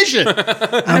 really vision.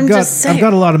 I'm just saying. I've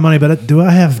got a lot of money, but do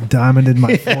I have diamond in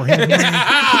my forehead?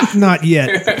 Not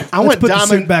yet. I want put the suit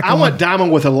diamond. back I on. want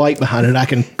diamond with a light behind it. I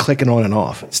can click it on and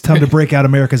off. It's time to break out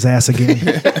America's ass again.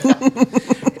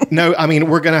 No, I mean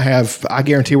I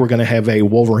guarantee we're gonna have a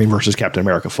Wolverine versus Captain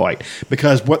America fight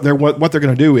because what they're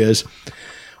gonna do is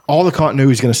all the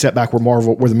continuity is gonna set back where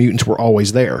the mutants were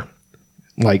always there.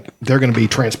 Like they're gonna be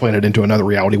transplanted into another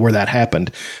reality where that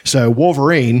happened. So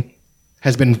Wolverine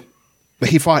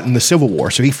he fought in the Civil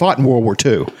War, so he fought in World War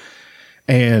II,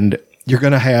 and you're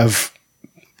gonna have,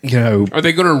 Are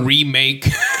they going to remake?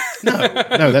 No,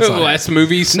 that's the not last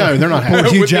movies. No, they're not. Poor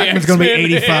Hugh With the Jackman's going to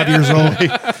be X-Men. 85 years old.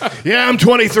 Yeah, I'm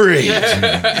 23.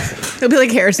 He'll be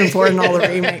like Harrison Ford in all the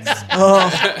remakes. Oh,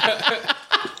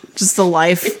 just the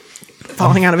life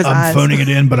falling out of his I'm eyes. phoning it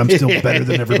in, but I'm still better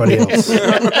than everybody else.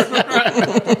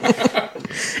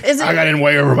 I got in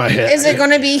way over my head. Is it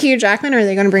going to be Hugh Jackman, or are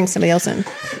they going to bring somebody else in?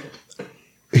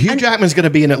 Hugh Jackman's going to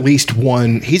be in at least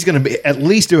one. He's going to at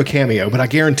least do a cameo, but I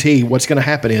guarantee what's going to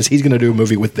happen is he's going to do a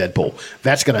movie with Deadpool.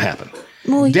 That's going to happen.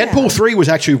 Well, yeah. Deadpool 3 was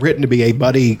actually written to be a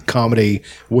buddy comedy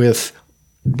with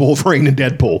Wolverine and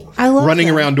Deadpool running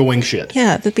that. around doing shit.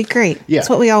 Yeah, that'd be great. Yeah. That's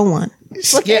what we all want.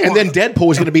 It's what Yeah, they and then want.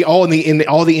 Deadpool is going to be all in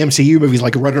all the MCU movies,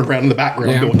 like running around in the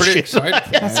background Yeah, I'm doing pretty shit. excited.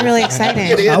 That's really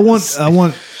exciting. I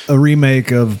want a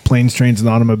remake of Planes, Trains, and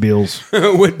Automobiles.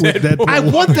 With Deadpool. I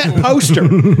want that poster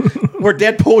where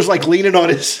Deadpool is like leaning on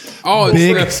his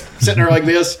Big. sitting there like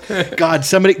this. God,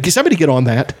 somebody get on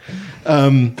that.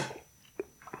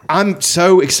 I'm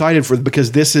so excited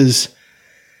because this is.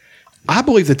 I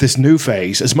believe that this new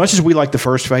phase, as much as we like the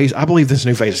first phase, I believe this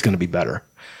new phase is going to be better.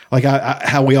 Like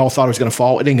how we all thought it was going to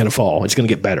fall, it ain't going to fall. It's going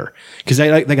to get better because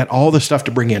they got all the stuff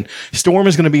to bring in. Storm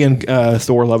is going to be in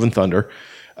Thor: Love and Thunder.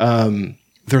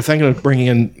 They're thinking of bringing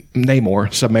in Namor,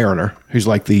 Submariner, who's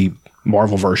like the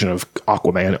Marvel version of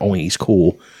Aquaman, only he's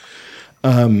cool.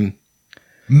 My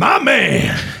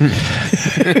man!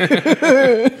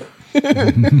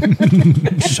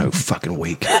 So fucking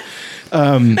weak.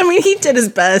 I mean, he did his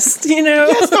best,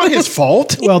 It's not his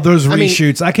fault. Well, those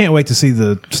reshoots. I can't wait to see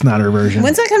the Snyder version.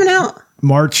 When's that coming out?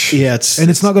 March. Yeah, and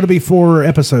it's not going to be 4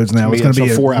 episodes now. It's going to be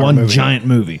a a 4-hour one movie. giant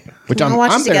movie. Which I'll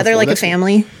watch it there together for. like a That's-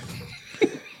 family.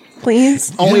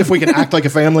 Please. Only if we can act like a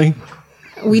family.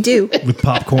 We do. with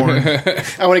popcorn.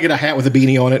 I want to get a hat with a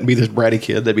beanie on it and be this bratty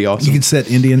kid. That'd be awesome. You can set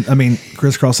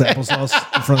crisscross applesauce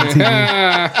in front of the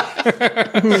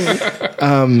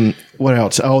TV. What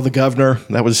else? Oh, The Governor.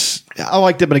 I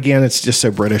liked it, but again, it's just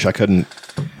so British. I couldn't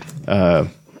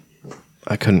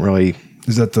really.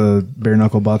 Is that the bare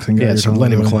knuckle boxing guy? Yeah, it's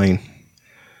Lenny McLean.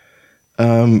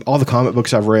 All the comic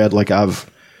books I've read, like I've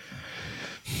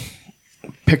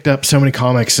picked up so many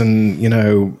comics and,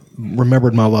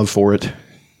 remembered my love for it.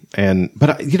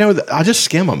 But I just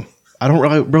skim them. I don't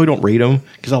really don't read them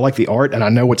because I like the art and I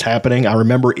know what's happening.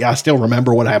 I still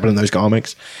remember what happened in those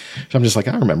comics. So I'm just like,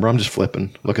 I remember. I'm just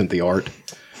flipping, looking at the art.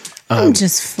 I'm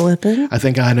just flipping. I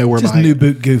think I know where Just my new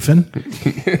boot goofing.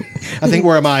 I think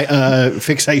where my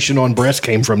fixation on breast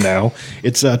came from now.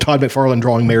 It's Todd McFarlane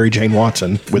drawing Mary Jane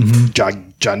Watson with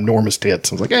ginormous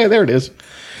tits. I was like, hey, there it is.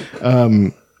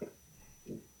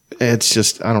 It's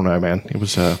just, I don't know, man. It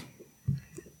was, other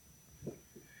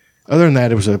than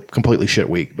that, it was a completely shit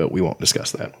week, but we won't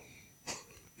discuss that.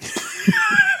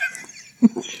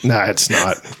 Nah, it's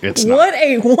not. It's not. What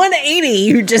a 180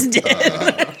 you just did.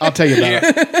 I'll tell you about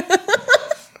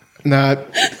it. Nah,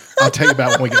 I'll tell you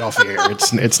about it when we get off the air.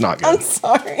 It's not good. I'm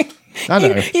sorry. I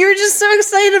know. You were just so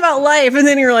excited about life, and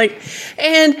then you're like,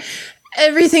 and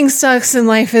everything sucks and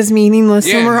life is meaningless,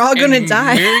 and we're all going to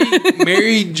die.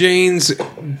 Mary Jane's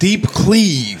Deep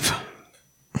Cleave.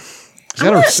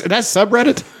 That's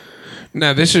subreddit?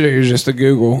 No, this is just a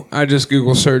Google. I just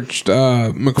Google searched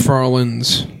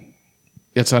McFarlane's.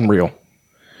 It's unreal.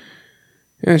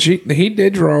 Yeah, he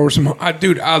did draw some.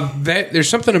 There's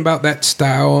something about that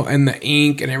style and the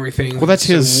ink and everything. Well, that's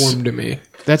his. Warm to me.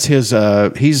 That's his.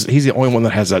 He's the only one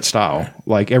that has that style.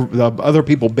 Like the other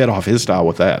people bit off his style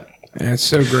with that. Yeah, it's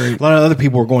so great. A lot of other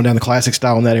people were going down the classic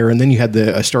style in that era, and then you had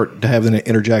the start to have an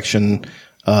interjection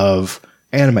of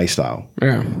anime style.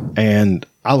 Yeah, and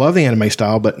I love the anime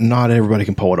style, but not everybody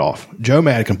can pull it off. Joe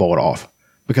Mad can pull it off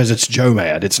because it's Joe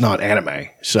Mad. It's not anime.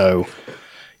 So,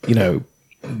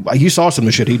 you saw some of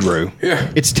the shit he drew.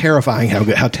 Yeah, it's terrifying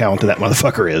how talented that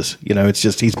motherfucker is. It's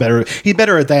just he's better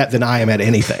at that than I am at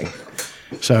anything.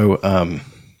 So,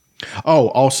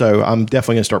 also, I'm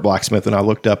definitely gonna start blacksmithing. I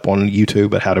looked up on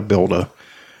YouTube at how to build a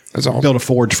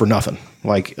forge for nothing,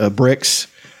 like bricks,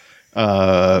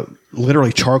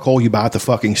 literally charcoal you buy at the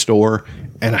fucking store,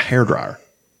 and a hairdryer.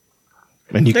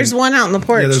 And There's one out on the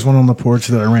porch. Yeah, there's one on the porch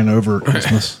that I ran over at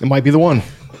Christmas. It might be the one.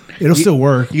 It'll still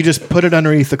work. You just put it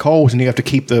underneath the coals, and you have to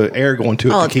keep the air going to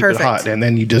it to keep perfect. it hot. And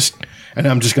then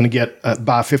I'm just going to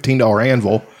buy a $15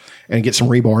 anvil and get some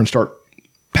rebar and start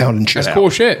pounding shit. That's cool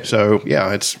shit. So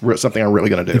yeah, it's something I'm really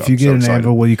going to do. If you get an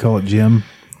anvil, what do you call it, Jim?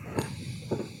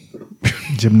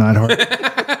 Jim Neidhart.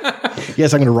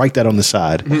 Yes, I'm going to write that on the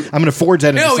side. I'm going to forge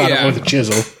that into the side with a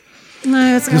chisel.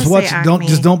 No, it's going to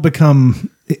say don't become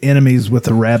enemies with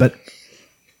a rabbit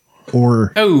or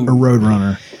a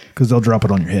roadrunner because they'll drop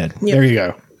it on your head. Yep. There you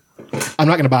go. I'm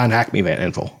not going to buy an Acme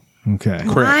anvil. Okay.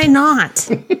 Why not?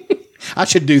 I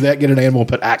should do that. Get an anvil and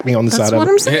put Acme on the side of it. That's what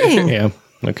I'm saying. Yeah.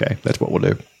 Okay. That's what we'll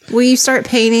do. Will you start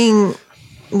painting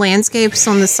landscapes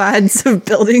on the sides of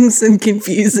buildings and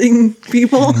confusing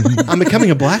people? I'm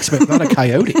becoming a blacksmith, not a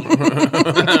coyote.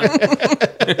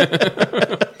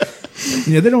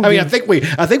 Yeah, they don't. I think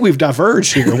we've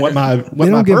diverged here. What my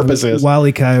purpose is. Wile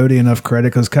E. Coyote enough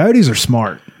credit because coyotes are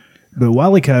smart, but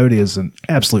Wile E. Coyote is an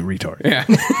absolute retard. Yeah,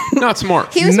 not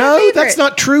smart. No, that's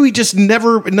not true. He just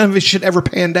none of his shit ever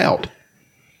panned out.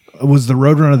 Was the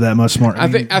Roadrunner that much smart? I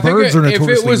think birds are if it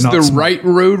notoriously was not the smart. right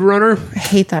Roadrunner, I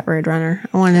hate that Roadrunner.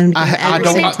 I want him to be at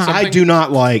the same time. I do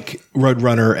not like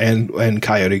Roadrunner and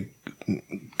Coyote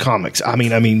comics. I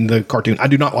mean the cartoon. I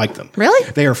do not like them.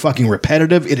 Really? They are fucking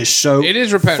repetitive. It is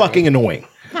repetitive. Fucking annoying.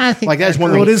 I think like that's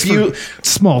one Well, of it the is few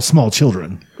for small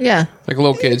children. Yeah. like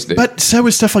little kids do. But so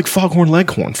is stuff like Foghorn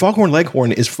Leghorn. Foghorn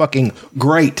Leghorn is fucking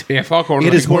great. Yeah, Foghorn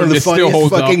It is one of the Leghorn still funniest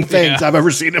holds fucking up. things Yeah. I've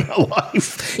ever seen in my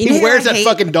life. You know He what wears I that hate?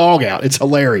 fucking dog out. It's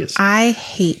hilarious. I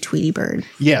hate Tweety Bird.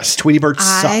 Yes, Tweety Bird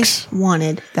sucks. I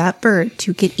wanted that bird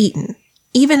to get eaten,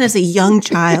 even as a young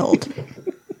child.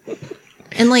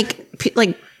 And like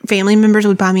family members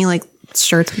would buy me like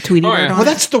shirts with Tweety Bird on. Well,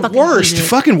 that's the Fucking worst. hate it.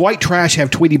 Fucking white trash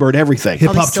have Tweety Bird everything.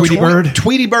 Hip hop still Tweety do it? Bird.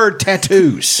 Tweety Bird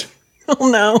tattoos. Oh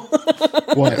no!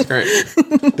 What? That's great.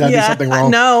 Did I do something wrong?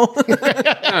 No, What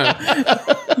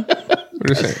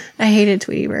do you say? I hated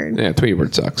Tweety Bird. Yeah, Tweety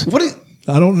Bird sucks. What is,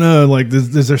 I don't know. Like,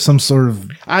 is there some sort of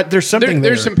there's something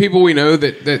There's there. some people we know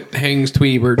that hangs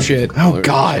Tweety Bird shit. all Oh, over.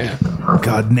 God. Yeah.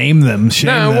 God? Name them. Shame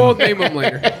No, them. we'll name them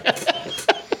later.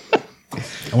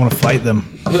 I want to fight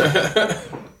them.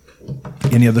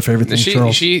 Any other favorite things,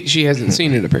 Charles? She hasn't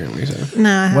seen it apparently. So No,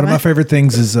 I One of my haven't. favorite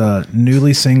things is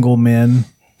newly single men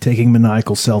taking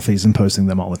maniacal selfies and posting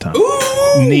them all the time.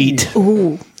 Neat.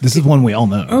 This is one we all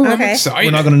know. I'm Okay. excited.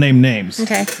 We're not going to name names.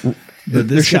 Okay. But There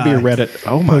this should be a guy Reddit.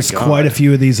 Oh my posts god! quite a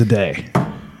few of these a day.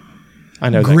 I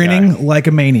know that guy. Grinning like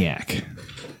a maniac.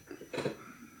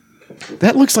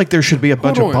 That looks like there should be a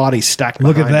bunch Hold of on. bodies stacked.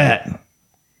 Look at behind that.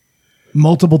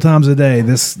 Multiple times a day,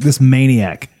 this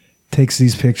maniac takes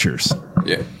these pictures.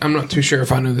 Yeah, I'm not too sure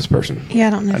if I know this person, Yeah, I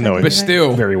don't know. I know it. but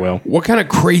still, Very well. What kind of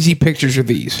crazy pictures are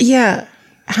these? Yeah.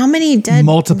 How many dead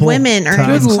Multiple women are in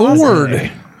times. his Good closet?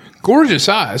 Lord, gorgeous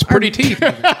eyes, pretty teeth.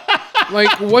 Like,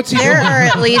 what's he There doing? are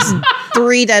at least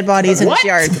 3 dead bodies in his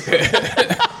yard.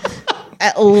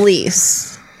 At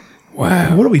least.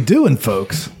 Wow. What are we doing,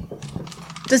 folks?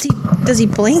 Does he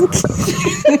blink?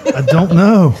 I don't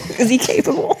know. Is he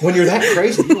capable? When you're that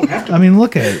crazy, you don't have to. I mean,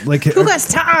 look at it. Like, Who has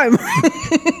time?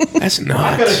 That's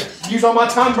nuts. Use all my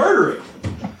time murdering.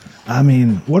 I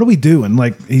mean, what are we doing?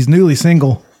 Like, he's newly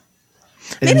single.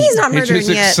 Maybe he's not He's murdering just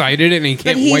yet. excited and he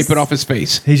can't he's- wipe it off his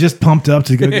face. He's just pumped up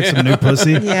to go get some new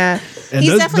pussy. Yeah. And He's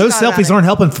those definitely thought about selfies it. aren't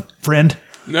helping, friend.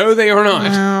 No, they are not.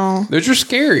 No. Those are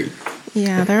scary.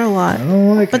 Yeah, they're a lot.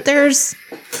 don't like but there's,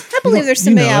 I believe there's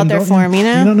You somebody know out him, there don't for him, you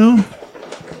know? You don't know?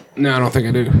 No, I don't think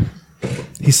I do.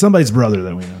 He's somebody's brother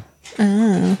that we know.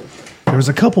 Oh. There was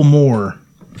a couple more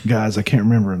guys. I can't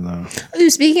remember them, though. Ooh,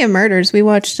 speaking of murders, we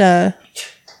watched The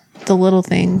Little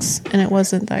Things, and it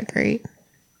wasn't that great.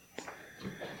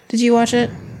 Did you watch it?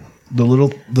 The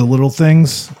little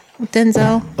things. With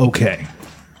Denzel? Okay.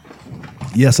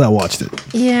 Yes, I watched it.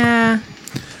 Yeah.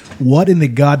 What in the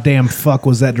goddamn fuck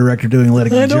was that director doing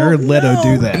letting Jared Leto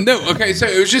do that? No, okay, so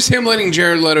it was just him letting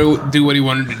Jared Leto do what he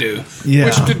wanted to do. Yeah.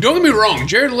 Which, don't get me wrong,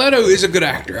 Jared Leto is a good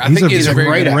actor. I think he's a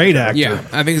very great good actor. Yeah,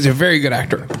 I think he's a very good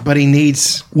actor. But he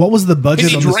needs. What was the budget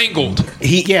He on needs this? wrangled.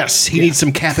 He needs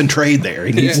some cap and trade there.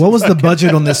 He needs. What was the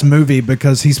budget on this movie?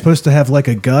 Because he's supposed to have like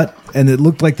a gut, and it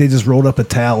looked like they just rolled up a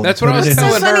towel. and That's what put I it was in So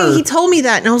telling his- funny. her. He told me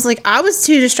that, and I was like, I was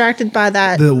too distracted by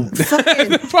that The-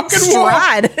 fucking, fucking wall.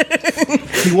 stride.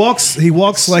 He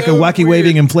walks like So a wacky weird.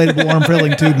 waving inflatable arm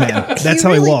filling tube man. That's he how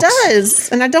really he walks. does,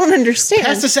 and I don't understand.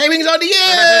 Pass the savings on to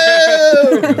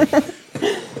you.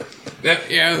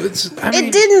 Yeah, it's. I mean,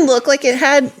 It didn't look like it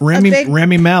had a big.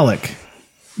 Rami Malek,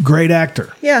 great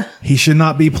actor. Yeah. He should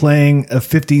not be playing a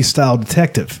 50s style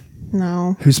detective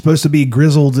No. who's supposed to be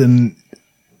grizzled and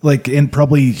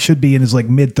probably should be in his like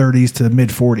mid 30s to mid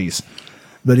 40s.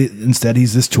 But instead,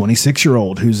 he's this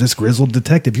 26-year-old who's this grizzled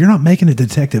detective. You're not making a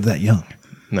detective that young.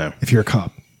 No. If you're a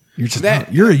cop, you're just that-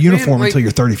 not. You're a uniform man, like, until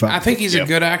you're 35. I think he's a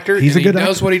good actor. He's and a good he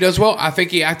does actor. what he does well. I think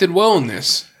he acted well in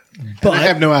this. but I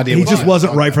have no idea He what just I'm wasn't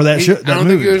talking right for that, I that don't movie.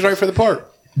 think he was right for the part.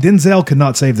 Denzel could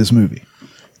not save this movie.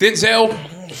 Denzel,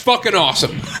 fucking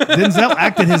awesome. Denzel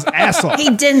acted his ass off. He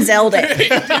Denzel'd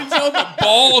it. Denzel the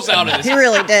balls out of this. He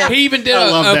really did. He even did I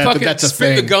a love that, but fucking that's a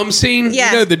spit the thing. gum scene.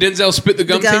 Yeah. You know, the Denzel spit the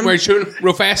gum The gum. scene where he's shooting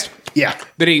real fast. Yeah.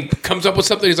 Then he comes up with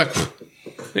something. He's like,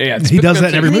 yeah. He does that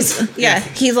in every movie.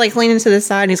 He's like leaning to the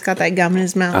side, and he's got that gum in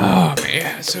his mouth. Oh,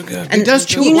 man, it's so good. He does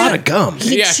chew a lot of gum.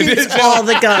 He Yeah, chews Denzel. all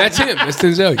the gum. That's him. That's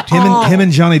Denzel. Him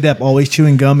and Johnny Depp always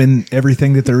chewing gum in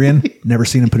everything that they're in. Never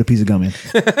seen him put a piece of gum in.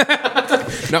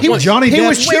 Not once. Johnny He Depp.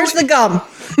 was Where's the gum?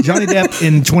 Johnny Depp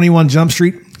in 21 Jump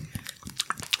Street.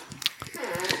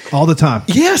 All the time.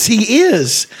 Yes, he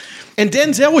is. And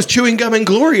Denzel was chewing gum in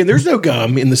Glory, and there's no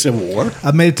gum in the Civil War.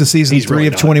 I made it to season He's 3 really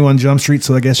of not. 21 Jump Street,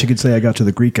 so I guess you could say I got to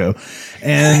the Greco.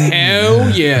 And Hell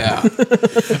yeah.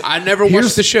 I never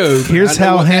watched the show. but Here's I know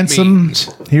how what that handsome. means.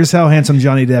 Here's how handsome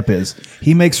Johnny Depp is.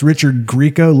 He makes Richard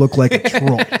Grieco look like a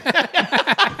troll.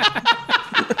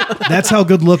 That's how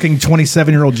good looking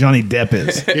 27-year-old Johnny Depp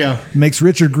is. Yeah. Makes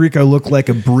Richard Grieco look like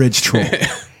a bridge troll.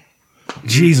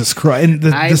 Jesus Christ. And the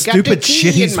I've got the stupid key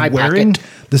shit in he's my wearing, pocket.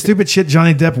 the stupid shit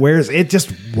Johnny Depp wears, it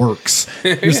just works.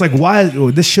 It's like, why?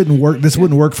 This shouldn't work. This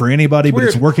wouldn't work for anybody, but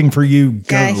it's Weird. working for you.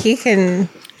 Go. Yeah, he can.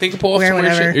 Think pull off Wear some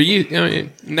weird whatever.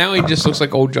 shit. Now he just looks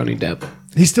like old Johnny Depp.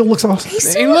 He still looks awesome.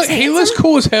 He looks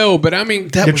cool as hell, but I mean,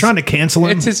 They're trying to cancel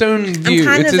him. it's his own I'm view.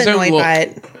 kind It's of his own annoyed look. by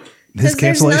it. His 'Cause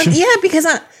there's none- cancellation? Yeah, because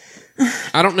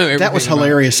I don't know. That was everything about it.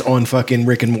 hilarious on fucking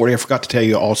Rick and Morty. I forgot to tell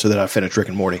you also that I finished Rick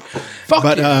and Morty. Fuck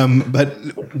but yeah. but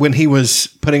when he was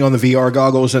putting on the VR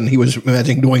goggles and he was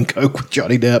imagining doing coke with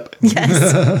Johnny Depp.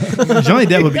 yes. Johnny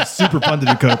Depp would be super fun to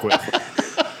do coke with.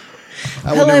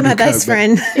 I will Hello, never my do best coke,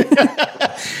 friend.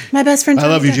 My best friend. but I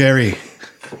love you, Johnny Depp. Jerry.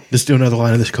 Let's do another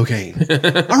line of this cocaine.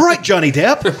 All right, Johnny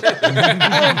Depp.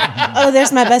 Oh,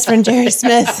 there's my best friend Jerry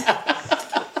Smith.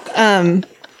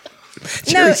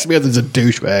 Jerry No. Smith is a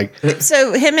douchebag.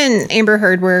 So him and Amber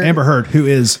Heard were. Amber Heard, who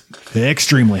is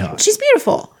extremely hot. She's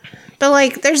beautiful. But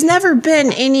like, there's never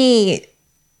been any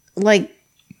like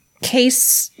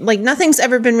case, like nothing's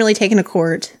ever been really taken to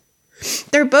court.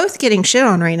 They're both getting shit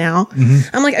on right now.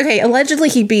 I'm like, okay, allegedly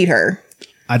he beat her.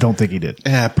 I don't think he did.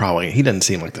 Yeah, probably. He doesn't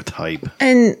seem like the type.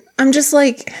 And I'm just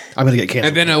like, I'm gonna get canceled.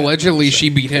 And then allegedly she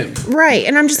beat him. right.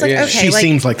 And I'm just like, Yeah. okay, She like,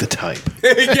 seems like the type.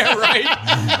 Yeah, right.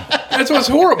 That's what's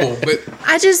horrible. But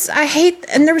I hate,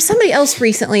 and there was somebody else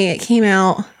recently it came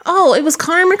out. Oh, it was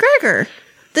Conor McGregor.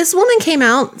 This woman came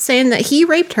out saying that he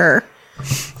raped her.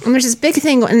 And there's this big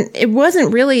thing, and it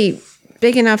wasn't really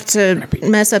big enough to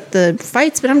mess up the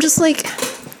fights, but I'm just like,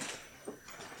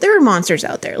 there are monsters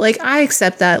out there. Like, I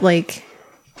accept that, like,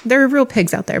 there are real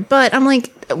pigs out there. But I'm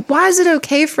like, why is it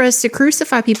okay for us to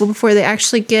crucify people before they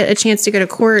actually get a chance to go to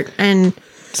court? And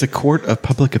It's a court of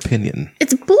public opinion.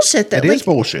 it's bullshit that It is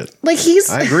bullshit. Like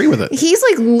I agree with it. He's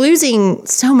like losing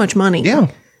so much money.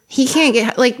 Yeah. He can't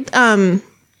get like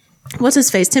what's his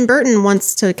face? Tim Burton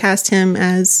wants to cast him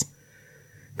as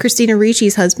Christina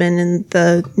Ricci's husband in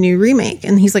the new remake,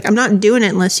 and he's like, I'm not doing it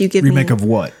unless you give Remake me. of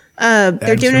what? They're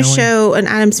Addams doing a Family? show, an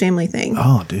Addams Family thing.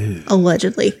 Oh, dude.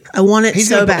 Allegedly, I want it He's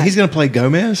so gonna bad. he's gonna play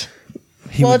Gomez.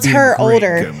 He Well, would it's be her great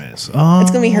older. Gomez. Oh, It's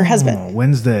gonna be her husband.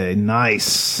 Wednesday.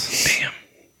 Nice. Damn.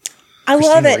 I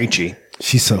love it, Ricci.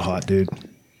 She's so hot, dude.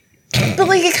 but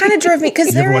like it kind of drove me because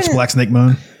You they're ever watch in, Black Snake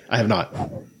Moan? I have not.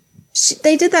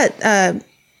 they did that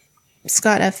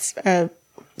Scott F.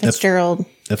 Fitzgerald.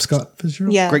 F. Scott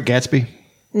Fitzgerald? Yeah, Great Gatsby.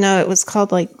 No, it was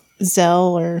called like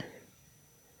Zell or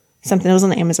something. It was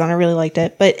on Amazon. I really liked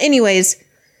it. But anyways,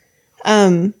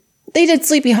 they did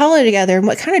Sleepy Hollow together. And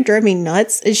what kind of drove me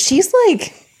nuts is she's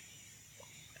like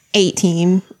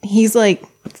 18. He's like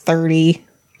 30.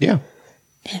 Yeah.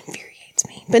 It infuriates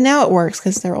me. But now it works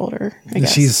because they're older. I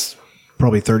guess. She's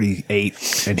probably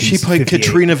 38. And She he's played 58.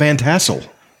 Katrina Van Tassel.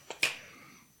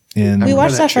 And we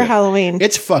watched that for shit. Halloween.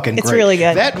 It's fucking It's great. really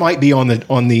good. That might be on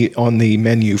the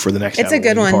menu for the next It's a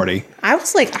good Halloween one. party. I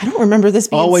was like, I don't remember this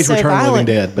being Always so Return of the violent.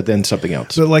 Living Dead, but then something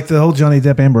else. So, like the whole Johnny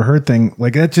Depp Amber Heard thing,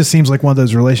 like that just seems like one of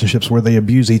those relationships where they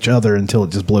abuse each other until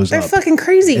it just blows They're up. fucking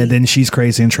crazy. And then she's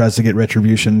crazy and tries to get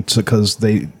retribution because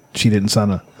she didn't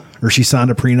sign she signed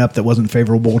a prenup that wasn't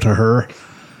favorable to her.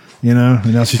 You know,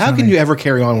 and now she's How trying can to- you ever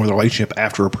carry on with a relationship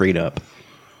after a prenup?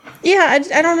 yeah,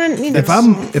 I don't know. You know,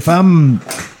 If I'm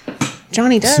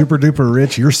Johnny Depp. super duper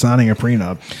rich, you're signing a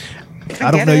prenup.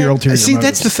 I don't get know it. your ulterior See, motives.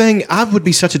 that's the thing. I would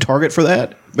be such a target for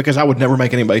that because I would never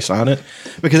make anybody sign it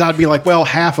because I'd be like, well,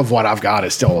 half of what I've got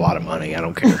is still a lot of money. I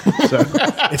don't care. So,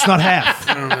 It's not half.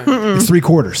 It's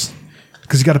 3/4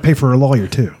 because you got to pay for a lawyer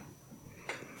too.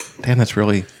 damn, that's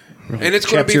really and it's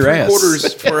going to chaps be your ass.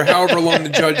 3/4 for however long the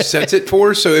judge sets it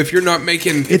for. So if you're not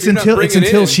making, if It's you're not until bringing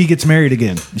in- she gets married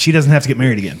again. She doesn't have to get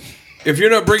married again. If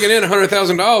you're not bringing in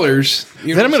 $100,000,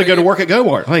 Then I'm going to go to work at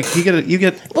GoWart. Like you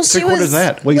get Well, she 3/4 was of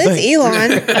that. What do you with think?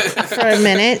 Elon for a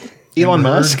minute. Elon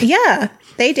Musk. Yeah,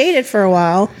 they dated for a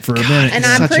while. For a minute. And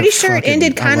He's I'm such pretty a sure it fucking-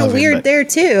 ended I kind love of him, weird but- there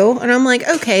too. And I'm like,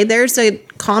 okay, there's a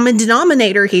common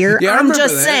denominator here. Yeah, I I'm remember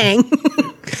just that. saying.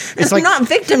 It's I'm like not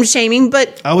victim shaming,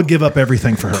 but I would give up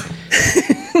everything for her.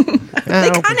 I they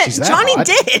don't think kind of she's that Johnny hot.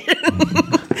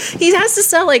 did. He has to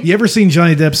sell like You ever seen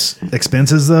Johnny Depp's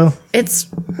expenses though? it's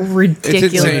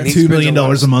ridiculous. insane. He $2 million spends a a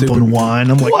lot of month on stupid- wine.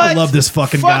 I'm like, I What? love this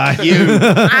fucking Fuck guy. you.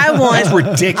 I want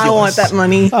ridiculous. I want that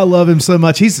money. I love him so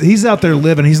much. He's out there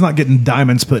living. He's not getting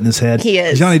diamonds put in his head. He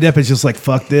is. Johnny Depp is just like,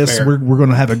 fuck this. Fair. We're going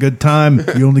to have a good time.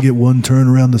 You only get one turn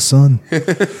around the sun. We're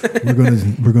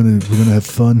gonna have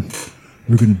fun.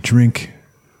 We're gonna drink.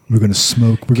 We're gonna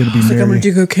smoke. We're gonna be merry.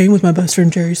 cocaine with my best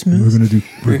friend Jerry Smith.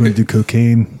 We're gonna do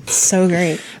cocaine. So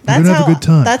great. gonna That's have a good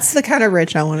time. That's the kind of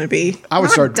rich I want to be. I would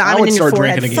Not start. I diamond would in your start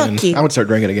forehead. drinking again. Fuck you. I would start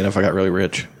drinking again if I got really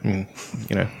rich. You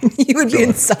know. You would be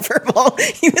insufferable.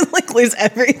 You would like lose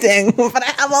everything. But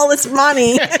I have all this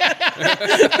money.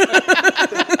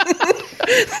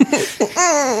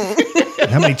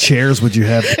 How many chairs would you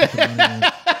have?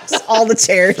 Just all the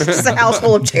chairs. Just a house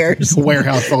full of chairs. A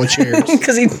warehouse full of chairs.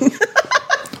 Because he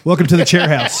Welcome to the chair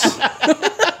house.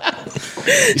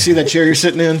 You see that chair you're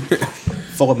sitting in?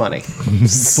 Full of money.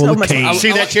 Full of much- cane.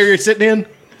 See that chair you're sitting in?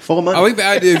 Full of money. I like the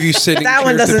idea of you sitting. that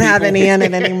one chairs to doesn't have people. any in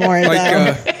it anymore. Like,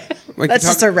 though. like That's you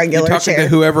just a regular you're talking chair. to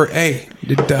whoever. Hey,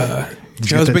 did your that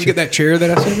husband chair? get that chair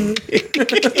that I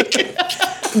said?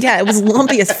 Yeah, it was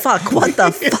lumpy as fuck. What the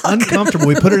fuck? Uncomfortable.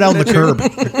 We put it out on the curb.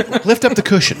 Lift up the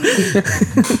cushion.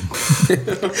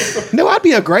 No, I'd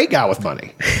be a great guy with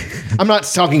money. I'm not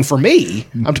talking for me.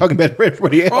 I'm talking about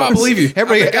everybody else. Oh, I believe you. I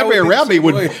Everybody, think I would everybody be around the me same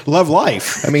would way. love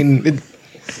life. I mean,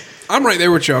 I'm right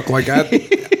there with Chuck. Like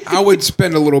I would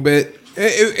spend a little bit.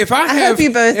 If I have, hope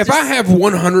you both if I just- have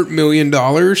 $100 million,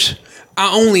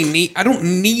 I don't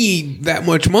need that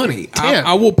much money.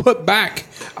 I will put back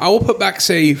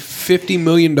say $50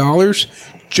 million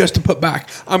just to put back.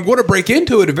 I'm going to break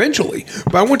into it eventually,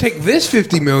 but I want to take this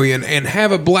 $50 million and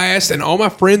have a blast, and all my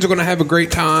friends are going to have a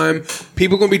great time.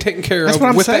 People are going to be taken care of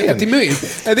with that $50 million.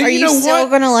 And then Are you still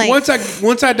gonna, like-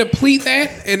 once I deplete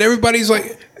that, and everybody's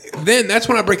like. Then that's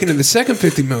when I break into the second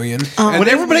 $50 million. And when then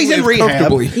everybody's we in live rehab,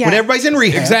 comfortably. when everybody's in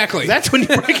rehab, Exactly. That's when you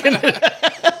break into.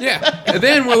 Yeah. And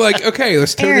then we're like, okay,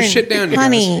 let's tear Aaron, this shit down, you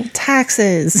honey,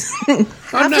 taxes.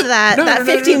 Half not- of that, no, that no,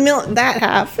 no, 15 no. million, that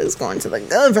half is going to the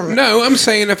government. guys. No, I'm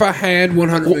saying if I had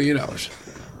 $100 million.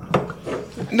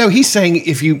 No, he's saying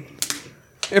if you.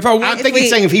 If I I want, think he's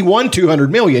saying if he won 200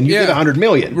 million, you Yeah. get 100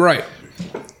 million. right.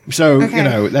 So Okay. you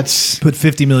know that's. Put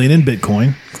 50 million in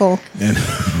Bitcoin. Cool. And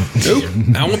Nope.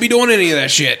 I won't be doing any of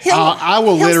that shit. I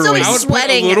will He'll literally. still I be would put a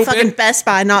sweating little at fucking bit- Best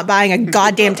Buy not buying a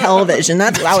goddamn television.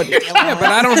 That's what I would be doing. Yeah, but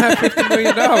I don't have $50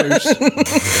 million.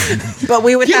 But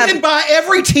we would You have. can buy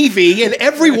every TV in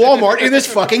every Walmart in this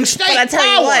fucking state. But I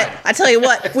tell you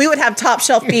what, we would have top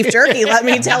shelf beef jerky. Let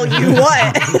me tell you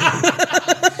what.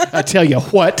 I tell you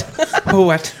what.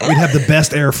 What? we'd have the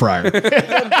best air fryer.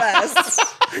 Best.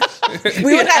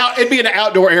 We would have. It'd be an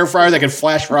outdoor air fryer that can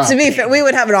flash fry. To be fair, we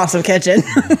would have an awesome kitchen.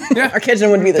 Yeah. Our kitchen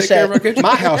would be the Take care of our shit. kitchen.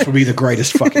 My house would be the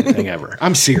greatest fucking thing ever.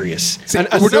 I'm serious.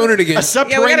 we're doing it again. A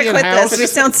Yeah, we gotta subterranean quit house. this. We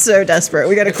sound so desperate.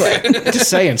 We gotta quit. Just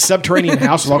saying, subterranean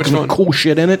house with all kinds of cool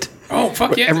shit in it. Oh,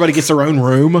 fuck yeah. Everybody gets their own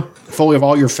room full of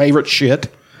all your favorite shit.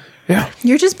 Yeah.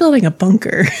 You're just building a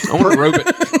bunker. I want to rope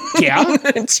it. Yeah.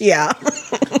 Yeah.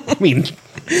 I mean,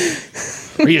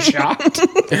 are you shocked?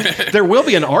 There will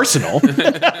be an arsenal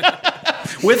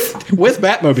with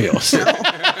Batmobiles.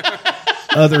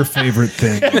 Other favorite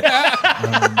thing.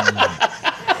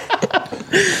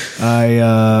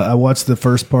 I watched the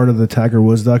first part of the Tiger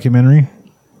Woods documentary.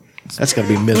 That's gonna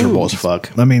be miserable as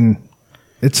fuck. I mean,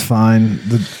 it's fine.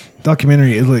 The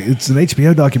documentary, it's an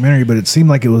HBO documentary, but it seemed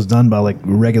like it was done by like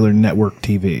regular network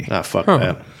TV. Ah, fuck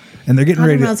that. And they're getting I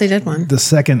ready didn't to. realize they did one. The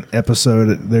second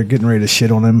episode, they're getting ready to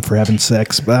shit on him for having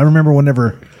sex. But I remember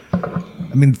whenever.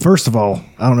 I mean, first of all,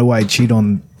 I don't know why he'd cheat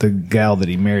on the gal that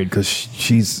he married because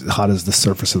she's hot as the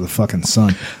surface of the fucking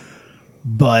sun.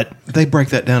 But They break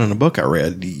that down in a book I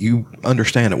read. You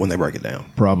understand it when they break it down.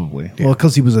 probably. Well,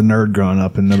 because he was a nerd growing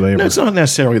up and nobody No, ever. it's not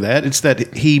necessarily that. It's that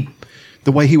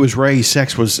the way he was raised,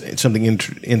 sex was something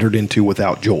entered into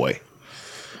without joy.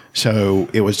 So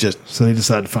it was just, So they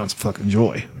decided to find some fucking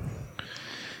joy.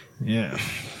 Yeah.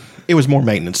 it was more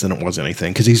maintenance than it was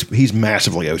anything because he's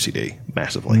massively OCD,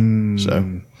 massively.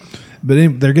 So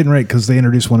But they're getting ready because they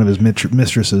introduced one of his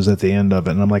mistresses at the end of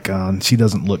it. And I'm like, and she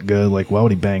doesn't look good. Like, why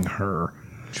would he bang her?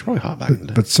 she's probably hot back in the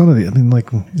day. But some of the, I mean, like,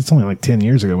 it's only like 10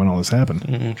 years ago when all this happened.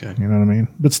 Okay. You know what I mean?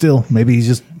 But still, maybe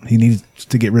he needs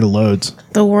to get rid of loads.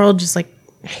 The world just like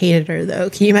hated her though.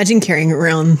 Can you imagine carrying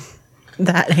around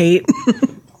that hate?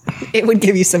 It would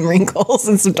give you some wrinkles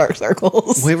and some dark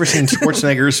circles. Have you ever seen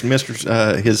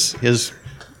Schwarzenegger's his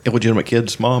illegitimate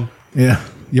kid's mom? Yeah.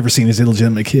 You ever seen his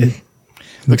illegitimate kid?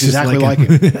 Looks just exactly like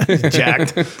him.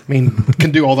 Jacked. I mean,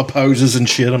 can do all the poses and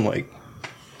shit. I'm like,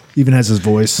 Even has his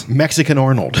voice. Mexican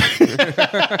Arnold.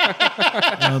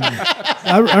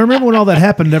 I remember when all that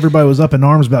happened, everybody was up in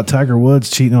arms about Tiger Woods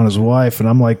cheating on his wife. And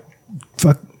I'm like,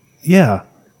 fuck, yeah.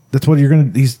 That's what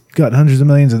he's got hundreds of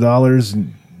millions of dollars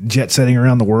and jet setting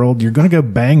around the world. You're going to go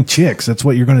bang chicks. That's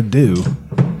what you're going to do.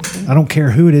 I don't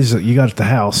care who it is that you got at the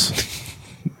house.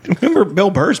 Remember Bill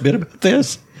Burr's bit about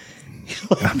this?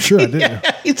 I'm sure I do. Yeah,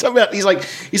 he's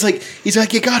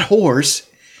like, you got whores,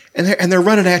 and they're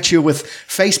running at you with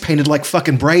face painted like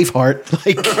fucking Braveheart.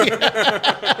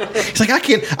 Like, he's like,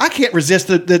 I can't resist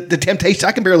the temptation.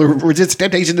 I can barely resist the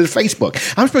temptation to Facebook.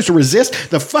 I'm supposed to resist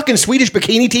the fucking Swedish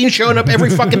bikini team showing up every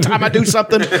fucking time I do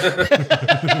something.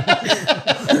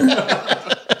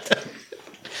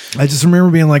 I just remember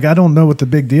being like, I don't know what the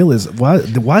big deal is. Why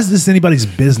is this anybody's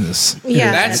business?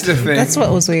 Yeah, That's the thing. That's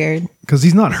what was weird. Because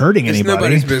he's not hurting It's anybody.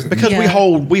 nobody's business. Because Yeah.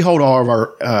 we hold all of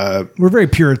our We're very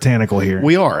puritanical here.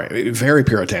 we are very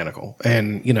puritanical,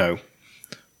 and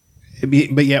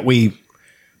but yet we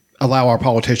allow our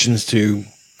politicians to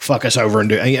fuck us over and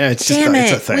do. It's just Damn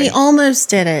it's a it. thing. We almost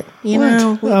did it. You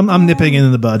know? I'm nipping it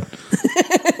in the bud.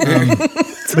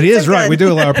 But he is right. We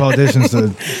do allow our politicians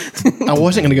to. I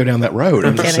wasn't going to go down that road.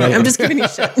 I'm just Kidding. saying. I'm just giving you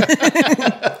shit.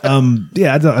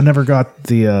 Yeah, I never got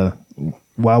the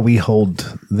why we hold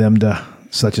them to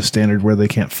such a standard where they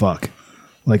can't fuck.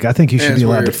 Like, I think you should it's be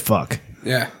allowed weird. to fuck.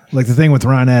 Yeah. Like the thing with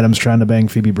Ryan Adams trying to bang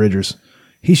Phoebe Bridgers.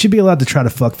 He should be allowed to try to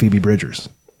fuck Phoebe Bridgers.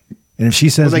 And if she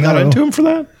says they got no, into him for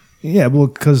that. yeah, well,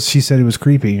 because she said it was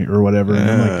creepy or whatever. And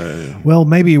I'm like, well,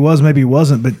 maybe he was, maybe he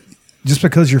wasn't, but just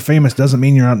because you're famous doesn't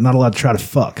mean you're not allowed to try to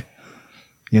fuck.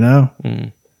 You know?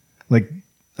 Like,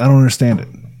 I don't understand it.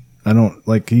 I don't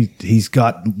like he's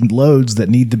got loads that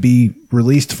need to be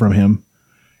released from him,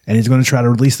 and he's going to try to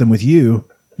release them with you.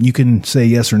 You can say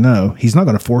yes or no. He's not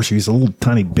going to force you. He's a little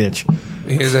tiny bitch.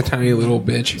 He is a tiny little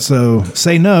bitch. So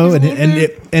say no,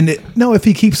 no. If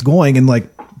he keeps going and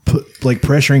like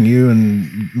pressuring you,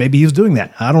 and maybe he's doing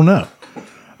that. I don't know,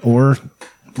 or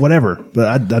whatever. But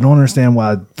I don't understand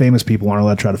why famous people aren't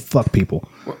allowed to try to fuck people.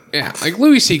 Well, yeah, like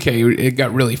Louis C.K. It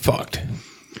got really fucked.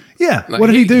 Yeah, Like, what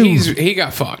did he do? He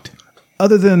got fucked.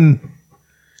 Other than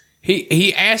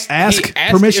he asked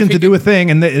permission to do a thing,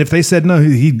 and if they said no,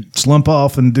 he'd slump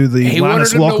off and do the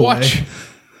Linus walk away.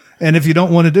 And if you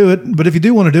don't want to do it, but if you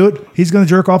do want to do it, he's going to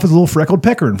jerk off his little freckled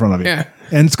pecker in front of you. Yeah.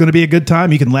 And it's going to be a good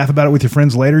time. You can laugh about it with your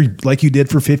friends later, like you did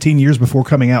for 15 years before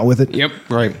coming out with it. Yep.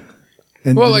 Right.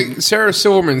 And Well, like Sarah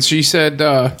Silverman, she said,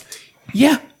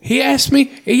 yeah, he asked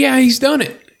me. Yeah, he's done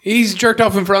it. He's jerked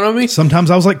off in front of me. sometimes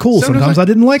I was like, cool. Sometimes I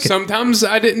didn't like it. Sometimes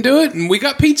I didn't do it, and we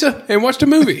got pizza and watched a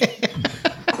movie.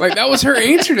 Like, that was her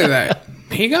answer to that.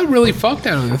 He got really fucked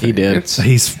out of the thing. He did. It's,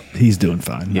 He's doing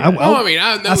fine. Yeah.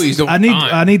 I know he's doing fine.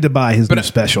 I need to buy his new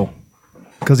special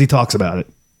because he talks about it,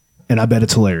 and I bet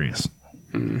it's hilarious.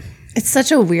 It's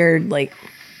such a weird, like,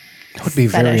 That would be a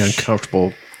very fetish.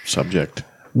 uncomfortable subject.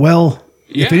 Well,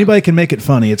 Yeah. if anybody can make it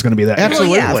funny, it's going to be that guy.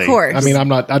 Absolutely. yeah, of course. I mean,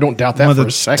 I don't doubt that One of for the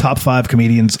a second. top 5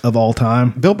 comedians of all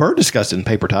time. Bill Burr discussed it in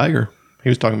Paper Tiger. He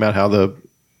was talking about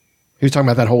he was talking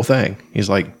about that whole thing. He's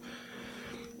like,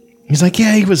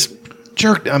 yeah, he was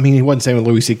jerked. I mean, he wasn't saying with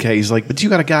Louis C.K. He's like, but you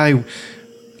got a guy who,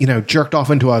 jerked off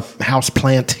into a house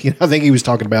plant. I think he was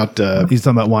talking about. He's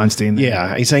talking about Weinstein.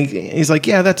 Yeah, he's like,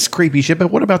 yeah, that's creepy shit.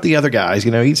 But what about the other guys?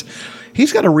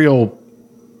 He's got a real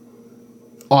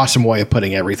awesome way of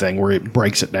putting everything where it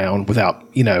breaks it down without,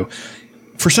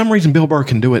 for some reason Bill Burr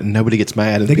can do it and nobody gets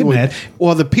mad. And They get mad.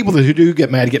 Well, the people that do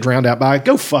get mad get drowned out by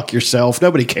go fuck yourself.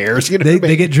 Nobody cares.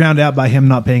 They get drowned out by him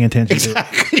not paying attention to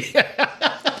it.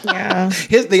 yeah.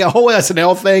 The whole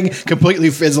SNL thing completely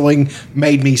fizzling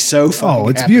made me so fucking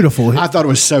it's happy. beautiful. I thought it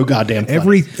was so goddamn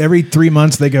funny. Every 3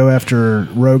 months they go after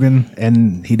Rogan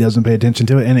and he doesn't pay attention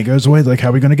to it and it goes away. Like, how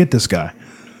are we going to get this guy?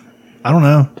 I don't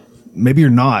know. Maybe you're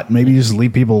not. Maybe you just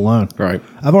leave people alone. Right.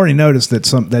 I've already noticed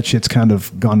that shit's kind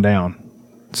of gone down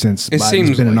since It Biden's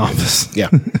seems been in like it. office. Yeah.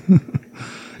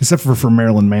 Except for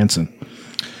Marilyn Manson.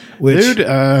 Which, Dude,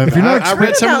 if you're not I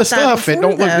read some of the about that stuff. It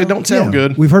before, don't sound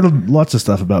good. We've heard lots of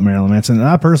stuff about Marilyn Manson, and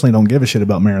I personally don't give a shit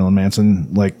about Marilyn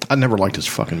Manson. Like, I never liked his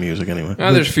fucking music anyway.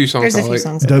 there's a few songs There's I a few like.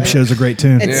 songs. Dope Show's a great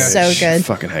tune. It's Yeah. so good.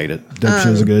 Fucking hate it. Dope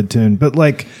Show's a good tune. But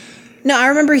like, No, I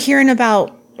remember hearing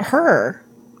about her.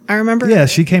 I remember. yeah,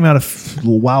 she came out a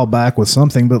while back with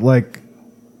something, but like,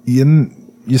 you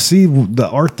see the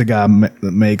art the guy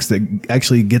makes that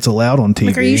actually gets allowed on TV.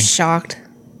 Like, are you shocked?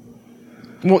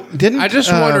 Well, I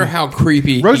just wonder how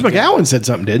creepy. Rose he can- McGowan said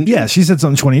something, didn't she? Yeah, she said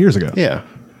something 20 years ago. Yeah.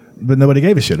 But nobody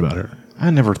gave a shit about her. I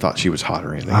never thought she was hot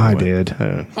or anything. I anyway. did.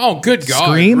 Oh, good God.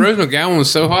 Scream? Rose McGowan was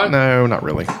so hot. No, not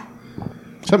really.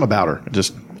 Something about her.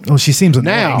 Just Oh, she seems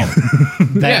annoying. now.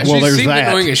 Yeah, well, she there's seemed that.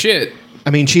 annoying as shit.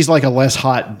 I mean, she's like a less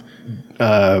hot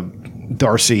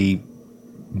Darcy.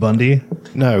 Bundy.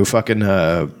 No, fucking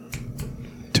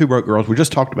Two Broke Girls. We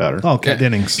just talked about her. Oh, Kat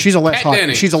Dennings. She's a less Kat hot.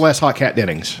 Dennings. She's a less hot Kat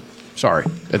Dennings. Sorry,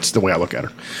 that's the way I look at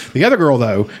her. The other girl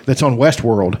though, that's on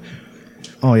Westworld.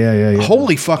 Oh, yeah.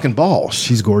 Holy fucking balls!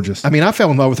 She's gorgeous. I mean, I fell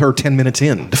in love with her 10 minutes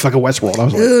in to fucking Westworld. I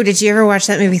was like, Ooh, did you ever watch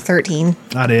that movie 13?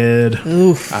 I did.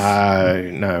 Oof.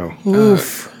 no.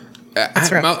 Oof.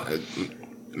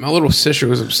 My little sister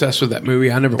was obsessed with that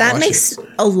movie. I never That watched makes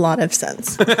a lot of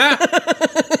sense. I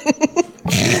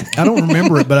don't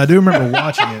remember it, but I do remember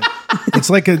watching it. It's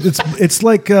like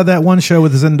that one show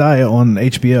with Zendaya on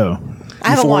HBO. I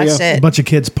haven't Euphoria? watched A it. bunch of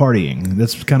kids partying.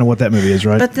 That's kind of what that movie is,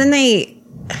 right? But then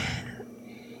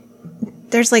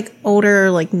there's like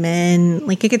older like men.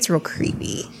 Like, it gets real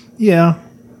creepy. yeah,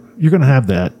 you're gonna have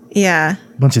that. Yeah.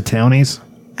 Bunch of townies.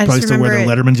 I Probably just still wear their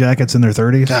remember Letterman jackets in their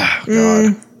 30s. Ah,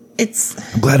 God.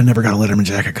 It's I'm glad I never got a Letterman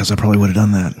jacket because I probably would have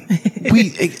done that. Every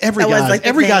That was guy, like the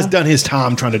every guy's thing. done his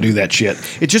time trying to do that shit.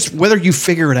 It's just whether you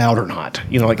figure it out or not.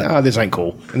 Like, this ain't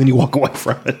cool, and then you walk away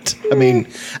from it. I mean,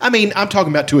 I'm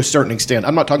talking about to a certain extent.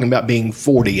 I'm not talking about being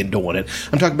 40 and doing it.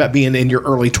 I'm talking about being in your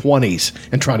early 20s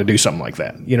and trying to do something like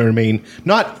that. You know what I mean?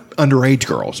 Not underage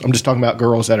girls. I'm just talking about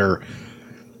girls that are.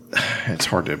 It's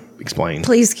hard to explain.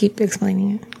 please keep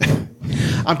explaining it.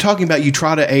 I'm talking about you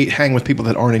try to hang with people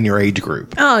that aren't in your age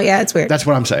group. Oh yeah, it's weird. That's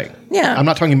what I'm saying. Yeah. I'm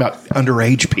not talking about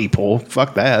underage people.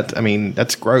 Fuck that. I mean,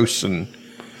 that's gross and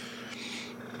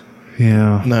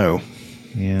Yeah. no.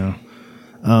 Yeah.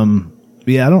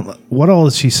 Yeah, I don't. What all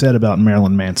has she said about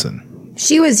Marilyn Manson?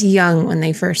 She was young when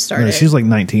they first started. Yeah, she's like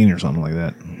 19 or something like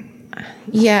that.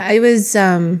 Yeah, it was.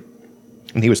 And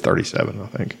he was 37, I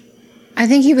think. I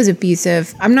think he was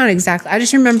abusive. I'm not exactly. I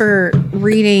just remember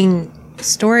reading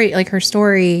her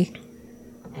story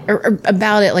or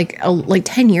about it like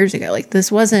 10 years ago. Like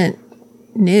this wasn't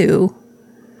new.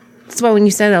 That's why when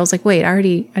you said it, I was like, wait, I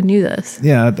knew this.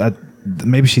 Yeah,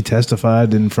 maybe she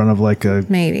testified in front of like a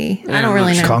Maybe. I don't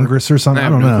really know. Congress or something. I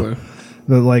don't know.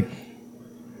 But like,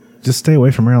 just stay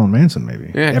away from Marilyn Manson.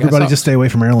 Maybe everybody just stay away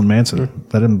from Marilyn Manson.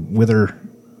 Let him wither.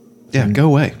 Yeah, go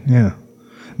away. Yeah,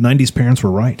 90s parents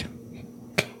were right.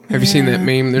 Have you seen that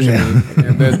meme? There's a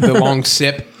meme. The long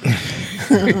sip.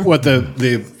 What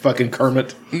the fucking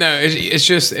Kermit? No, it's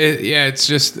just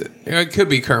it could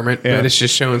be Kermit, but it's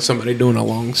just showing somebody doing a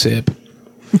long sip.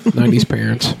 90s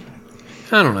parents.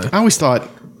 I don't know. I always thought.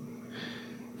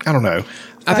 I don't know.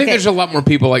 I think there's a lot more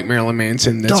people like Marilyn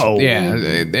Manson. That's,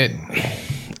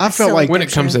 I felt like when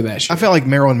it comes to that shit. I felt like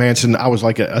Marilyn Manson. I was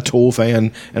like a Tool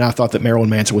fan, and I thought that Marilyn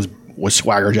Manson was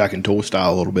Swagger Jack and Tool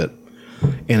style a little bit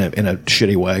in a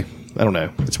shitty way. I don't know.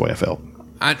 That's the way I felt.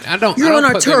 I don't. You're I don't on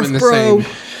our put them turf, in the bro.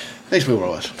 same- That's what it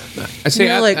was. I see.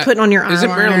 You're like putting on your Isn't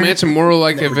Marilyn eyeliner. Manson more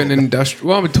like of an industrial?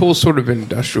 Well, Tool's sort of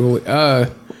industrial.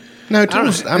 No,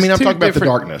 Tool's, I mean, I'm two talking about the different-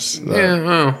 darkness.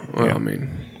 I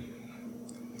mean,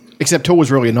 Except Tool was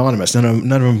really anonymous. None of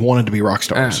them wanted to be rock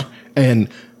stars, and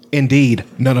indeed,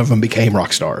 none of them became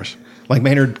rock stars. Like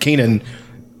Maynard Keenan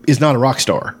is not a rock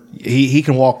star. He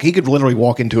can walk. He could literally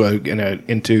walk into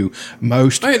into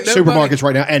most supermarkets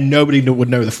right now, and nobody would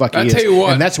know the fuck he is. tell you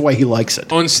what, and that's the way he likes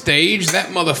it. on stage, that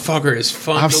motherfucker is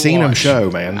fun. I've to seen him watch.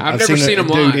 show, man. I've never seen him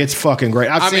live. Dude, it's fucking great.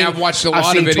 I've watched a lot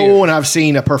I've seen of Tool videos. and I've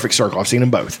seen A Perfect Circle. I've seen them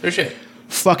both. No shit.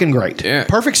 Fucking great. Yeah.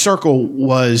 Perfect Circle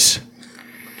was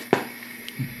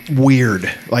weird.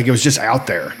 Like it was just out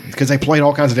there because they played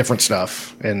all kinds of different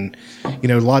stuff, and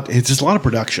it's just a lot of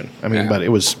production. I mean, but it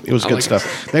was good like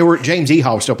stuff. They were James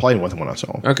Eha was still playing with them when I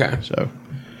saw him. Okay. So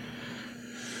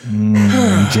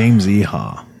James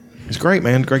Eha. he's great,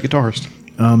 man. Great guitarist.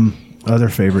 Other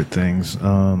favorite things. I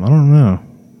don't know.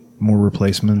 More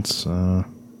replacements.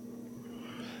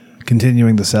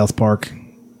 Continuing the South Park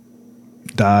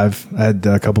dive. I had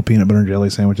a couple peanut butter and jelly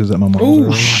sandwiches at my mom's. Oh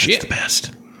earlier. shit! The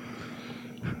best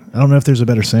I don't know if there's a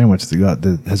better sandwich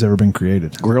that has ever been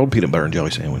created. grilled peanut butter and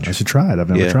jelly sandwich. I should try it. I've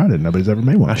never tried it. Nobody's ever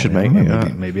made one. I should don't make know.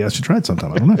 it. Maybe I should try it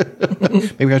sometime. I don't know.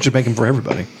 Maybe I should make them for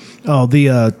everybody. Oh,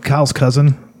 the Kyle's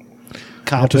cousin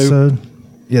Kyle too. episode.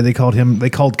 Yeah, they called him. They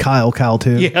called Kyle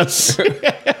too. Yes.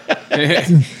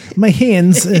 My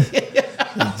hands.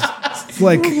 It's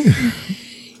like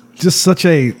just such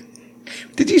a.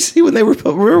 Did you see when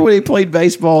remember when he played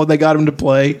baseball and they got him to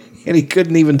play and he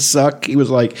couldn't even suck? He was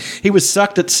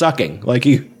sucked at sucking. Like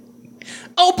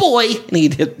oh boy. And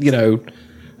he'd hit, oh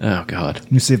God.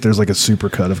 Let me see if there's like a super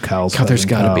cut of Kyle's. God, there's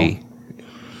cousin got to Kyle. be.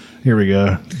 Here we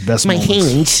go. Best My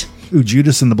moments. hands. Ooh,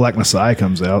 Judas and the Black Messiah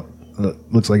comes out.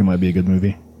 Looks like it might be a good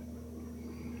movie.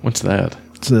 What's that?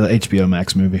 It's a HBO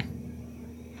Max movie.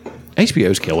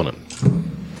 HBO's killing it.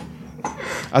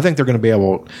 I think they're going to be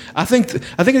able. I think they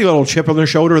got a little chip on their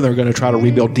shoulder, and they're going to try to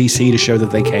rebuild DC to show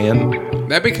that they can.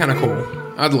 That'd be kind of cool.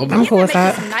 I'd love I'm that. cool with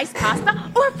that. Some nice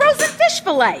pasta or a frozen fish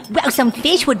fillet. Well, some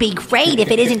fish would be great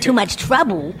if it isn't too much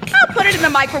trouble. I'll put it in the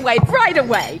microwave right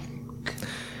away.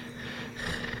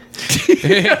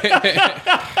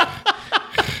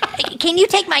 Can you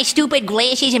take my stupid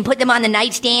glasses and put them on the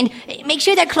nightstand? Make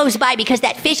sure they're close by because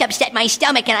that fish upset my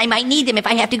stomach and I might need them if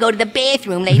I have to go to the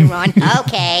bathroom later on.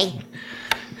 Okay.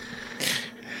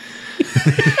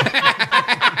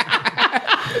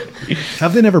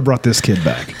 Have they never brought this kid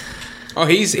back? Oh,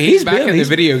 he's back in the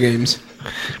video games.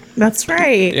 That's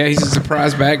right. Yeah, he's a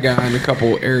surprise bad guy in a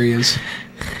couple areas.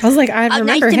 I was like, I Nice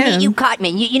remember to him. meet you,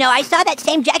 Cartman. You know, I saw that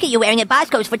same jacket you're wearing at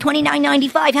Bosco's for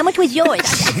 $29.95. How much was yours?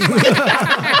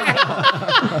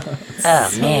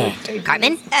 Oh, man.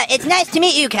 Cartman? It's nice to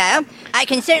meet you, Kyle. I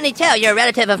can certainly tell you're a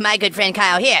relative of my good friend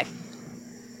Kyle here.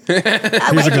 Where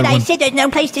should I sit? There's no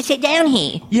place to sit down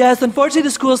here. Yes, unfortunately,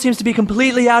 the school seems to be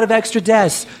completely out of extra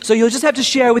desks, so you'll just have to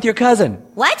share with your cousin.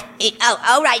 What?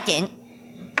 All right then.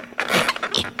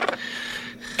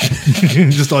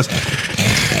 Just always.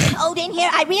 Cold in here.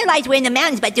 I realize we're in the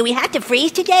mountains, but do we have to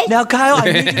freeze today? Now, Kyle,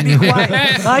 I need you to be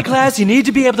quiet. In my class, you need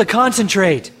to be able to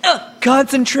concentrate.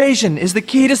 Concentration is the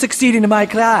key to succeeding in my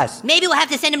class. Maybe we'll have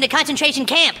to send him to concentration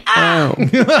camp. Oh.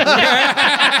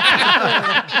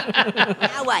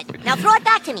 Now what? Now throw it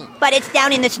back to me. But it's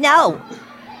down in the snow.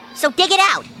 So dig it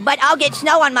out. But I'll get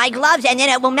snow on my gloves and then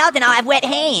it will melt and I'll have wet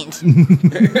hands.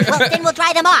 Well, then we'll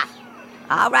dry them off.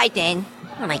 All right then.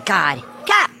 Oh my God.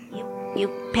 Kyle, You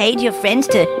paid your friends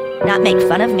to not make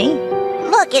fun of me?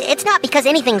 Look, it's not because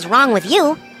anything's wrong with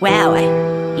you. Wow,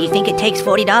 you think it takes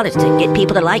 $40 to get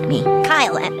people to like me?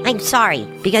 Kyle, I'm sorry.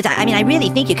 Because, I really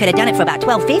think you could have done it for about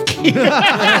 $12.50. You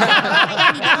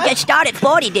didn't just start at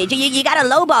 40, did you? You gotta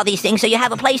lowball these things so you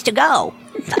have a place to go.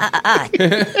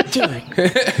 Dude.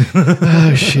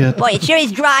 Oh, shit. Boy, it sure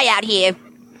is dry out here.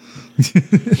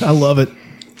 I love it.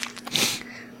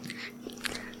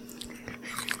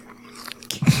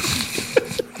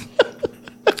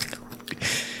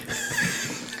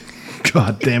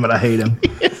 God damn it, I hate him.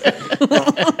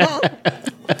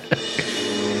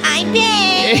 I'm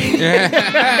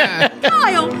back!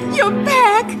 Kyle, you're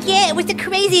back! Yeah, it was the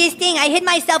craziest thing. I hid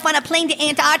myself on a plane to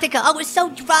Antarctica. Oh, it was so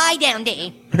dry down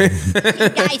there.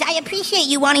 Guys, I appreciate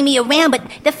you wanting me around, but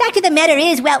the fact of the matter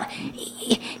is, well,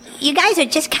 you guys are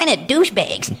just kind of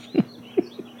douchebags.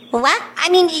 What? I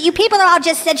mean, you people are all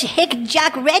just such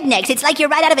hick-jock rednecks. It's like you're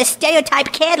right out of a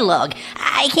stereotype catalog.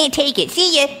 I can't take it.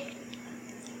 See ya.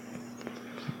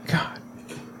 God.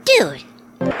 Dude.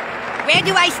 Where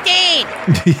do I stand?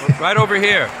 Right over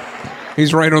here.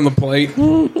 He's right on the plate.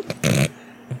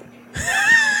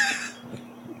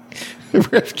 The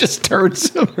ref just turns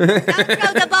him. Don't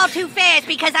throw the ball too fast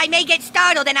because I may get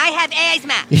startled and I have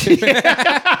asthma.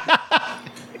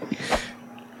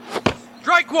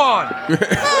 Strike one.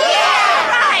 Yeah,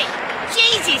 right.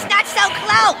 Jesus, not so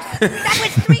close. That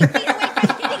was 3 feet away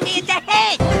from hitting me in the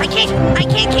head. I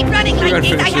can't keep running like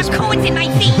this. I have corns in my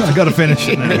feet. I gotta finish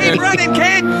it now. Keep running,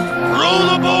 kid. Roll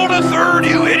the ball to third,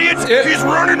 you idiots. He's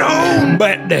running home.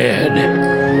 But dead.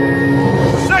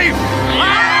 Safe.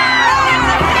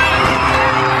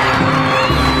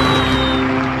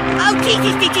 Oh,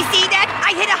 Jesus, did you see that?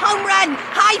 I hit a home run.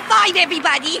 High five,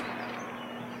 everybody.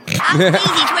 Oh,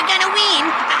 Jesus, we're gonna win.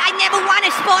 I never won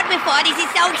a sport before. This is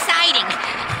so exciting.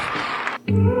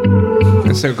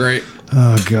 That's so great.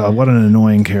 Oh, God, what an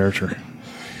annoying character.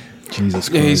 Jesus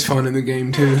Christ. Yeah, he's fun in the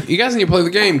game, too. You guys need to play the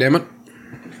game, damn it.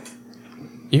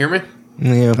 You hear me?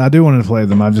 Yeah. I do want to play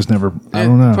them. I've just never, I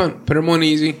don't know. Fun. Put them on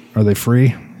easy. Are they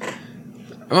free?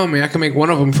 Oh, man, I can make one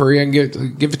of them free. I can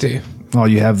give it to you. Oh,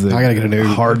 you have the I gotta get a new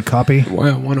hard copy?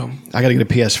 Well, one of them. I gotta get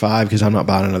a PS5 because I'm not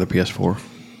buying another PS4.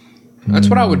 That's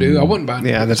what I would do. I wouldn't buy it.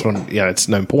 Yeah, that's what. Yeah, it's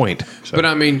no point. So. But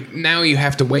I mean, now you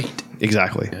have to wait.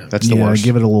 Exactly. That's the Yeah, worst.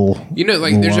 give it a little. You know,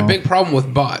 like little there's a while. big problem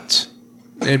with bots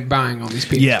and buying all these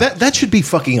people. Yeah. That should be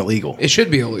fucking illegal. It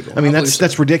should be illegal. I mean, believe so.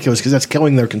 that's ridiculous because that's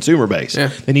killing their consumer base. Yeah.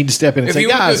 They need to step in and say, you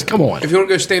wanna guys, go- come on. If you want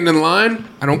to go stand in line,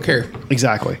 I don't care.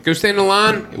 Exactly. Go stand in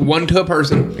line, one to a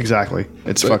person. Exactly.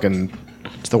 It's fucking.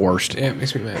 It's the worst. Yeah, it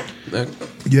makes me mad.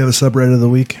 You have a subreddit of the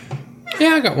week?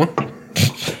 Yeah, I got one.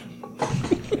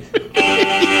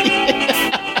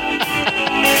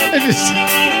 I just. I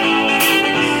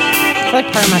feel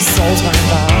like part of my soul's gonna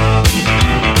die.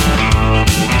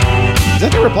 Is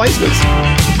that the replacements?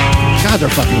 God, they're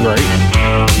fucking great.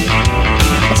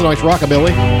 That's a nice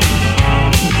rockabilly.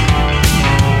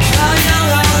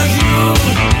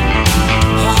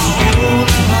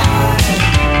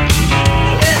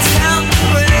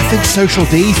 I think Social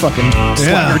D fucking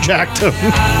slapperjacked him.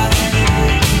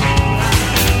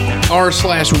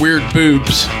 r/weird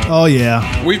boobs. Oh,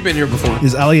 yeah. We've been here before.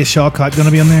 Is Alia Shawkat going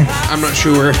to be on there? I'm not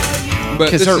sure, but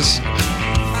Kiss this her.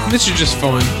 is just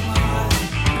fun.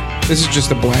 This is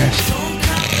just a blast.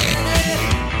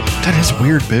 That is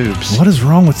weird boobs. What is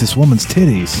wrong with this woman's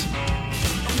titties?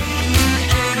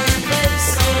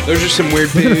 Those are some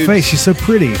weird Look at her boobs. face. She's so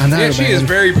pretty. I know, Yeah, she is man.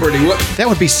 very pretty. What? That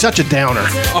would be such a downer.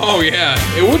 Oh yeah,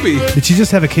 it would be. Did she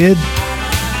just have a kid?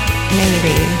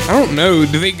 Maybe. I don't know.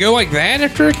 Do they go like that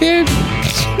after a kid?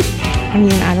 I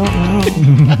mean, I don't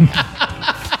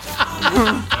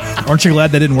know. Aren't you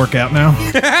glad that didn't work out now?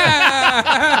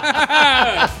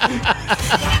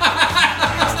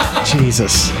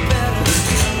 Jesus.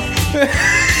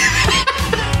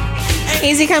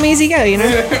 Easy come, easy go, you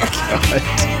know?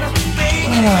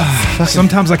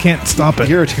 Sometimes I can't stop it.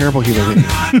 You're a terrible human being.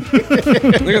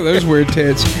 Look at those weird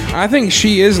tits. I think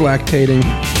she is lactating.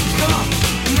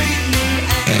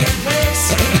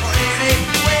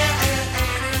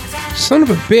 Son of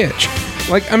a bitch.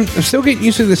 Like, I'm still getting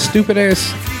used to this stupid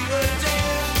ass.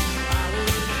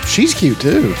 She's cute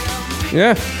too.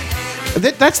 Yeah.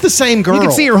 That's the same girl. You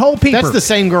can see her whole peeper. That's the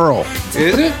same girl.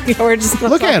 Is it? Yeah, we're just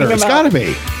Look at her. It's got to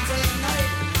be.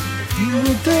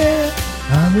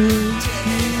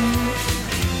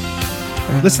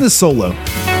 Listen to Solo.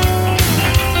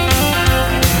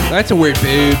 That's a weird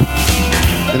boob.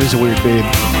 That is a weird boob.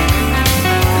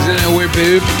 Isn't it a weird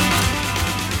boob?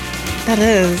 That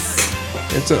is.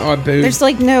 It's an odd boob. There's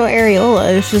like no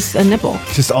areola. It's just a nipple.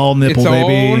 Just all nipple, it's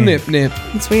baby. all nip.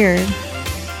 It's weird.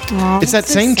 Aw, It's that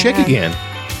that's so same chick sad. again.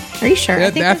 Are you sure? I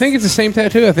think it's the same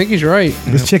tattoo. I think he's right.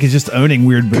 This chick is just owning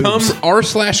weird boobs.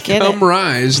 Come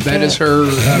rise. That is her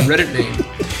Reddit name.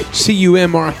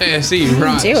 CUMRISE.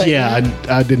 Rise. Yeah,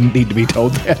 I didn't need to be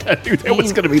told that. I knew that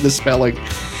was going to be the spelling.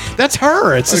 That's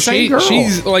her. It's the same girl.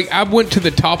 She's like, I went to the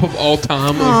top of all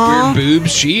time Aw. with weird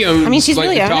boobs. She owns she's like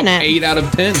really the top owning it. 8 out of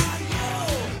 10.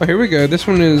 Oh, here we go. This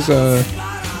one is.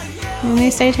 And they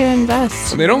say to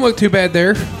invest. They don't look too bad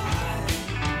there.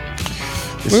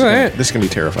 This Look at that. This is going to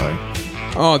be terrifying.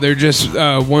 Oh, they're just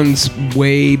one's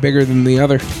way bigger than the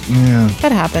other. Yeah.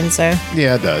 That happens, so.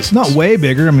 Yeah, it does. Not way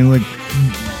bigger. I mean,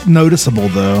 like, noticeable,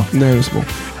 though. Noticeable.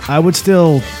 I would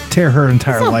still tear her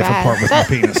entire That's not life bad. apart with my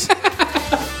penis.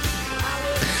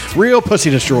 Real pussy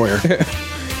destroyer.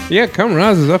 Yeah, Come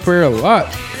Rise is up there a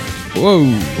lot. Whoa.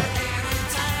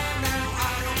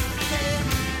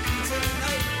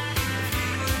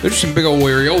 There's some big old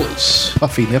areolas.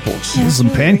 Puffy nipples.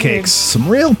 Some pancakes. Some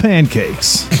real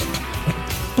pancakes.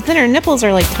 But then her nipples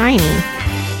are like tiny.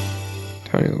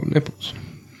 Tiny little nipples.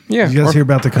 Yeah. Did you guys hear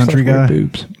about the country guy?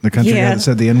 Boobs. The country guy that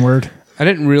said the N word? I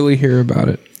didn't really hear about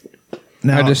it.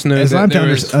 Now, I just know as that I'm to there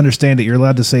is- understand it, you're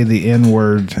allowed to say the N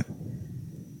word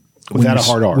Without a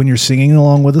hard R. when you're singing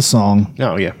along with a song.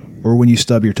 Oh, yeah. Or when you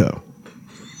stub your toe.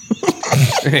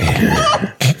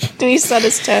 Did he set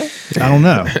his toe? I don't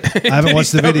know. I haven't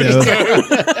watched the video.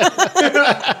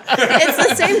 It's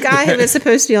the same guy who was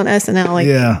supposed to be on SNL. Like,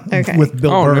 Yeah, Okay. with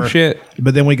Bill Oh, Burr. no shit.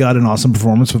 But then we got an awesome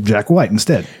performance with Jack White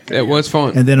instead. It was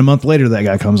fun. And then a month later, that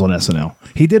guy comes on SNL.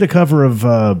 He did a cover of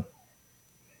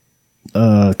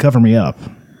 "Cover Me Up."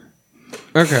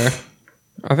 Okay.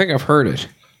 I think I've heard it.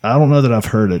 I don't know that I've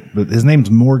heard it, but his name's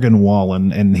Morgan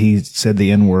Wallen, and he said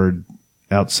the N word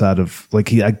outside of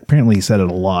apparently he said it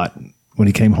a lot when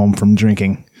he came home from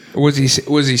drinking. Was he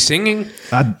singing?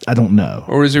 I don't know.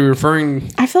 Or was he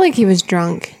referring? I feel like he was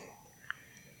drunk.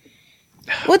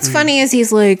 What's funny is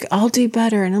he's like, I'll do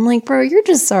better. And I'm like, bro, you're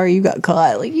just sorry you got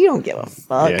caught. Like, you don't give a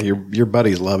fuck. Yeah, your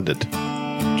buddies loved it.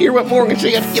 Hear what Morgan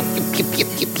said? Yep, yep, yep, yep,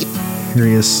 yep, yep. Here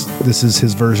he is. This is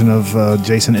his version of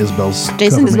Jason Isbell's.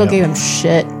 Jason Cover Me Isbell Up. gave him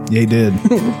shit. Yeah, he did.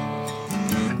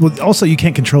 Well, also, you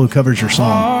can't control who covers your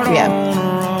song. Yeah.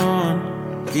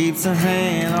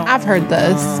 I've heard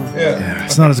this. Yeah.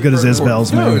 It's not as good as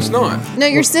Isbell's, man. No, it's not. No,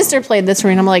 your sister played this for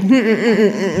me, and I'm like, let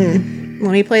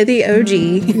me play the OG.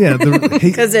 Yeah,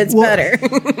 Because it's better.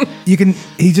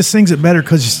 He just sings it better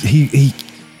because you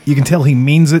can tell he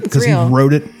means it because he real.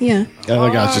 wrote it. Yeah. The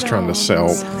other guy's just trying to sell.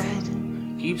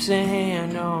 Keeps a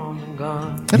hand on the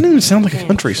gun. That doesn't even sound like a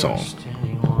country song.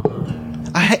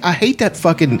 I hate that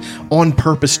fucking on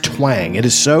purpose twang. It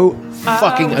is so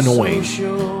fucking annoying.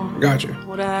 Gotcha.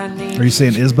 Are you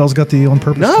saying Isbell's got the on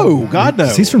purpose? No, God no.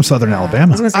 He's from Southern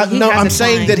Alabama. No, I'm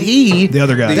saying that he, the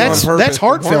other guy, that's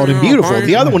heartfelt and beautiful.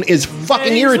 The other one is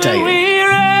fucking irritating.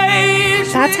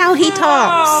 That's how he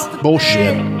talks.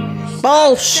 Bullshit.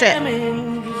 Bullshit.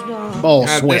 Ball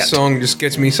God, sweat. this song just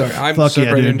gets me so. I'm Fuck so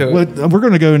yeah, right dude. into it. We're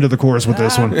going to go into the chorus with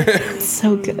this one.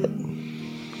 So good.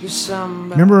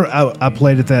 Remember, I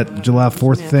played at that July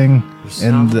 4th thing,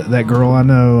 and that girl I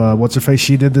know, what's her face?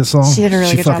 She did this song. She did a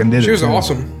really good fucking job. did She it. was too.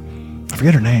 awesome. I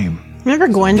forget her name. Remember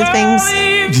going to things?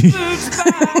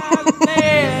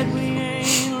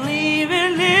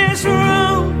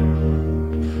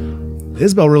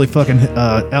 Isbell really fucking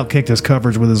outkicked his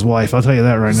coverage with his wife. I'll tell you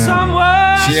that right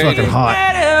now. She's fucking hot.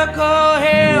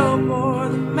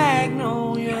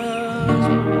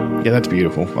 Yeah, that's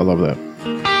beautiful. I love that.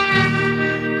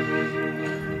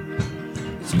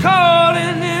 It's cold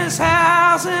in this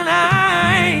house and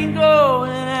I ain't going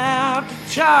out to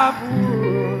chop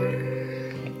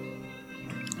wood.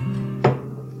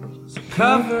 So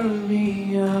cover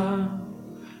me up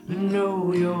and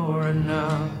know you're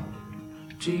enough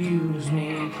to use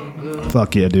me for good.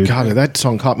 Fuck yeah, dude. God, if that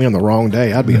song caught me on the wrong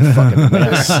day, I'd be a fucking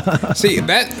mess. See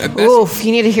that's Oof,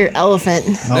 you need to hear Elephant.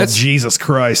 Oh, Jesus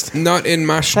Christ. not in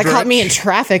my That stretch. caught me in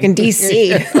traffic in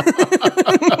D.C.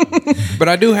 But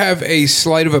I do have a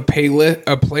slide of a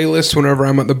playlist whenever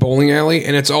I'm at the bowling alley,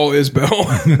 and it's all Isbell.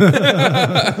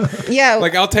 Yeah.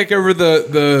 Like I'll take over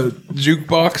the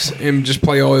jukebox and just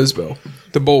play all Isbell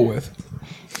to bowl with.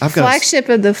 I've got Flagship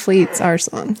of the Fleet's our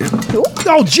song.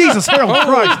 Oh, Jesus, Harold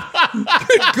Christ.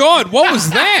 Good God, what was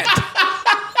that?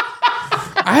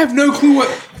 I have no clue what.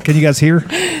 Can you guys hear?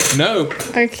 No.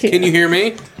 Okay. Can you hear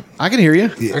me? I can hear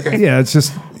you. Okay. Yeah, it's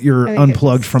just you're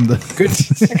unplugged from the. Good.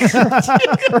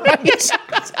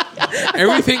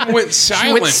 Everything went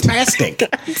silent. She went spastic.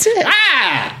 That's it.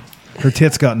 Her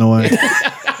tits got in the way.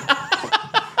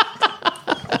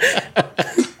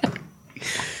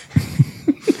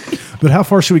 But how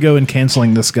far should we go in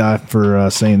canceling this guy for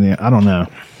saying the? I don't know.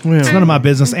 It's none of my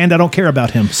business, and I don't care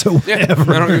about him. So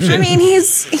whatever. I don't give a shit. I mean,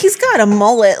 he's got a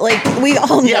mullet. Like we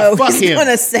all know, fuck he's him. going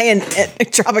to say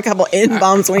and drop a couple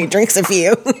N-bombs when he drinks a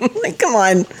few. Like, come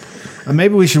on.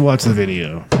 Maybe we should watch the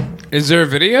video. Is there a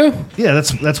video? Yeah,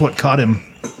 that's what caught him.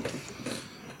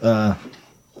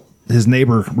 His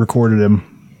neighbor recorded him.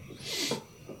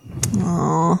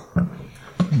 Aww.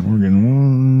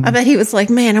 Morgan one. I bet he was like,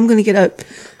 "Man, I'm going to get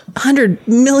 $100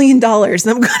 million, and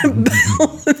I'm going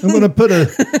to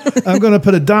I'm gonna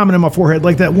put a diamond in my forehead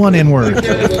like that one N-word.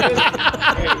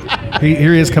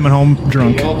 Here he is coming home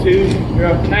drunk.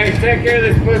 Hey, take care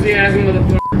of this pussy ass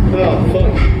motherfucker. Oh,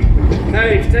 fuck.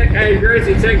 Hey,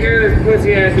 Gracie, take care of this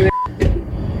pussy ass.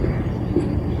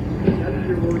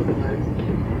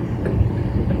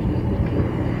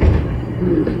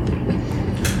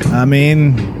 I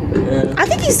mean, I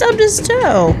think he stubbed his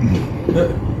toe.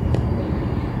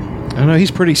 I know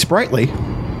he's pretty sprightly.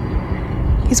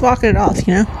 He's walking it off,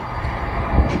 you know.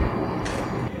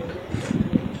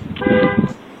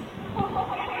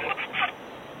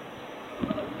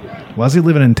 why is he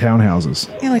living in townhouses?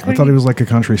 Yeah, like, I what thought are he you- was like a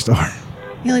country star.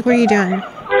 You're like, what are you doing?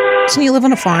 Shouldn't you live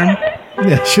on a farm?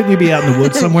 Yeah, shouldn't you be out in the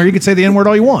woods somewhere? You could say the N-word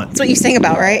all you want. That's what you sing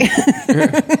about, right?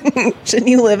 Shouldn't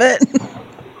you live it?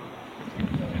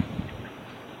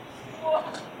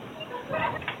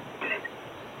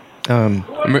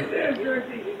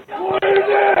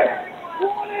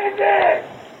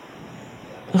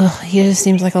 Ugh, he just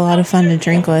seems like a lot of fun to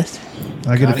drink with.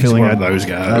 I get God, a he's feeling one of I'd those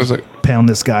guys. I was like, pound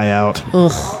this guy out.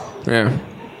 Ugh. yeah.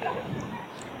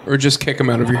 Or just kick him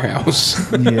out of your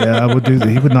house. Yeah, I would do that.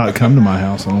 He would not come to my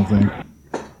house, I don't think.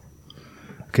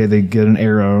 Okay, they get an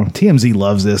arrow. TMZ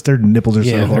loves this. Their nipples are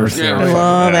so hard. Yeah. I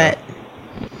love it.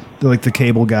 They're like the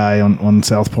cable guy on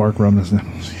South Park rubbing his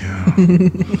nipples.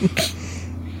 Yeah.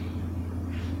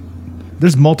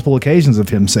 There's multiple occasions of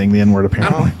him saying the N-word,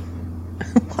 apparently.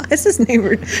 Why is his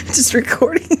neighbor just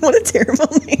recording? What a terrible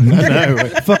neighbor. I know.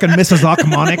 Fucking Mrs.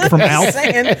 Akmonic from Alf.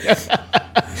 Saying.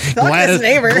 Fuck his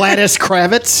neighbor. Gladys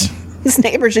Kravitz. His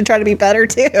neighbor should try to be better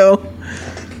too.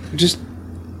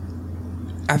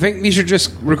 I think these are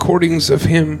just recordings of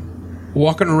him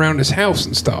walking around his house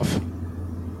and stuff.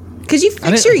 Could you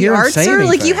fix your yard, sir?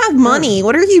 Like, you have money.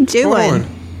 What are you doing?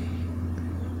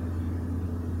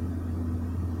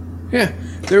 Yeah.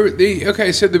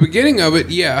 Okay, so the beginning of it,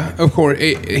 yeah, of course,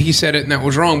 he said it and that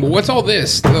was wrong. But what's all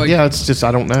this? Like, Yeah, it's just,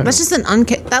 I don't know. That's just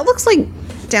that looks like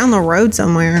down the road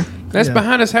somewhere. that's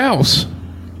behind his house.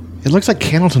 It looks like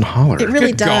Cannleton Holler. It really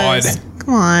Good does. God.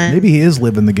 Come on. Maybe he is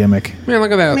living the gimmick. Man,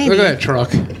 look at that. Maybe. Look at that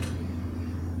truck.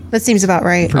 That seems about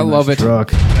right. I love it.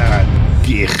 Truck.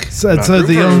 So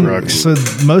Truck. so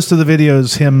most of the video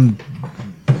is him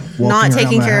walking Not around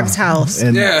taking the care of his house.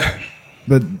 And, Yeah.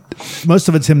 but most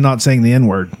of it's him not saying the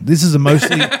N-word. This is a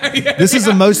mostly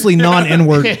mostly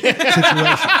non-N-word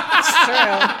situation.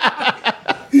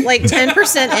 Like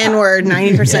 10% N-word,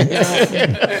 90% no.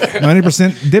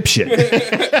 90%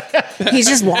 dipshit. He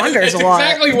just wanders a lot.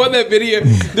 Exactly what that video.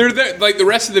 Like the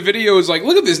rest of the video is like,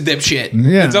 look at this dipshit.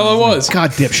 Yeah. That's all it was.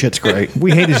 God, dipshit's great.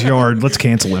 We hate his yard. Let's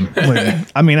cancel him. Like,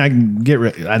 I mean, I can get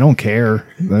rid. I don't care.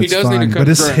 That's does need to fine. come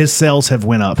But correct. his sales have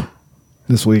went up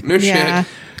this week. No Yeah.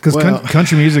 shit. Because Well-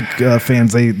 country music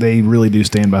fans, they really do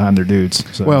stand behind their dudes.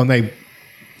 So. Well, and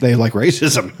they like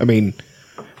racism. I mean,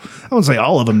 I wouldn't say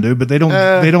all of them do, but they don't.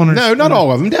 They don't. No, not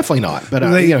all of them. Definitely not. But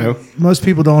They, you know, most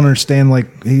people don't understand.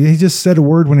 Like he just said a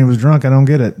word when he was drunk. I don't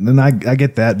get it, and I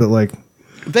get that, but like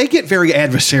they get very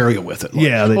adversarial with it. Like,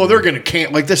 Yeah, they do. they're going to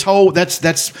like this whole. That's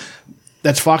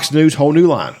Fox News' whole new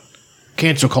line.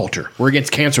 Cancel culture. We're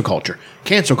against cancel culture.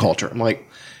 Cancel culture. I'm like,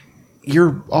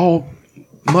 you're all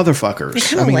motherfuckers. It's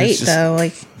kind of late, though.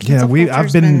 Like, yeah, cancel I've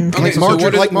culture's been Okay, Like so Marjorie-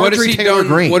 what, is, like what has Marjorie he Taylor done?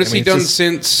 Greene. What has I mean, he done it's just-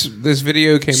 since this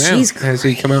video came She's out? Has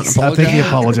he come out and I think he apologized?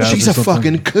 apologized. She's or a something.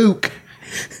 fucking kook.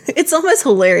 It's almost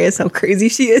hilarious how crazy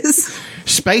she is.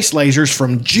 Space lasers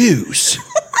from Jews.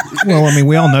 Well, I mean,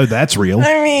 we all know that's real.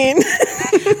 I mean,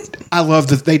 I love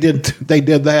that they did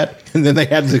that, and then they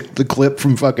had the clip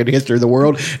from fucking History of the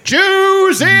World.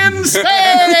 Jews in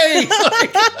space.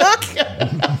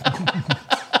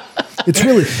 It's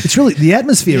really the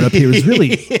atmosphere up here is really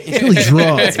dry.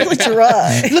 it's really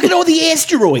dry. Look at all the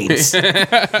asteroids.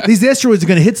 These asteroids are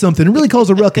going to hit something and really cause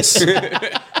a ruckus.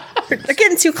 They're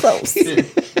getting too close.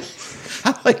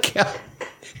 I like how.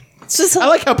 It's just I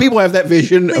like how people have that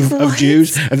vision of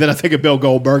Jews, and then I think of Bill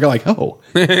Goldberg. I'm like, oh,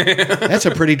 that's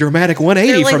a pretty dramatic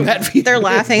 180 like, from that view. they're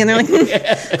laughing and they're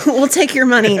like, "We'll take your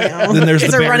money now." Then there's the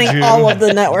they're Bear running Jew. all of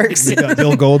the networks. You got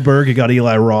Bill Goldberg. You got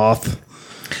Eli Roth.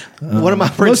 One of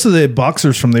my most of the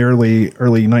boxers from the early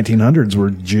 1900s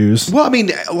were Jews. Well, I mean,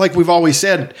 like we've always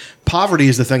said, poverty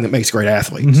is the thing that makes great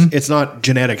athletes. It's not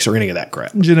genetics or any of that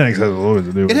crap. Genetics has a little bit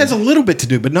to do with It has a little bit to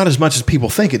do, but not as much as people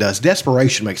think it does.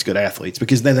 Desperation makes good athletes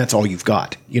because then that's all you've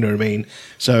got. You know what I mean?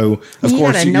 So, of You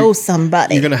course, gotta know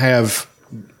somebody. You're going to have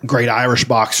great Irish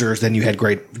boxers. Then you had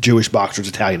great Jewish boxers,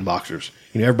 Italian boxers.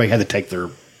 You know, everybody had to take their.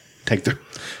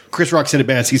 Chris Rock said it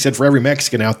best. He said, "For every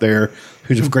Mexican out there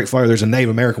who's a great fighter, there's a Native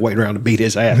American waiting around to beat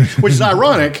his ass," which is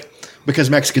ironic because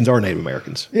Mexicans are Native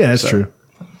Americans. Yeah, that's true.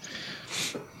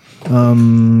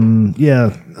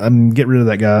 Yeah, I'm get rid of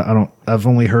that guy. I've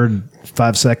only heard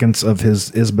 5 seconds of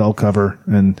his Isbell cover,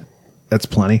 and that's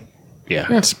plenty. Yeah,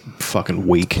 it's fucking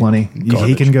weak. Plenty.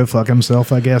 He can go fuck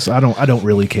himself, I guess. I don't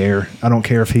really care. I don't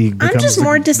care if he becomes I'm just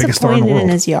more the biggest star in the disappointed world. in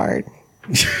his yard.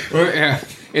 Well, yeah,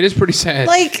 it is pretty sad.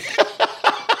 Like, he's got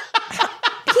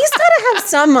to have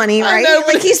some money, right? know,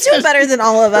 but Like, he's doing better than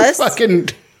all of us. Fucking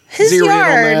His zero in on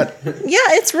yard. that. Yeah,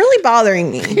 it's really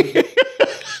bothering me.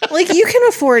 Like, you can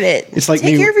afford it. It's like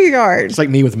take me- care of your yard. It's like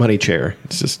me with money chair.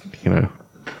 It's just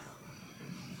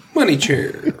Money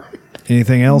chair.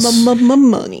 Anything else?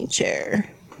 Money chair.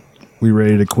 We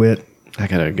ready to quit? I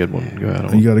got a good one to go out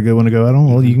on. You got a good one to go out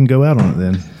on? Well, you can go out on it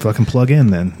then. Fucking plug in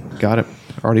then. Got it.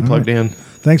 Already plugged in.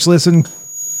 Thanks, listen.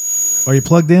 Are you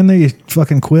plugged in there, you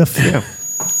fucking quiff? Yeah.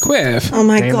 Quiff. Oh,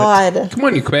 my Damn it. God. Come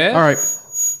on, you Quiff. All right.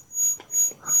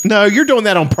 No, you're doing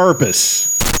that on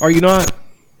purpose. Are you not?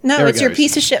 No, There it it's your goes.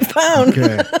 piece of shit phone.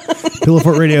 Okay.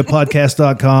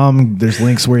 PillowFortRadioPodcast.com. There's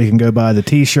links where you can go buy the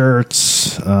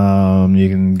t-shirts. You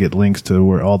can get links to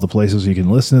where all the places you can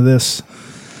listen to this.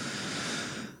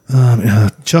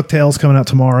 Chuck Tales coming out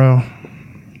tomorrow.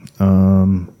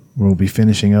 We'll be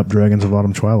finishing up Dragons of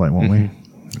Autumn Twilight, won't we?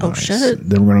 Oh, shit.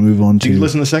 Then we're going to move on to... Did you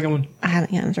listen to the second one? I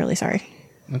haven't yet. I'm really sorry.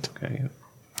 That's okay.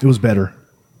 It was better.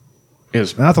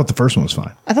 Is And I thought the first one was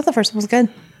fine. I thought the first one was good.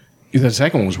 the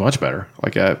second one was much better.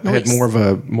 Like had Nice. more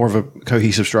of a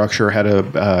cohesive structure. Had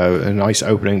a nice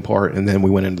opening part, and then we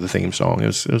went into the theme song. It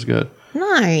was good.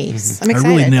 Nice. I'm I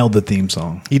excited. really nailed the theme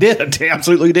song. He did. He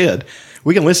absolutely did.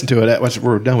 We can listen to it once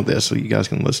we're done with this, so you guys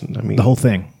can listen. I mean, The whole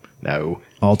thing. No,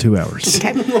 all 2 hours. Okay.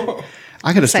 I could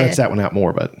have Excited. stretched that one out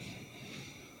more, but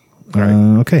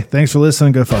Okay. Thanks for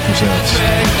listening. Go fuck yourselves.